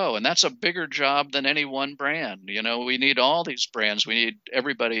way to go. And that's a bigger job than any one brand. We need all these brands. We need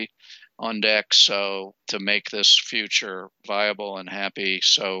everybody on deck to make this future viable and happy.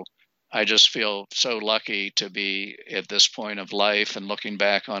 So I just feel so lucky to be at this point of life and looking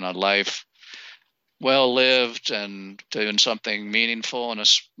back on a life well lived and doing something meaningful in a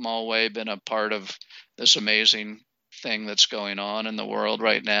small way, been a part of this amazing thing that's going on in the world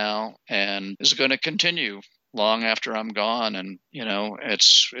right now, and is going to continue long after I'm gone. And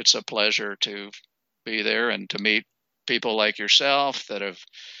it's a pleasure to be there and to meet people like yourself that have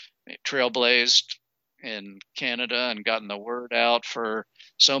trailblazed in Canada and gotten the word out for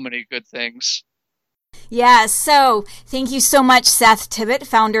so many good things. Yeah, so thank you so much, Seth Tibbott,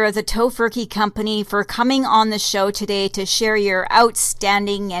 founder of the Tofurky Company, for coming on the show today to share your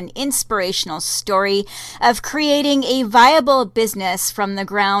outstanding and inspirational story of creating a viable business from the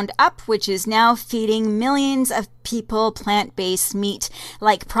ground up, which is now feeding millions of people plant-based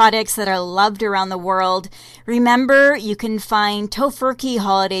meat-like products that are loved around the world. Remember, you can find Tofurky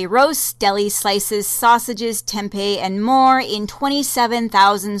holiday roasts, deli slices, sausages, tempeh, and more in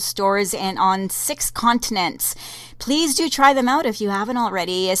 27,000 stores and on 6 continents. Please do try them out if you haven't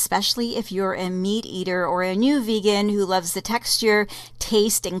already, especially if you're a meat eater or a new vegan who loves the texture,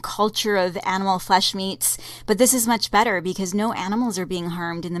 taste, and culture of animal flesh meats. But this is much better because no animals are being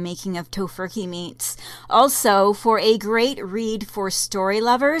harmed in the making of Tofurky meats. Also, for a great read for story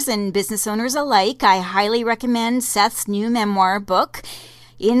lovers and business owners alike, I highly recommend Seth's new memoir book,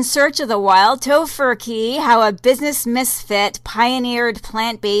 In Search of the Wild Tofurky: How a Business Misfit Pioneered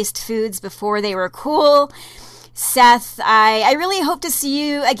Plant-Based Foods Before They Were Cool. Seth, I really hope to see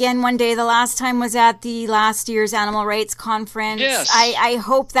you again one day. The last time was at the last year's Animal Rights Conference. Yes. I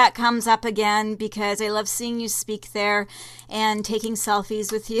hope that comes up again because I love seeing you speak there and taking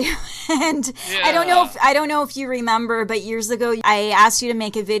selfies with you. And Yeah. I don't know if you remember, but years ago I asked you to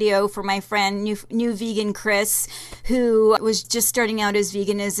make a video for my friend new vegan Chris, who was just starting out his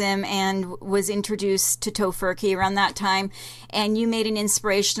veganism and was introduced to Tofurky around that time. And you made an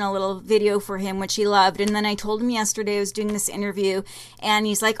inspirational little video for him, which he loved. And then I told him yesterday I was doing this interview, and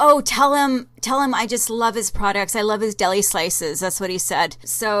he's like, "Oh, tell him I just love his products. I love his deli slices." That's what he said.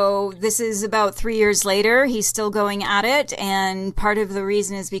 So this is about 3 years later. He's still going at it, and part of the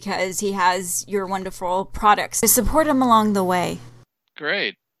reason is because he has your wonderful products to support him along the way.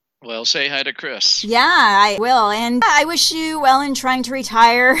 Great. Well, say hi to Chris. Yeah, I will. And I wish you well in trying to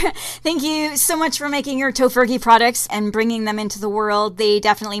retire. Thank you so much for making your Tofurky products and bringing them into the world. They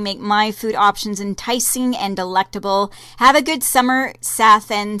definitely make my food options enticing and delectable. Have a good summer, Seth,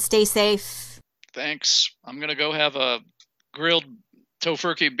 and stay safe. Thanks. I'm going to go have a grilled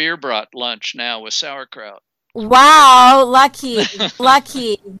Tofurky beer brat lunch now with sauerkraut. Wow, lucky,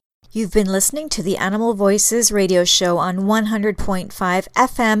 lucky. You've been listening to the Animal Voices radio show on 100.5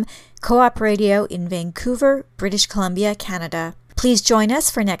 FM Co-op Radio in Vancouver, British Columbia, Canada. Please join us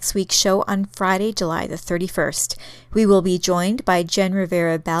for next week's show on Friday, July the 31st. We will be joined by Jen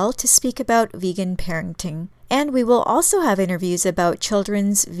Rivera-Bell to speak about vegan parenting. And we will also have interviews about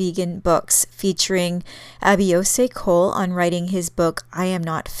children's vegan books featuring Abiose Cole on writing his book I Am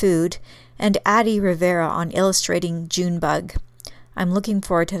Not Food and Addie Rivera on illustrating Junebug. I'm looking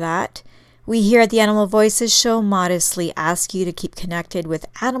forward to that. We here at the Animal Voices show modestly ask you to keep connected with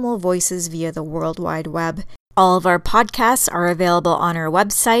Animal Voices via the World Wide Web. All of our podcasts are available on our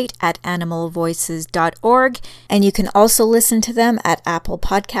website at animalvoices.org, and you can also listen to them at Apple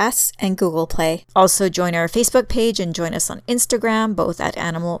Podcasts and Google Play. Also join our Facebook page and join us on Instagram, both at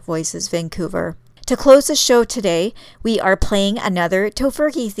Animal Voices Vancouver. To close the show today, we are playing another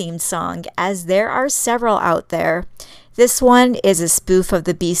Tofurky themed song, as there are several out there. This one is a spoof of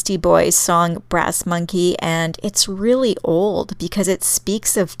the Beastie Boys song Brass Monkey, and it's really old because it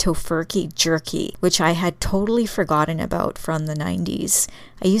speaks of tofurkey jerky, which I had totally forgotten about from the 90s.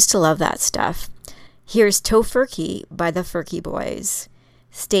 I used to love that stuff. Here's Tofurky by the Furky Boys.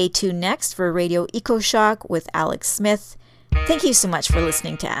 Stay tuned next for Radio EcoShock with Alex Smith. Thank you so much for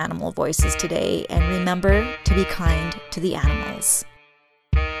listening to Animal Voices today, and remember to be kind to the animals.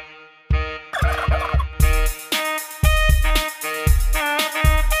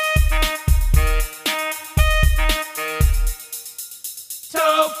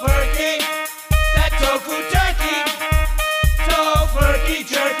 Tofurky, that tofu turkey. Tofurky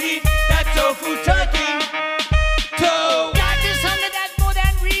jerky, that tofu turkey. Got this hunger that's more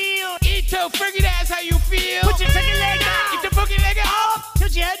than real. Eat tofurky, that's how you feel. Put your turkey leg out, eat the turkey leg up.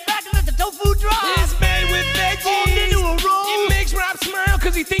 Tilt your head back and let the tofu drop. It's made with veggies. Formed into a roll. It makes Rob smile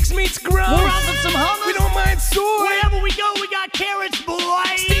cause he thinks meat's gross. We're off with some hummus. We don't mind soy. Wherever we go, we got carrots, boy.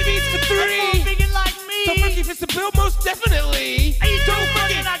 Steve eats for 3. That's more vegan like me. Tofurky fits the bill most definitely. I eat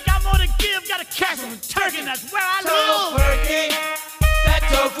tofurky and I got more to give. Got a castle in Turkey, that's where I live. Tofurky, that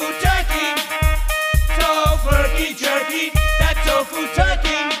tofu turkey. Tofurky jerky, that tofu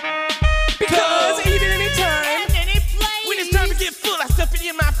turkey. Because eat it anytime and any place. When it's time to get full, I stuff it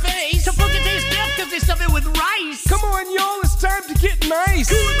in my face. Tofurky tastes deaf because they stuff it with rice. Come on, y'all, it's time to get nice.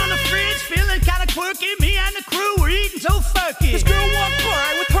 Cooling on the fridge, feeling kind of quirky. Me and the crew, we're eating tofurky. This girl walked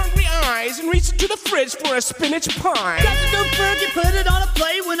by with hungry eyes and reached into the fridge for a spinach pie. Got the tofurky, put it on a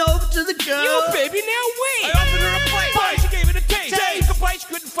plate, went over to the girl. Yo, baby, now wait. I offered her a plate. Bye, she gave it a taste. She took a bite, she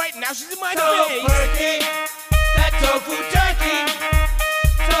couldn't fight, now she's in my face. Tofurky, that tofu turkey.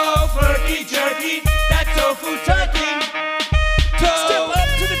 Tofurky jerky, that tofu turkey. Step up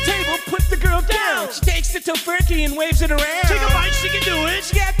to the table, put the girl down. She takes the tofurky and waves it around. Take a bite, she can do it.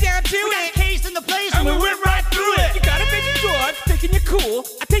 She got down to it. We got a case in the place and we went right through it. You got a veggie dog, thinking you're cool.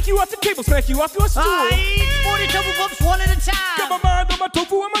 I take you off the table, smack you off your stool. I eat 40 tofu bumps one at a time. Got my mind on my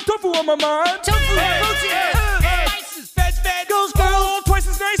tofu and my tofu on my mind. Tofu, protein, spices, veg, goes girl, twice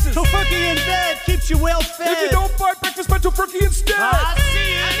as nice as. Tofurky in bed keeps you well fed. If you don't buy breakfast, buy tofurky instead. I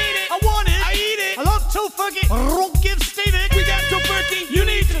see it, I need it, I want it, I eat it. I love tofurky, don't give Steve it. We got tofurky, you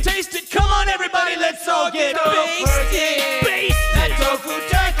need to taste it. Come on everybody, let's all get basted. That tofu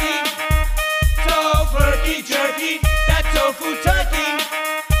turkey. Tofurky jerky, that tofu turkey.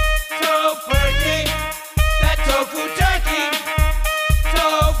 Tofurky, that tofu